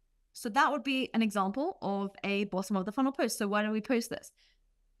 So that would be an example of a bottom of the funnel post. So why do we post this?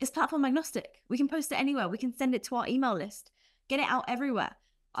 It's platform agnostic. We can post it anywhere. We can send it to our email list, get it out everywhere.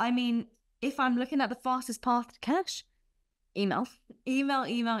 I mean, if I'm looking at the fastest path to cash, email.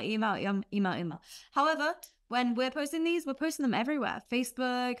 However, when we're posting these, we're posting them everywhere.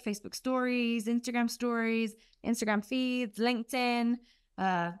 Facebook stories, Instagram feeds, LinkedIn,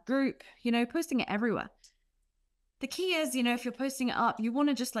 group, you know, posting it everywhere. The key is, you know, if you're posting it up, you want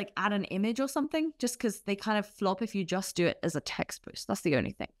to just like add an image or something just because they kind of flop if you just do it as a text post. That's the only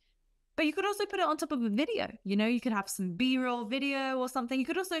thing. But you could also put it on top of a video. You know, you could have some B-roll video or something. You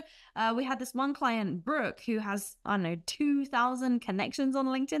could also, we had this one client, Brooke, who has, I don't know, 2,000 connections on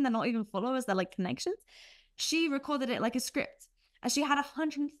LinkedIn. They're not even followers, they're like connections. She recorded it like a script and she had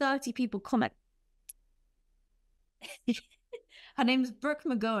 130 people comment. Her name's Brooke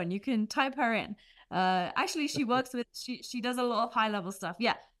McGowan. You can type her in. Actually, she works with, she does a lot of high level stuff.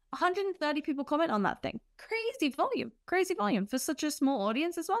 Yeah. 130 people comment on that thing. Crazy volume for such a small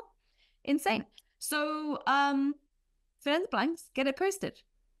audience as well. Insane. So, fill in the blanks, get it posted.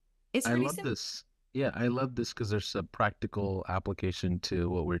 It's really simple. This. Yeah, I love this because there's a practical application to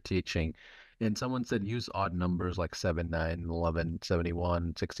what we're teaching. And someone said use odd numbers like 7, 9, 11,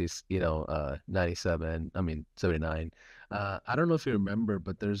 71, 60, 97, 79. I don't know if you remember,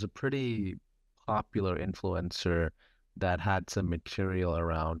 but there's a pretty popular influencer that had some material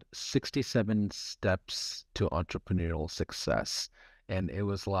around 67 steps to entrepreneurial success. And it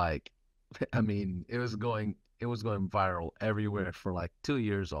was like, it was going viral everywhere for like 2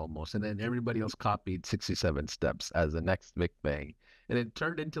 years almost. And then everybody else copied 67 steps as the next big thing. And it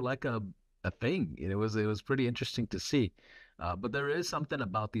turned into like a thing. And it was pretty interesting to see. But there is something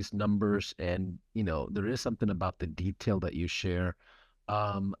about these numbers and, you know, there is something about the detail that you share.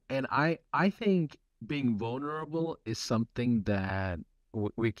 And I think being vulnerable is something that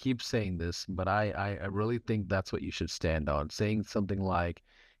we keep saying this, but I really think that's what you should stand on. Saying something like,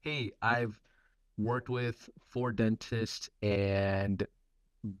 hey, I've worked with 4 dentists and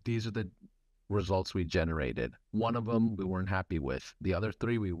these are the results we generated. One of them we weren't happy with. The other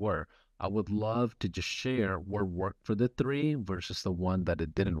 3 we were. I would love to just share what worked for the 3 versus the one that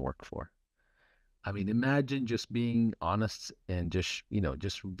it didn't work for. I mean, imagine just being honest and just, you know,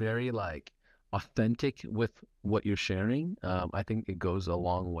 just very like authentic with what you're sharing. I think it goes a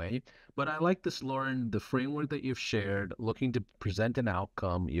long way. But I like this, Lauren, the framework that you've shared, looking to present an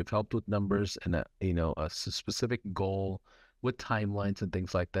outcome. You've helped with numbers and a specific goal with timelines and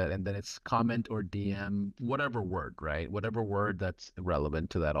things like that. And then it's comment or DM, whatever word, right? Whatever word that's relevant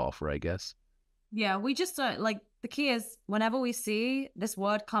to that offer, I guess. Yeah, we just don't like the key is whenever we see this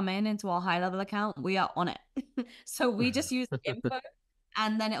word come into our high level account, we are on it. So we just use info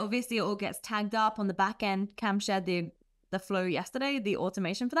and then obviously it all gets tagged up on the back end. Cam shared the flow yesterday, the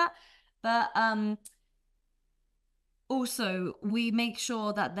automation for that. But also we make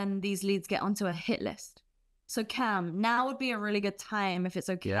sure that then these leads get onto a hit list. So Cam, now would be a really good time if it's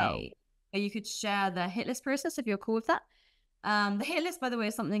Yeah. okay. You could share the hit list process if you're cool with that. The hit list, by the way,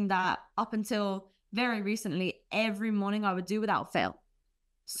 is something that up until very recently, every morning I would do without fail.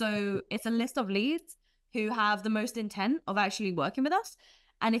 So it's a list of leads who have the most intent of actually working with us.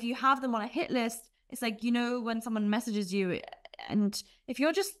 And if you have them on a hit list, it's like, when someone messages you, and if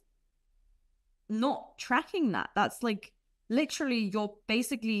you're just not tracking that, that's like literally you're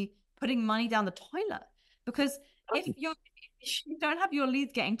basically putting money down the toilet. Because if you don't have your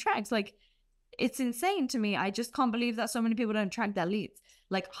leads getting tracked, like it's insane to me. I just can't believe that so many people don't track their leads.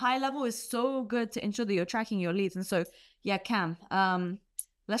 Like high level is so good to ensure that you're tracking your leads. And so yeah, Cam,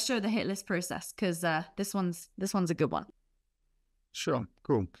 let's show the hit list process because this one's a good one. Sure,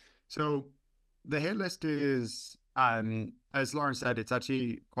 cool. So the hit list is, as Lauren said, it's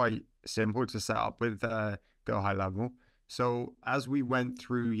actually quite simple to set up with Go High Level. So as we went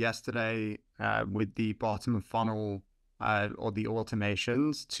through yesterday with the bottom of funnel or the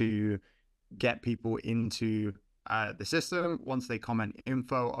automations to get people into the system, once they comment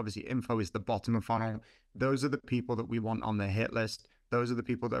info, obviously info is the bottom of funnel. Those are the people that we want on the hit list. Those are the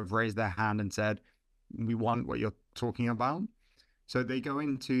people that have raised their hand and said, we want what you're talking about. So they go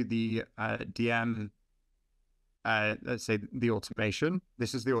into the DM, let's say the automation.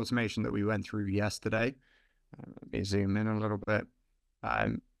 This is the automation that we went through yesterday. Let me zoom in a little bit.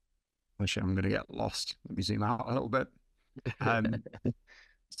 Wish I'm going to get lost. Let me zoom out a little bit.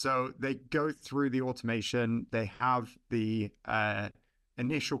 So they go through the automation. They have the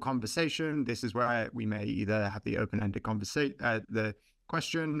initial conversation. This is where we may either have the open-ended conversation, the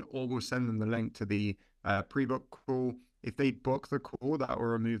question, or we'll send them the link to the pre-book call. If they book the call, that will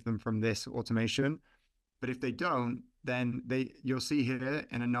remove them from this automation. But if they don't, then you'll see here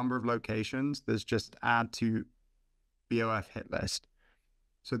in a number of locations, there's just add to BOF hit list.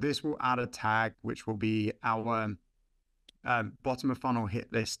 So this will add a tag, which will be our bottom of funnel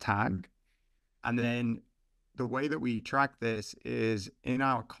hit list tag. And then the way that we track this is in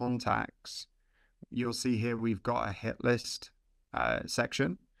our contacts, you'll see here we've got a hit list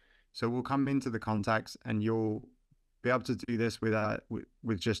section. So we'll come into the contacts and you'll be able to do this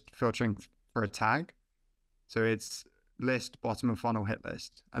with just filtering for a tag. So it's list bottom of funnel hit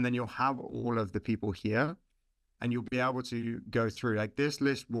list. And then you'll have all of the people here and you'll be able to go through. Like this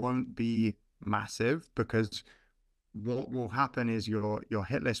list won't be massive because what will happen is your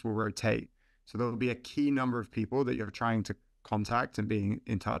hit list will rotate. So there'll be a key number of people that you're trying to contact and being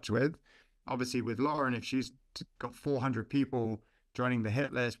in touch with. Obviously with Lauren, if she's got 400 people joining the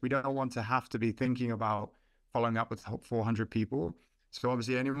hit list, we don't want to have to be thinking about following up with 400 people. So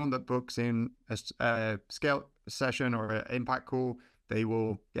obviously anyone that books in a scale session or an impact call, they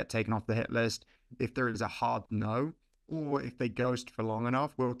will get taken off the hit list. If there is a hard no, or if they ghost for long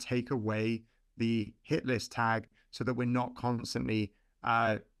enough, we'll take away the hit list tag so that we're not constantly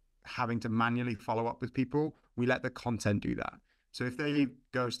having to manually follow up with people. We let the content do that. So if they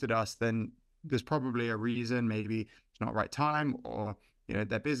ghosted us, then there's probably a reason, maybe it's not right time or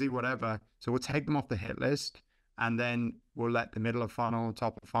they're busy, whatever. So we'll take them off the hit list and then we'll let the middle of funnel,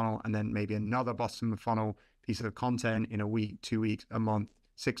 top of funnel, and then maybe another bottom of funnel piece of content in a week, 2 weeks, a month,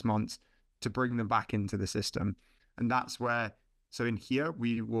 6 months to bring them back into the system. And that's where, so in here,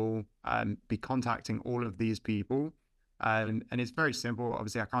 we will be contacting all of these people. And it's very simple.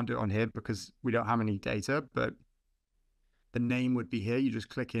 Obviously, I can't do it on here because we don't have any data, but the name would be here. You just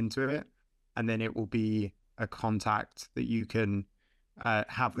click into it and then it will be a contact that you can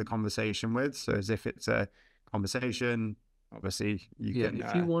have the conversation with. So as if it's a conversation, obviously you can.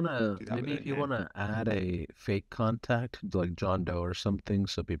 If you wanna, maybe if you wanna add a fake contact like John Doe or something,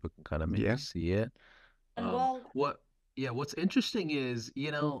 so people can kind of maybe see it. What's interesting is,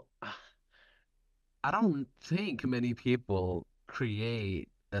 I don't think many people create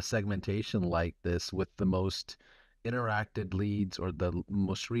a segmentation like this with the most interacted leads or the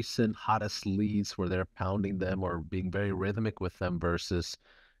most recent hottest leads where they're pounding them or being very rhythmic with them versus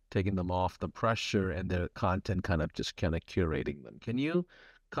taking them off the pressure and their content kind of curating them. Can you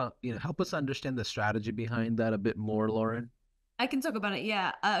help us understand the strategy behind that a bit more, Lauren? I can talk about it.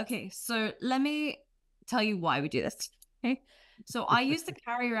 Yeah. Okay. So let me tell you why we do this. Okay. So I used to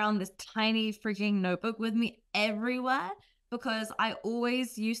carry around this tiny freaking notebook with me everywhere because I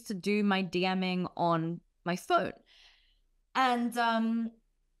always used to do my DMing on my phone. And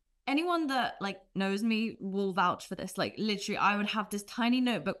anyone that like knows me will vouch for this. Like literally, I would have this tiny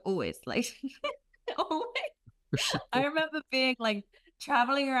notebook always, like always. I remember being like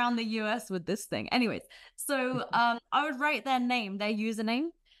traveling around the US with this thing. Anyways, so I would write their name, their username,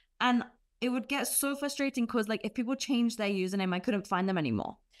 and it would get so frustrating because like if people changed their username, I couldn't find them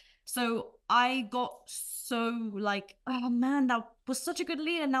anymore. So I got so like, oh man, that was such a good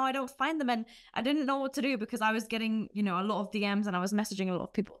lead, and now I don't find them, and I didn't know what to do because I was getting, you know, a lot of DMs and I was messaging a lot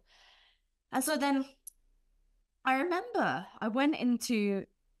of people. And so then I remember I went into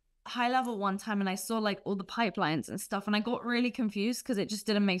high level one time and I saw like all the pipelines and stuff, and I got really confused because it just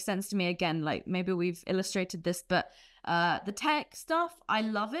didn't make sense to me. Again, like maybe we've illustrated this, but the tech stuff, I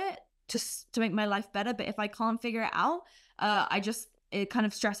love it just to make my life better, but if I can't figure it out, it kind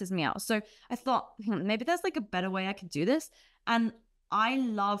of stresses me out. So I thought maybe there's like a better way I could do this. And I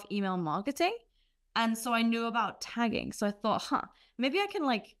love email marketing, and so I knew about tagging. So I thought, maybe I can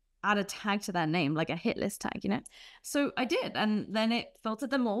like add a tag to their name, like a hit list tag, you know? So I did. And then it filtered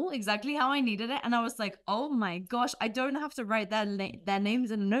them all exactly how I needed it. And I was like, oh my gosh, I don't have to write their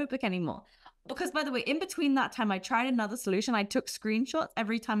names in a notebook anymore. Because by the way, in between that time, I tried another solution. I took screenshots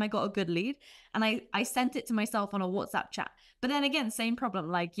every time I got a good lead, and I sent it to myself on a WhatsApp chat. But then again, same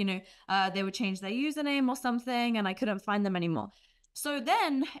problem. Like, you know, they would change their username or something and I couldn't find them anymore. So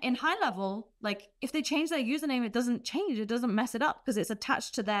then in high level, like if they change their username, it doesn't change. It doesn't mess it up because it's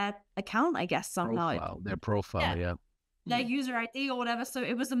attached to their account, I guess, somehow. Their profile, yeah. Their user ID or whatever. So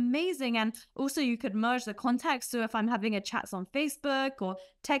it was amazing. And also you could merge the contacts. So if I'm having a chat on Facebook or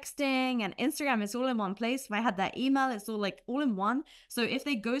texting and Instagram, it's all in one place. If I had their email, it's all like all in one. So if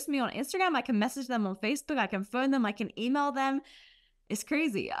they ghost me on Instagram, I can message them on Facebook. I can phone them. I can email them. It's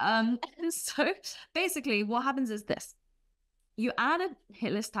crazy. And so basically what happens is this. You add a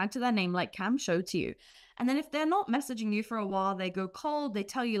hit list tag to their name like Cam showed to you. And then if they're not messaging you for a while, they go cold, they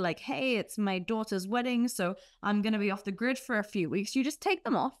tell you like, hey, it's my daughter's wedding, so I'm going to be off the grid for a few weeks. You just take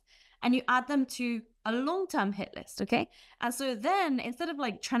them off and you add them to a long-term hit list, okay? And so then instead of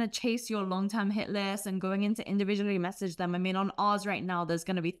like trying to chase your long-term hit list and going into individually message them, I mean, on ours right now, there's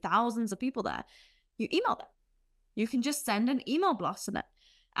going to be thousands of people there. You email them. You can just send an email blast to them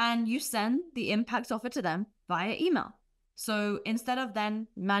and you send the impact offer to them via email. So instead of then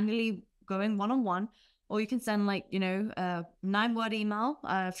manually going one-on-one, or you can send like, you know, a 9-word email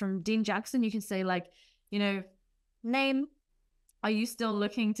from Dean Jackson. You can say like, you know, name, are you still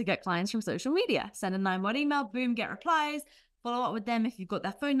looking to get clients from social media? Send a 9-word email, boom, get replies, follow up with them. If you've got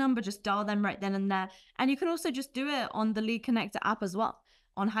their phone number, just dial them right then and there. And you can also just do it on the Lead Connector app as well,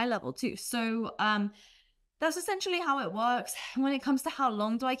 on high level too. So that's essentially how it works. When it comes to how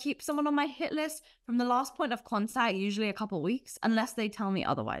long do I keep someone on my hit list, from the last point of contact, usually a couple of weeks, unless they tell me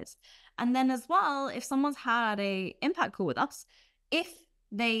otherwise. And then as well, if someone's had a impact call with us, if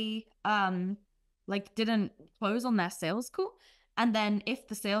they like didn't close on their sales call, and then if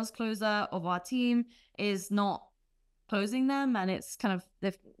the sales closer of our team is not closing them and it's kind of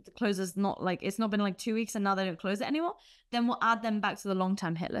the closer's not like, it's not been like 2 weeks and now they don't close it anymore, then we'll add them back to the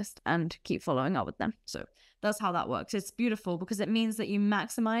long-term hit list and keep following up with them. So that's how that works. It's beautiful because it means that you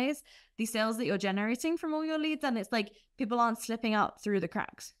maximize the sales that you're generating from all your leads, and it's like people aren't slipping out through the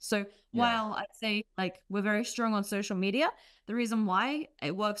cracks. So while I'd say like we're very strong on social media, the reason why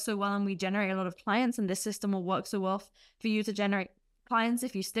it works so well and we generate a lot of clients and this system will work so well for you to generate clients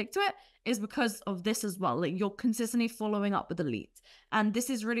if you stick to it is because of this as well. Like you're consistently following up with the leads. And this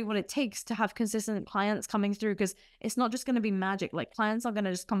is really what it takes to have consistent clients coming through, because it's not just going to be magic. Like clients are going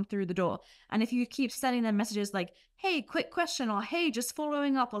to just come through the door. And if you keep sending them messages like, hey, quick question, or hey, just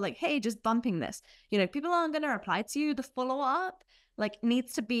following up, or like, hey, just bumping this, you know, people aren't going to reply to you. The follow up like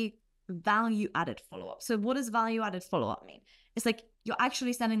needs to be value added follow up. So what does value added follow up mean? It's like you're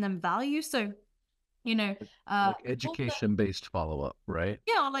actually sending them value. So you know, like education-based follow-up, right?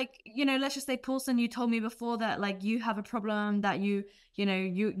 Yeah, like, you know, let's just say, Paulson, you told me before that like you have a problem that you know,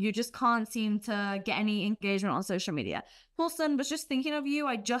 you just can't seem to get any engagement on social media. Paulson, was just thinking of you.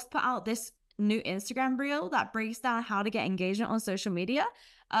 I just put out this new Instagram reel that breaks down how to get engagement on social media.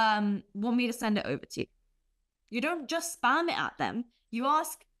 Want me to send it over to you? You don't just spam it at them. You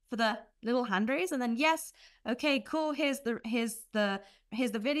ask for the little hand raise and then yes, okay, cool, here's the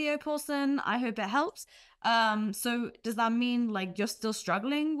video, Paulson, I hope it helps. So does that mean like you're still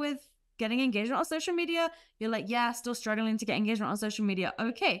struggling with getting engagement on social media? You're like, yeah, still struggling to get engagement on social media.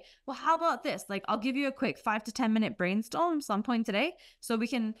 Okay, well, how about this? Like, I'll give you a quick 5 to 10 minute brainstorm some point today so we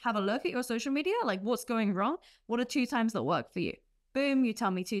can have a look at your social media, like what's going wrong, what are 2 times that work for you? Boom, you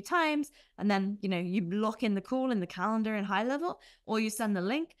tell me 2 times, and then, you know, you lock in the call in the calendar in high level, or you send the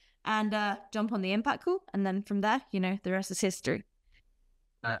link and jump on the impact call. And then from there, you know, the rest is history.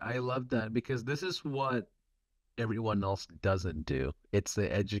 I love that because this is what everyone else doesn't do. It's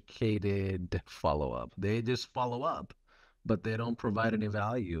the educated follow up. They just follow up, but they don't provide any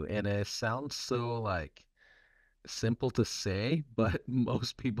value. And it sounds so like simple to say, but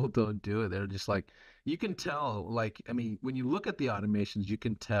most people don't do it. They're just like, you can tell, like, I mean, when you look at the automations, you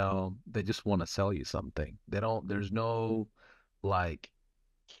can tell they just want to sell you something. They don't, there's no like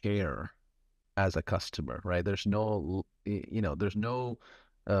care as a customer, right? There's no, there's no,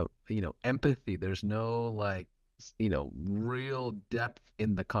 empathy. There's no like, real depth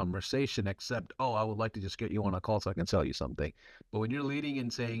in the conversation except, oh, I would like to just get you on a call so I can sell you something. But when you're leading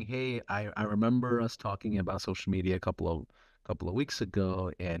and saying, hey, I remember us talking about social media a couple of weeks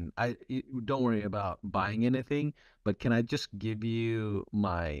ago, and don't worry about buying anything, but can I just give you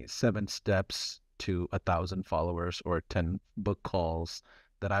my 7 steps to 1,000 followers or 10 book calls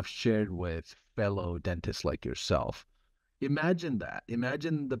that I've shared with fellow dentists like yourself. Imagine that.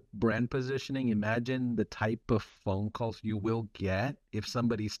 Imagine the brand positioning. Imagine the type of phone calls you will get if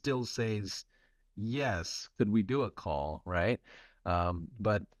somebody still says, yes, could we do a call, right?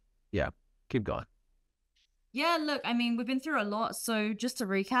 But yeah, keep going. Yeah, look, I mean, we've been through a lot. So just to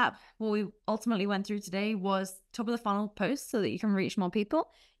recap, what we ultimately went through today was top of the funnel posts so that you can reach more people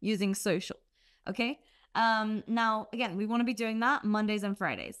using social. Okay. Now again, we want to be doing that Mondays and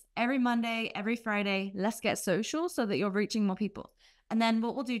Fridays. Every Monday, every Friday, let's get social so that you're reaching more people. And then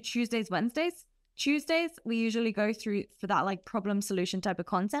what we'll do Tuesdays, Wednesdays. Tuesdays, we usually go through for that like problem solution type of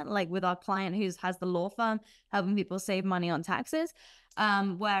content, like with our client who has the law firm, helping people save money on taxes,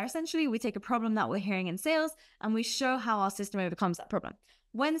 where essentially we take a problem that we're hearing in sales and we show how our system overcomes that problem.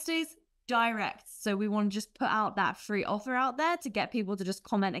 Wednesdays, direct. So we want to just put out that free offer out there to get people to just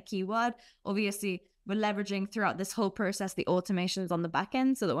comment a keyword. Obviously, we're leveraging throughout this whole process the automations on the back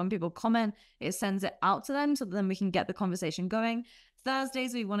end so that when people comment, it sends it out to them so that then we can get the conversation going.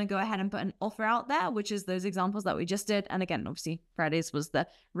 Thursdays, we want to go ahead and put an offer out there, which is those examples that we just did. And again, obviously, Fridays was the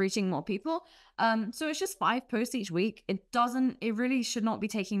reaching more people. So it's just 5 posts each week. It really should not be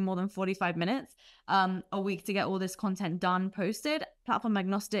taking more than 45 minutes a week to get all this content done, posted. Platform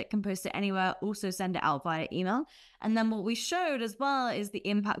agnostic, can post it anywhere, also send it out via email. And then what we showed as well is the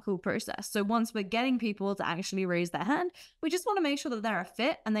impact call process. So once we're getting people to actually raise their hand, we just want to make sure that they're a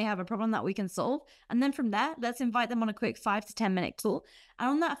fit and they have a problem that we can solve. And then from there, let's invite them on a quick 5 to 10 minute call. And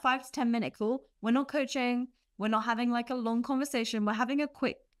on that 5 to 10 minute call, we're not coaching, we're not having like a long conversation, we're having a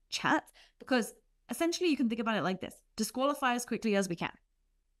quick chat, because essentially you can think about it like this: disqualify as quickly as we can.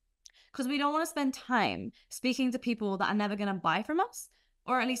 Because we don't want to spend time speaking to people that are never going to buy from us,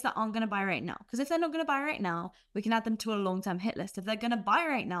 or at least that aren't going to buy right now. Because if they're not going to buy right now, we can add them to a long-term hit list. If they're going to buy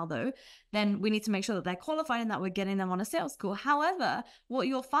right now, though, then we need to make sure that they're qualified and that we're getting them on a sales call. However, what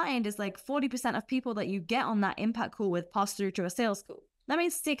you'll find is like 40% of people that you get on that impact call with pass through to a sales call. That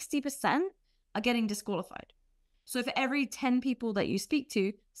means 60% are getting disqualified. So for every 10 people that you speak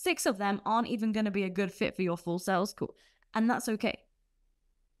to, 6 of them aren't even going to be a good fit for your full sales call. And that's okay.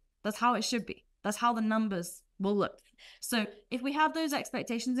 That's how it should be. That's how the numbers will look. So if we have those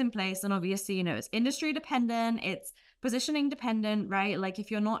expectations in place, and obviously, it's industry dependent, it's positioning dependent, right? Like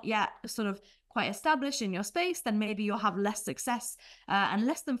if you're not yet sort of quite established in your space, then maybe you'll have less success, and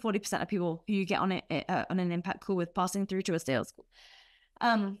less than 40% of people who you get on an impact call with passing through to a sales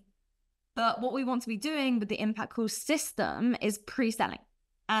call. But what we want to be doing with the impact call system is pre-selling.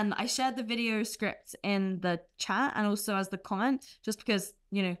 And I shared the video script in the chat and also as the comment, just because,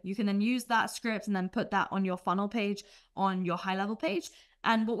 you can then use that script and then put that on your funnel page, on your high level page.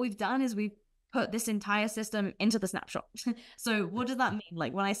 And what we've done is we've put this entire system into the snapshot. So what does that mean?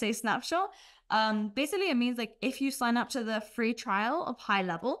 Like when I say snapshot, basically it means like if you sign up to the free trial of high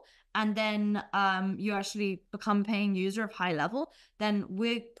level and then you actually become paying user of high level, then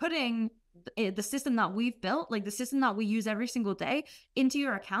we're putting the system that we've built, like the system that we use every single day, into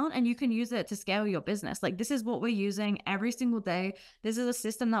your account, and you can use it to scale your business. Like this is what we're using every single day. This is a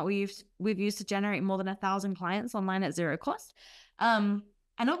system that we've used to generate more than 1,000 clients online at zero cost. And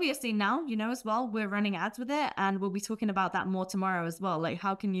obviously now, as well, we're running ads with it, and we'll be talking about that more tomorrow as well. Like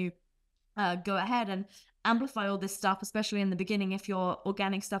how can you go ahead and amplify all this stuff, especially in the beginning if your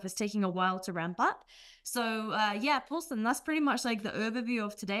organic stuff is taking a while to ramp up. So yeah, Paulson, that's pretty much like the overview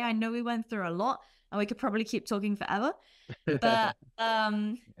of today. I know we went through a lot and we could probably keep talking forever, but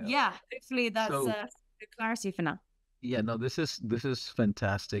yeah, hopefully that's good clarity for now. Yeah, no, this is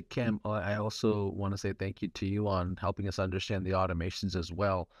fantastic. Cam, I also want to say thank you to you on helping us understand the automations as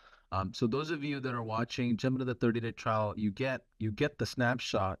well. So those of you that are watching, jump into the 30-day trial, you get the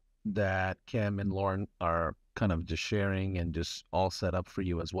snapshot that Cam and Lauren are kind of just sharing and just all set up for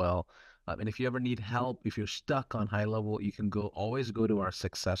you as well. And if you ever need help, if you're stuck on high level, you can always go to our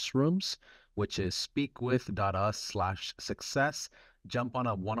success rooms, which is speakwith.us/success. Jump on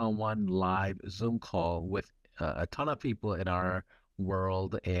a one-on-one live Zoom call with a ton of people in our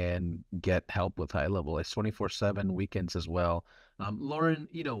world and get help with high level. It's 24/7 weekends as well. Lauren,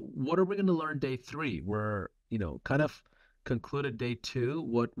 what are we going to learn day 3? We're, kind of concluded day 2.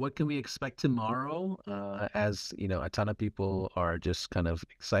 What can we expect tomorrow? As a ton of people are just kind of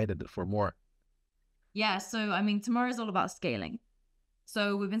excited for more. Yeah, so I mean, tomorrow is all about scaling.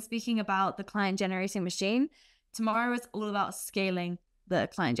 So we've been speaking about the client generating machine. Tomorrow is all about scaling the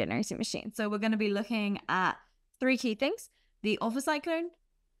client generating machine. So we're going to be looking at 3 key things: the offer cyclone,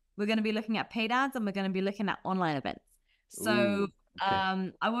 we're going to be looking at paid ads, and we're going to be looking at online events. So Ooh,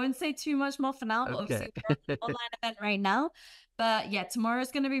 okay. I won't say too much more for now. Okay. Obviously, we're on an online event right now. But yeah, tomorrow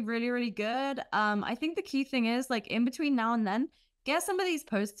is going to be really, really good. I think the key thing is, like, in between now and then, get some of these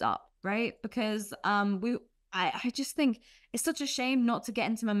posts up, right? Because I just think it's such a shame not to get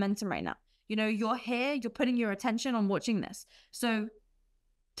into momentum right now. You're here, you're putting your attention on watching this. So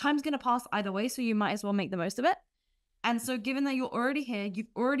time's going to pass either way, so you might as well make the most of it. And so given that you're already here,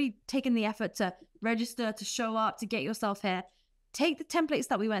 you've already taken the effort to register, to show up, to get yourself here, take the templates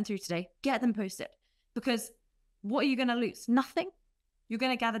that we went through today, get them posted. Because what are you going to lose? Nothing. You're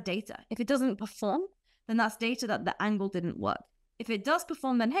going to gather data. If it doesn't perform, then that's data that the angle didn't work. If it does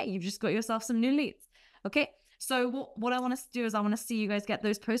perform, then hey, you've just got yourself some new leads. Okay. So what I want us to do is I want to see you guys get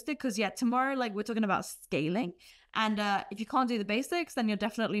those posted, because tomorrow, like, we're talking about scaling. And if you can't do the basics, then you're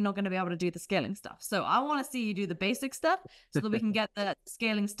definitely not going to be able to do the scaling stuff. So I want to see you do the basic stuff so that we can get the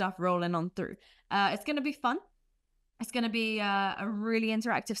scaling stuff rolling on through. It's going to be fun. It's going to be a really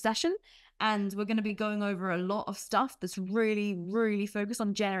interactive session. And we're going to be going over a lot of stuff that's really, really focused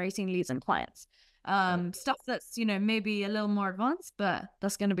on generating leads and clients. Stuff that's, maybe a little more advanced, but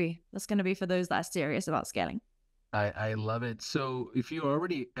that's going to be for those that are serious about scaling. I love it. So if you're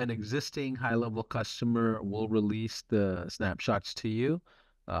already an existing high-level customer, we'll release the snapshots to you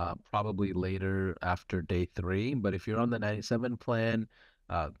probably later after day 3. But if you're on the 97 plan,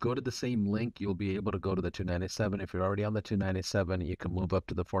 go to the same link. You'll be able to go to the 297. If you're already on the 297, you can move up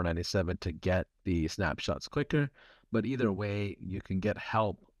to the 497 to get the snapshots quicker. But either way, you can get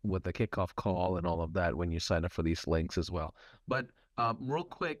help with the kickoff call and all of that when you sign up for these links as well. But real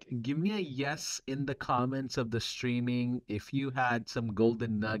quick, give me a yes in the comments of the streaming if you had some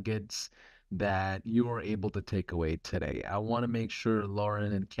golden nuggets that you were able to take away today. I want to make sure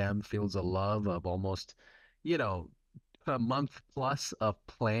Lauren and Cam feels a love of almost, you know, a month plus of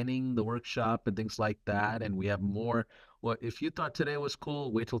planning the workshop and things like that. And we have more. Well, if you thought today was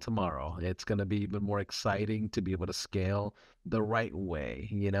cool, wait till tomorrow. It's going to be even more exciting to be able to scale the right way.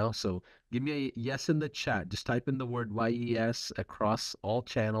 So give me a yes in the chat. Just type in the word YES across all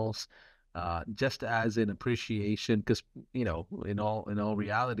channels, just as an appreciation, because in all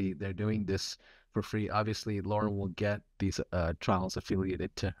reality, they're doing this for free. Obviously, Lauren will get these trials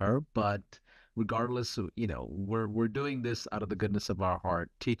affiliated to her, but regardless, we're doing this out of the goodness of our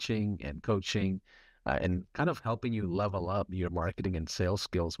heart, teaching and coaching and kind of helping you level up your marketing and sales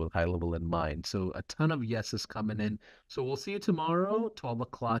skills with high level in mind. So a ton of yeses coming in. So we'll see you tomorrow, 12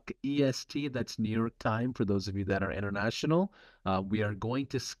 o'clock EST. That's New York time for those of you that are international. We are going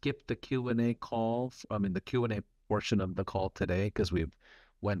to skip the Q&A call, the Q&A portion of the call today, because we've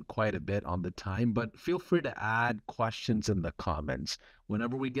went quite a bit on the time, but feel free to add questions in the comments.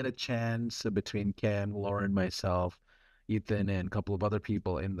 Whenever we get a chance between Ken, Lauren, myself, Ethan, and a couple of other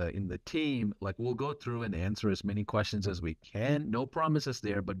people in the team, like, we'll go through and answer as many questions as we can. No promises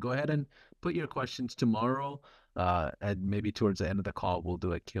there, but go ahead and put your questions tomorrow. And maybe towards the end of the call, we'll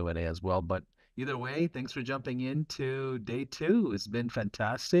do a Q&A as well. But either way, thanks for jumping into day 2. It's been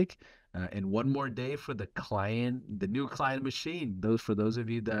fantastic. And one more day for the new client machine. For those of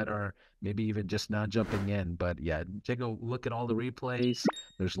you that are maybe even just now jumping in. But yeah, take a look at all the replays.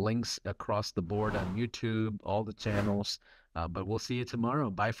 There's links across the board on YouTube, all the channels. But we'll see you tomorrow.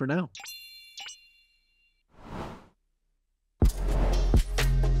 Bye for now.